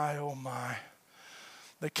 oh my, oh my.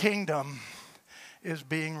 The kingdom is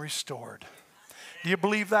being restored. Do you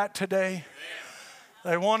believe that today?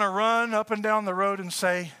 They want to run up and down the road and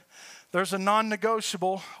say, there's a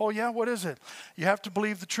non-negotiable. Oh yeah, what is it? You have to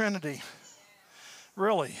believe the Trinity.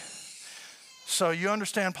 Really? So you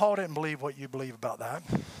understand Paul didn't believe what you believe about that.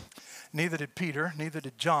 Neither did Peter, neither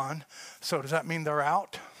did John. So does that mean they're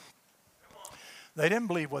out? They didn't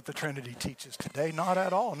believe what the Trinity teaches today. Not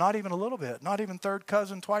at all. Not even a little bit. Not even third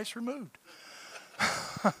cousin twice removed.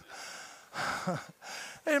 They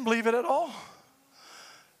didn't believe it at all.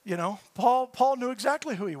 You know, Paul knew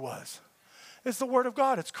exactly who he was. It's the Word of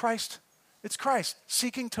God. It's Christ. It's Christ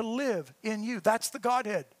seeking to live in you. That's the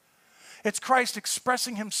Godhead. It's Christ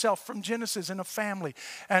expressing himself from Genesis in a family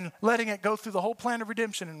and letting it go through the whole plan of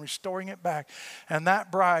redemption and restoring it back. And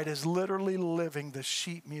that bride is literally living the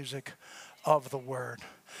sheet music of the word.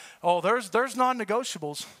 Oh, there's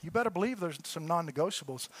non-negotiables. You better believe there's some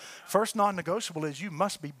non-negotiables. First non-negotiable is you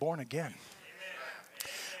must be born again.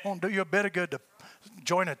 Won't do you a bit of good to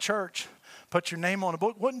join a church, put your name on a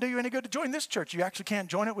book. Wouldn't do you any good to join this church. You actually can't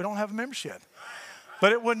join it. We don't have a membership.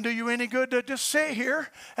 But it wouldn't do you any good to just sit here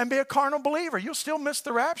and be a carnal believer. You'll still miss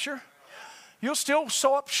the rapture. You'll still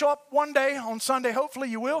show up one day on Sunday, hopefully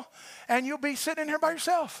you will, and you'll be sitting in here by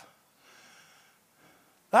yourself.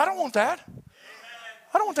 I don't want that.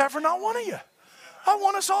 I don't want that for not one of you. I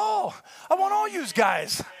want us all. I want all yous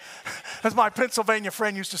guys. As my Pennsylvania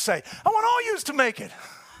friend used to say, I want all yous to make it.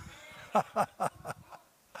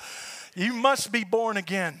 You must be born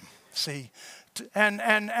again. See, and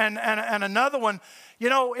another one.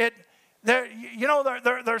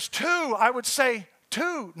 There's two. I would say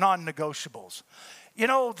two non-negotiables.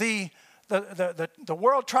 The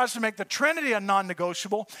world tries to make the Trinity a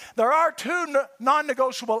non-negotiable. There are two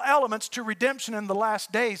non-negotiable elements to redemption in the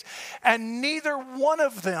last days, and neither one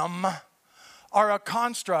of them are a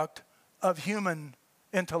construct of human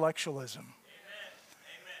intellectualism. Amen.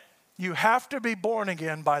 You have to be born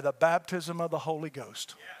again by the baptism of the Holy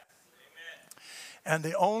Ghost. Yes. And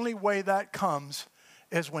the only way that comes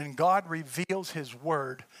is when God reveals his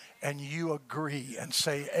word and you agree and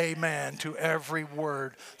say amen to every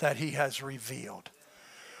word that he has revealed.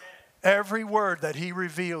 Every word that he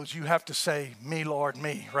reveals, you have to say, me, Lord,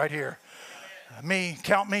 me, right here. Me,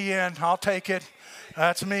 count me in, I'll take it.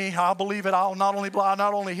 That's me, I'll believe it. I'll not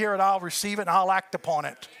only hear it, I'll receive it and I'll act upon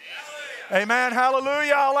it. Amen,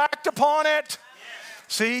 hallelujah, I'll act upon it.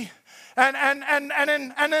 See? And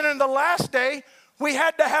then in the last day, we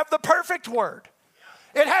had to have the perfect word.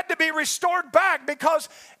 It had to be restored back because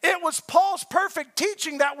it was Paul's perfect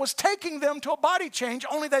teaching that was taking them to a body change,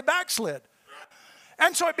 only they backslid.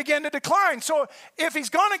 And so it began to decline. So if he's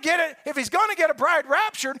going to get a bride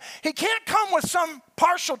raptured, he can't come with some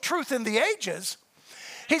partial truth in the ages.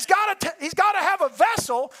 He's got to have a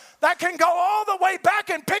vessel that can go all the way back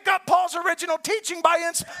and pick up Paul's original teaching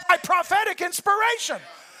by prophetic inspiration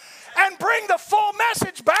and bring the full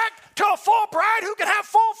message back to a full bride who can have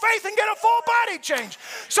full faith and get a full body change.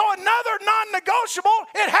 So another non-negotiable,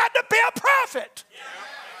 it had to be a prophet.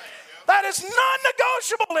 That is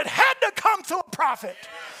non-negotiable. It had to come through a prophet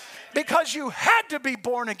because you had to be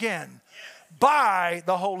born again by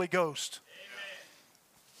the Holy Ghost.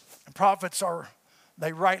 And prophets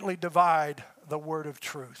they rightly divide the word of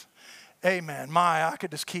truth. Amen. I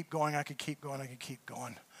could just keep going. I could keep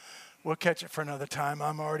going. We'll catch it for another time.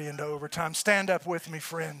 I'm already into overtime. Stand up with me,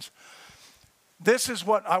 friends. This is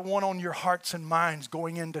what I want on your hearts and minds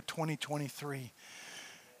going into 2023.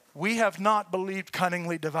 We have not believed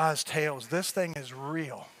cunningly devised tales. This thing is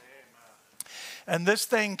real. And this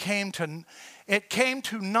thing came to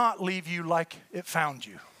not leave you like it found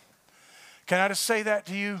you. Can I just say that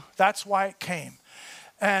to you? That's why it came.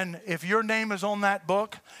 And if your name is on that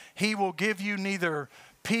book, he will give you neither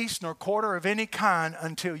peace nor quarter of any kind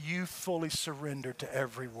until you fully surrender to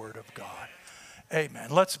every word of God.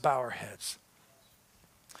 Amen. Let's bow our heads.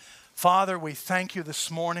 Father, we thank you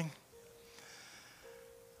this morning.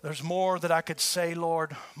 There's more that I could say,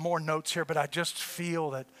 Lord, more notes here, but I just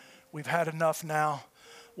feel that we've had enough now.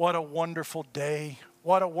 What a wonderful day.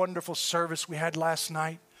 What a wonderful service we had last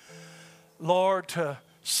night. Lord, to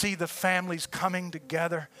see the families coming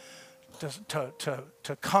together,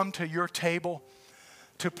 to come to your table,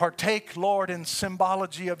 to partake, Lord, in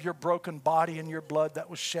symbology of your broken body and your blood that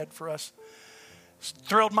was shed for us. It's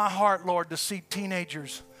thrilled my heart, Lord, to see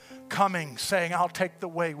teenagers coming, saying, I'll take the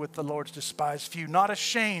way with the Lord's despised few. Not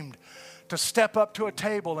ashamed to step up to a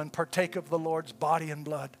table and partake of the Lord's body and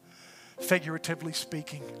blood, figuratively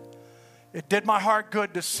speaking. It did my heart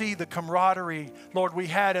good to see the camaraderie, Lord, we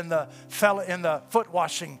had in the foot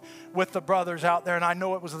washing with the brothers out there. And I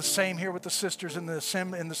know it was the same here with the sisters in the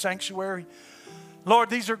sanctuary. Lord,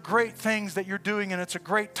 these are great things that you're doing, and it's a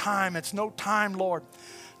great time. It's no time, Lord,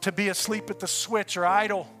 to be asleep at the switch or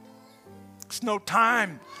idle. It's no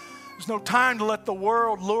time. There's no time to let the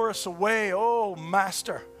world lure us away. Oh,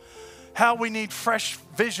 Master, how we need fresh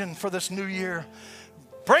vision for this new year.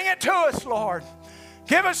 Bring it to us, Lord.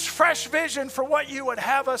 Give us fresh vision for what you would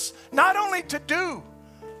have us not only to do,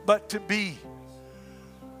 but to be.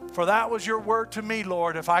 For that was your word to me,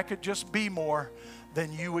 Lord. If I could just be more,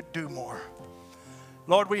 then you would do more.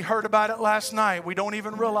 Lord, we heard about it last night. We don't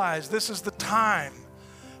even realize this is the time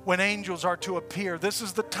when angels are to appear. This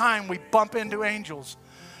is the time we bump into angels.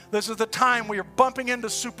 This is the time we are bumping into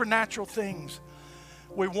supernatural things.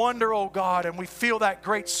 we wonder, oh God, and we feel that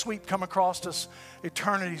great sweep come across us.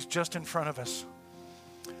 Eternity's just in front of us.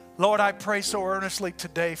 Lord, I pray so earnestly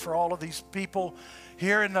today for all of these people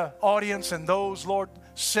here in the audience and those, Lord,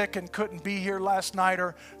 sick and couldn't be here last night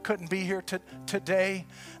or couldn't be here today.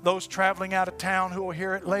 Those traveling out of town who will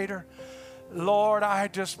hear it later. Lord, I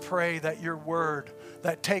just pray that your word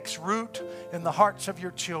that takes root in the hearts of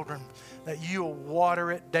your children, that you'll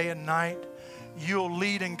water it day and night. You'll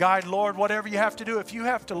lead and guide, Lord, whatever you have to do. If you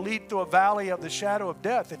have to lead through a valley of the shadow of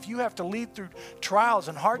death, if you have to lead through trials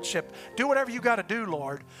and hardship, do whatever you got to do,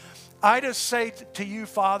 Lord. I just say to you,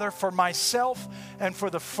 Father, for myself and for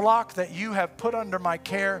the flock that you have put under my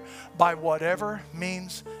care, by whatever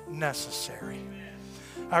means necessary.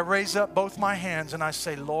 I raise up both my hands and I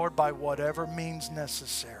say, Lord, by whatever means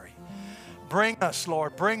necessary. Bring us,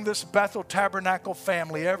 Lord, bring this Bethel Tabernacle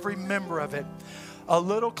family, every member of it, a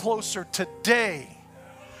little closer today.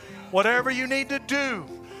 Whatever you need to do,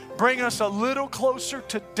 bring us a little closer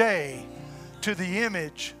today to the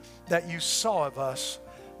image that you saw of us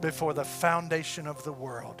before the foundation of the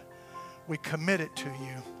world. We commit it to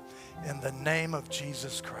you in the name of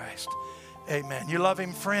Jesus Christ. Amen. You love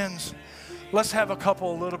him, friends? Let's have a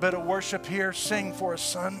little bit of worship here. Sing for us,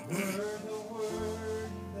 son.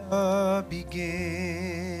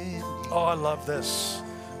 Begin. Oh, I love this.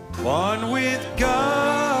 One with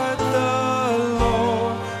God the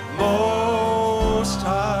Lord Most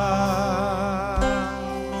High.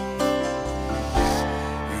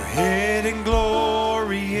 Your head in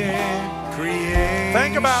glory and creation.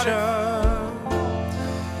 Think about it.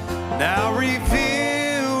 Now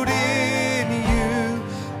revealed in you,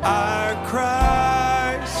 our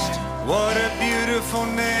Christ. What a beautiful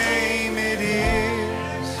name it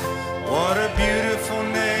is. What a beautiful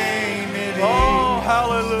name it is. Oh,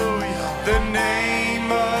 hallelujah. The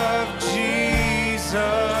name of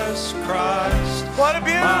Jesus Christ. What a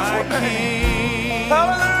beautiful my name. King.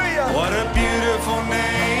 Hallelujah. What a beautiful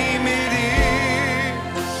name it is.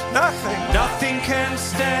 Nothing can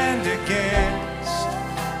stand against.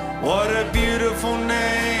 What a beautiful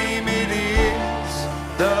name it is.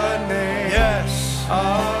 The name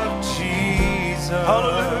of Jesus.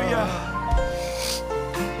 Hallelujah.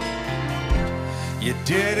 You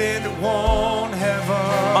didn't want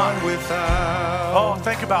heaven without. Oh,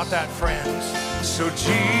 think about that, friends. So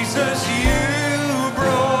Jesus, you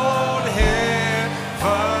brought heaven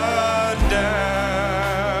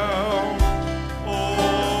down.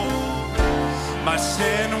 Oh, my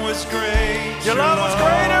sin was great. Your love was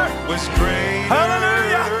greater. Was greater.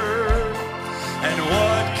 Hallelujah. And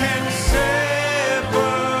what can separate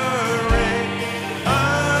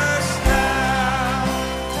us now?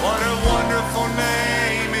 What a wonderful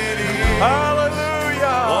name it is.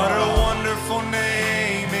 Hallelujah. What a wonderful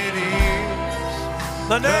name it is.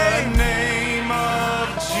 The The name of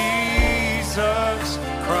Jesus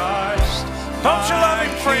Christ. Don't you love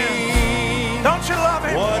him, my friends? King. Don't you love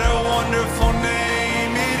him? What a wonderful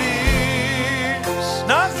name it is.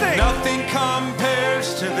 Nothing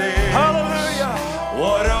compares to this. Hallelujah.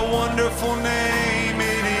 What a wonderful name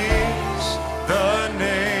it is. The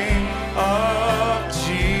name of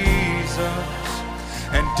Jesus.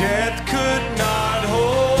 And death could not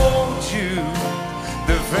hold you.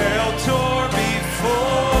 The veil tore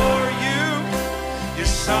before you. You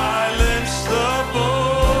silenced the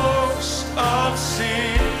boast of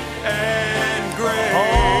sin and grave.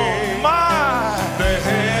 Oh, my. The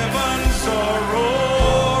heavens are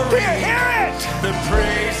roaring. Do you hear it? The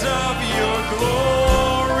praise of your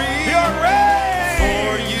glory. You're raised.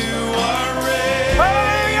 For you are raised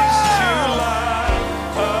Hallelujah. to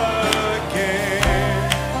life again.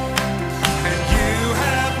 And you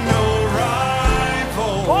have no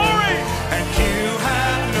rival. Glory. And you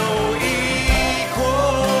have no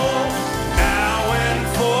equal. Now and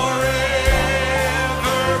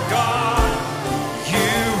forever, God,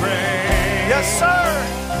 you reign. Yes, sir.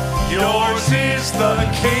 Yours is the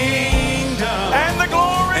kingdom. And the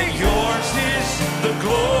glory. And yours is the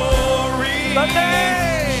glory. The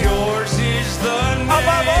name. Yours is the name.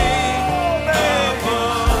 Above all names.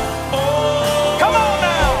 Above all Come on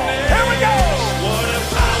now. Here we go. What a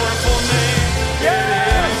powerful name.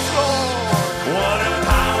 Yes, Lord. What a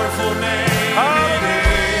powerful name it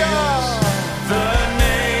is. The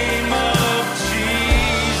name of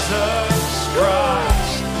Jesus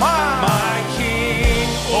Christ. My King.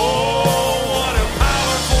 Oh, what a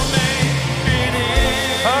powerful name it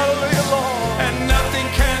is. Hallelujah, Lord. And nothing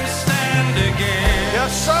can stand against. Yes,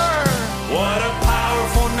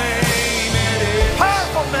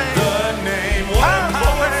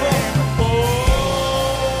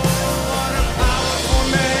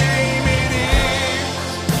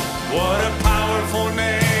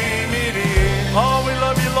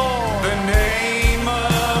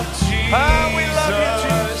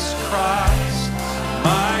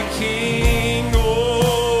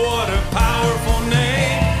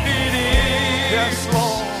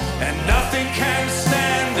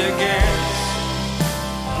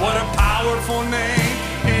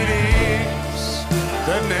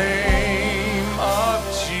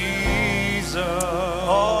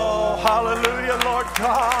 hallelujah, Lord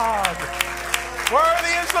God.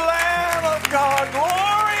 Worthy is the Lamb of God.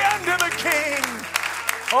 Glory unto the King.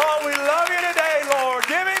 Oh, we love you today, Lord.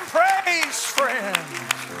 Give him praise, friends.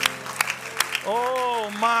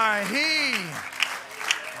 Oh, my. He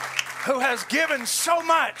who has given so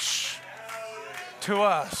much to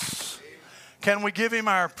us. Can we give him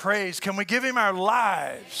our praise? Can we give him our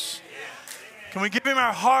lives? Can we give him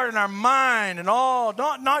our heart and our mind and all?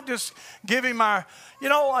 Not just give him our,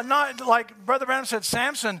 not like Brother Branham said,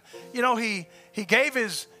 Samson, he gave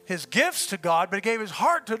his gifts to God, but he gave his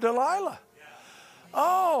heart to Delilah.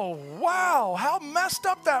 Oh, wow, how messed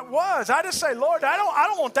up that was. I just say, Lord, I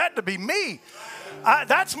don't want that to be me.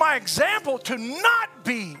 That's my example to not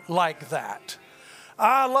be like that.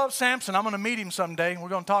 I love Samson. I'm going to meet him someday. We're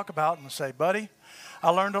going to talk about him and say, buddy, I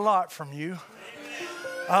learned a lot from you.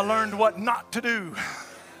 I learned what not to do.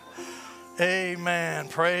 Amen.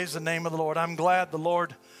 Praise the name of the Lord. I'm glad the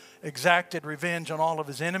Lord exacted revenge on all of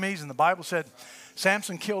his enemies. And the Bible said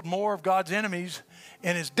Samson killed more of God's enemies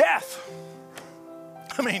in his death.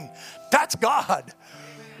 I mean, that's God.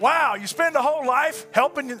 Wow, you spend a whole life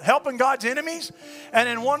helping God's enemies, and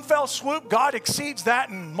in one fell swoop, God exceeds that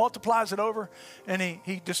and multiplies it over, and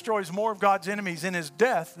he destroys more of God's enemies in his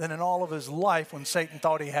death than in all of his life when Satan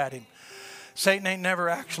thought he had him. Satan ain't never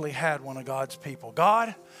actually had one of God's people.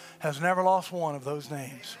 God has never lost one of those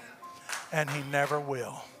names, and he never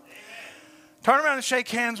will. Turn around and shake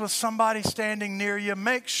hands with somebody standing near you.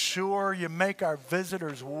 Make sure you make our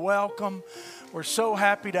visitors welcome. We're so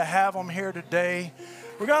happy to have them here today.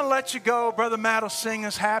 We're going to let you go. Brother Matt will sing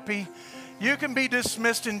us happy. You can be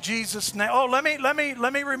dismissed in Jesus' name. Oh, let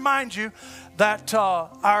me remind you that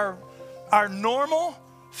our normal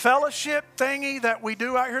fellowship thingy that we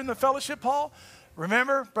do out here in the fellowship hall,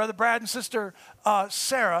 remember, Brother Brad and Sister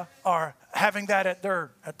Sarah are having that at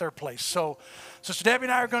their place. So Sister Debbie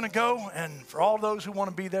and I are going to go, and for all those who want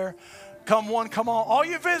to be there, come one, come all. All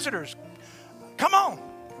you visitors, come on.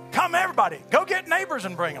 Come everybody. Go get neighbors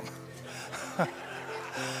and bring them.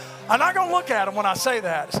 I'm not going to look at them when I say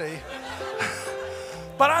that, see.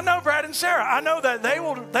 But I know Brad and Sarah. I know that they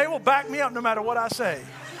will back me up no matter what I say.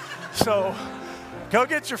 So go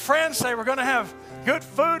get your friends. Say we're going to have good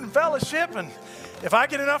food and fellowship. And if I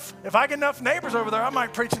get enough neighbors over there, I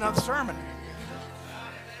might preach another sermon.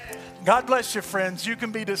 God bless you, friends. You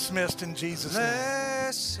can be dismissed in Jesus' name.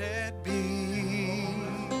 Blessed be,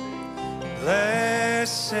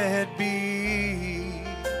 blessed be,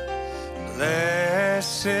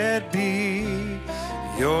 blessed be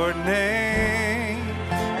your name,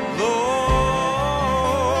 Lord.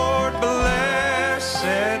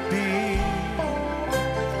 Blessed be,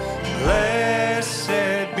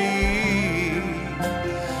 blessed be,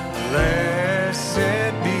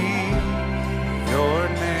 blessed be your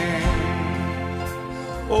name.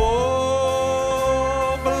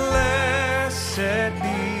 Oh, blessed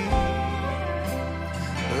be,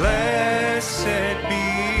 blessed be,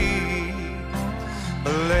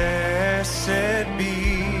 blessed be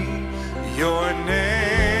your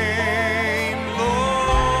name,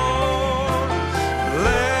 Lord.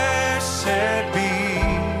 Blessed be,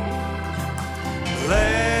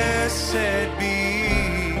 blessed be,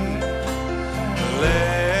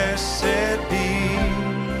 blessed be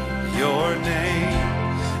your name.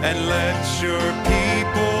 And let your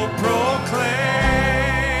people proclaim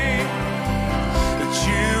that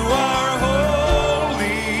you are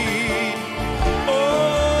holy.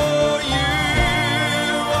 Oh,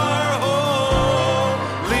 you are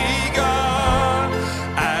holy, God,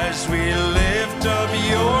 as we lift up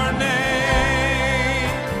your name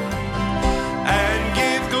and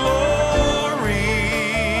give glory,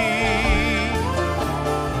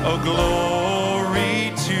 oh,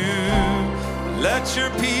 glory to, let your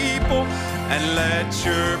people, and let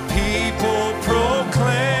your people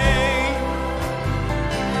proclaim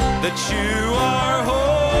that you are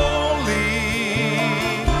holy.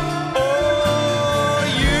 Oh,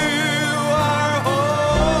 you are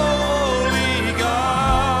holy,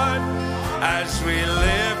 God, as we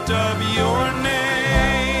lift up your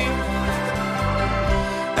name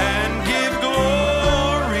and give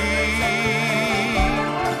glory,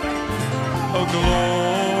 oh,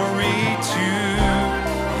 glory to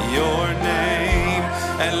your name.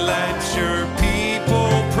 And let your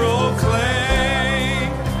people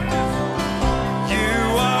proclaim you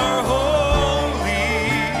are holy.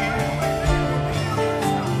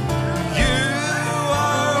 You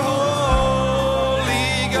are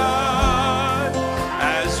holy, God,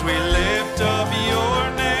 as we lift up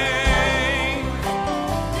your name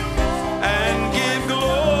and give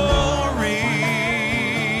glory,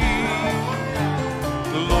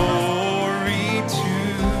 glory to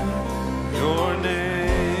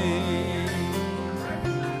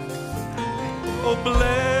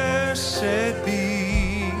blessed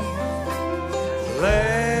be,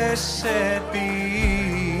 blessed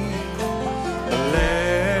be,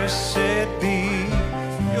 blessed be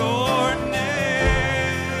your name.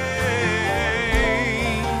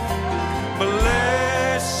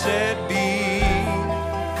 Blessed be,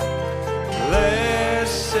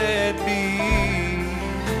 blessed be,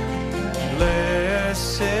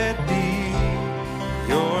 blessed be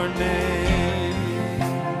your name.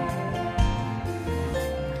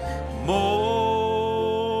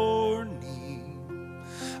 Morning,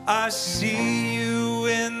 I see you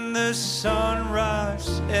in the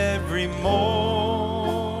sunrise every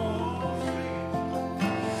morn.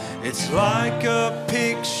 It's like a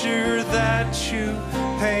picture that you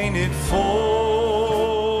painted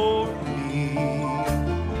for me,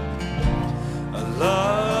 a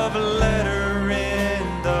love letter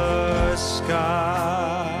in the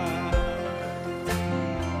sky.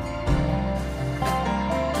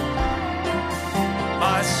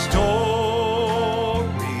 My story,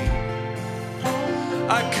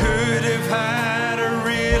 I could have had a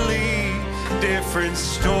really different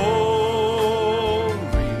story,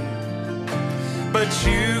 but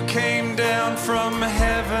you came down from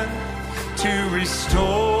heaven to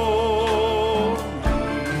restore me.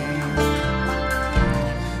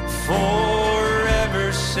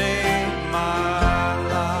 Forever sing my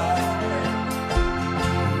life.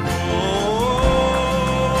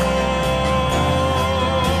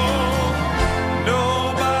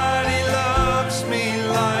 Nobody loves me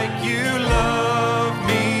like you love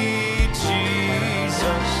me,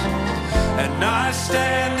 Jesus. And I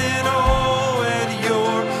stand in awe at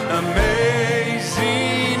your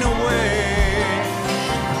amazing ways.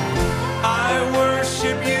 I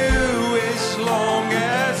worship you as long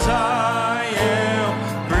as I am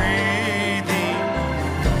breathing.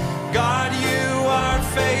 God, you are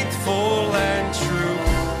faithful and true.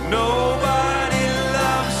 Nobody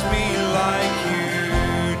loves me like you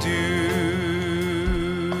do.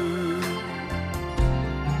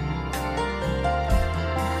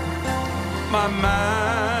 My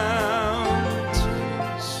mountains,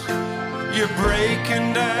 you're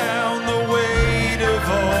breaking down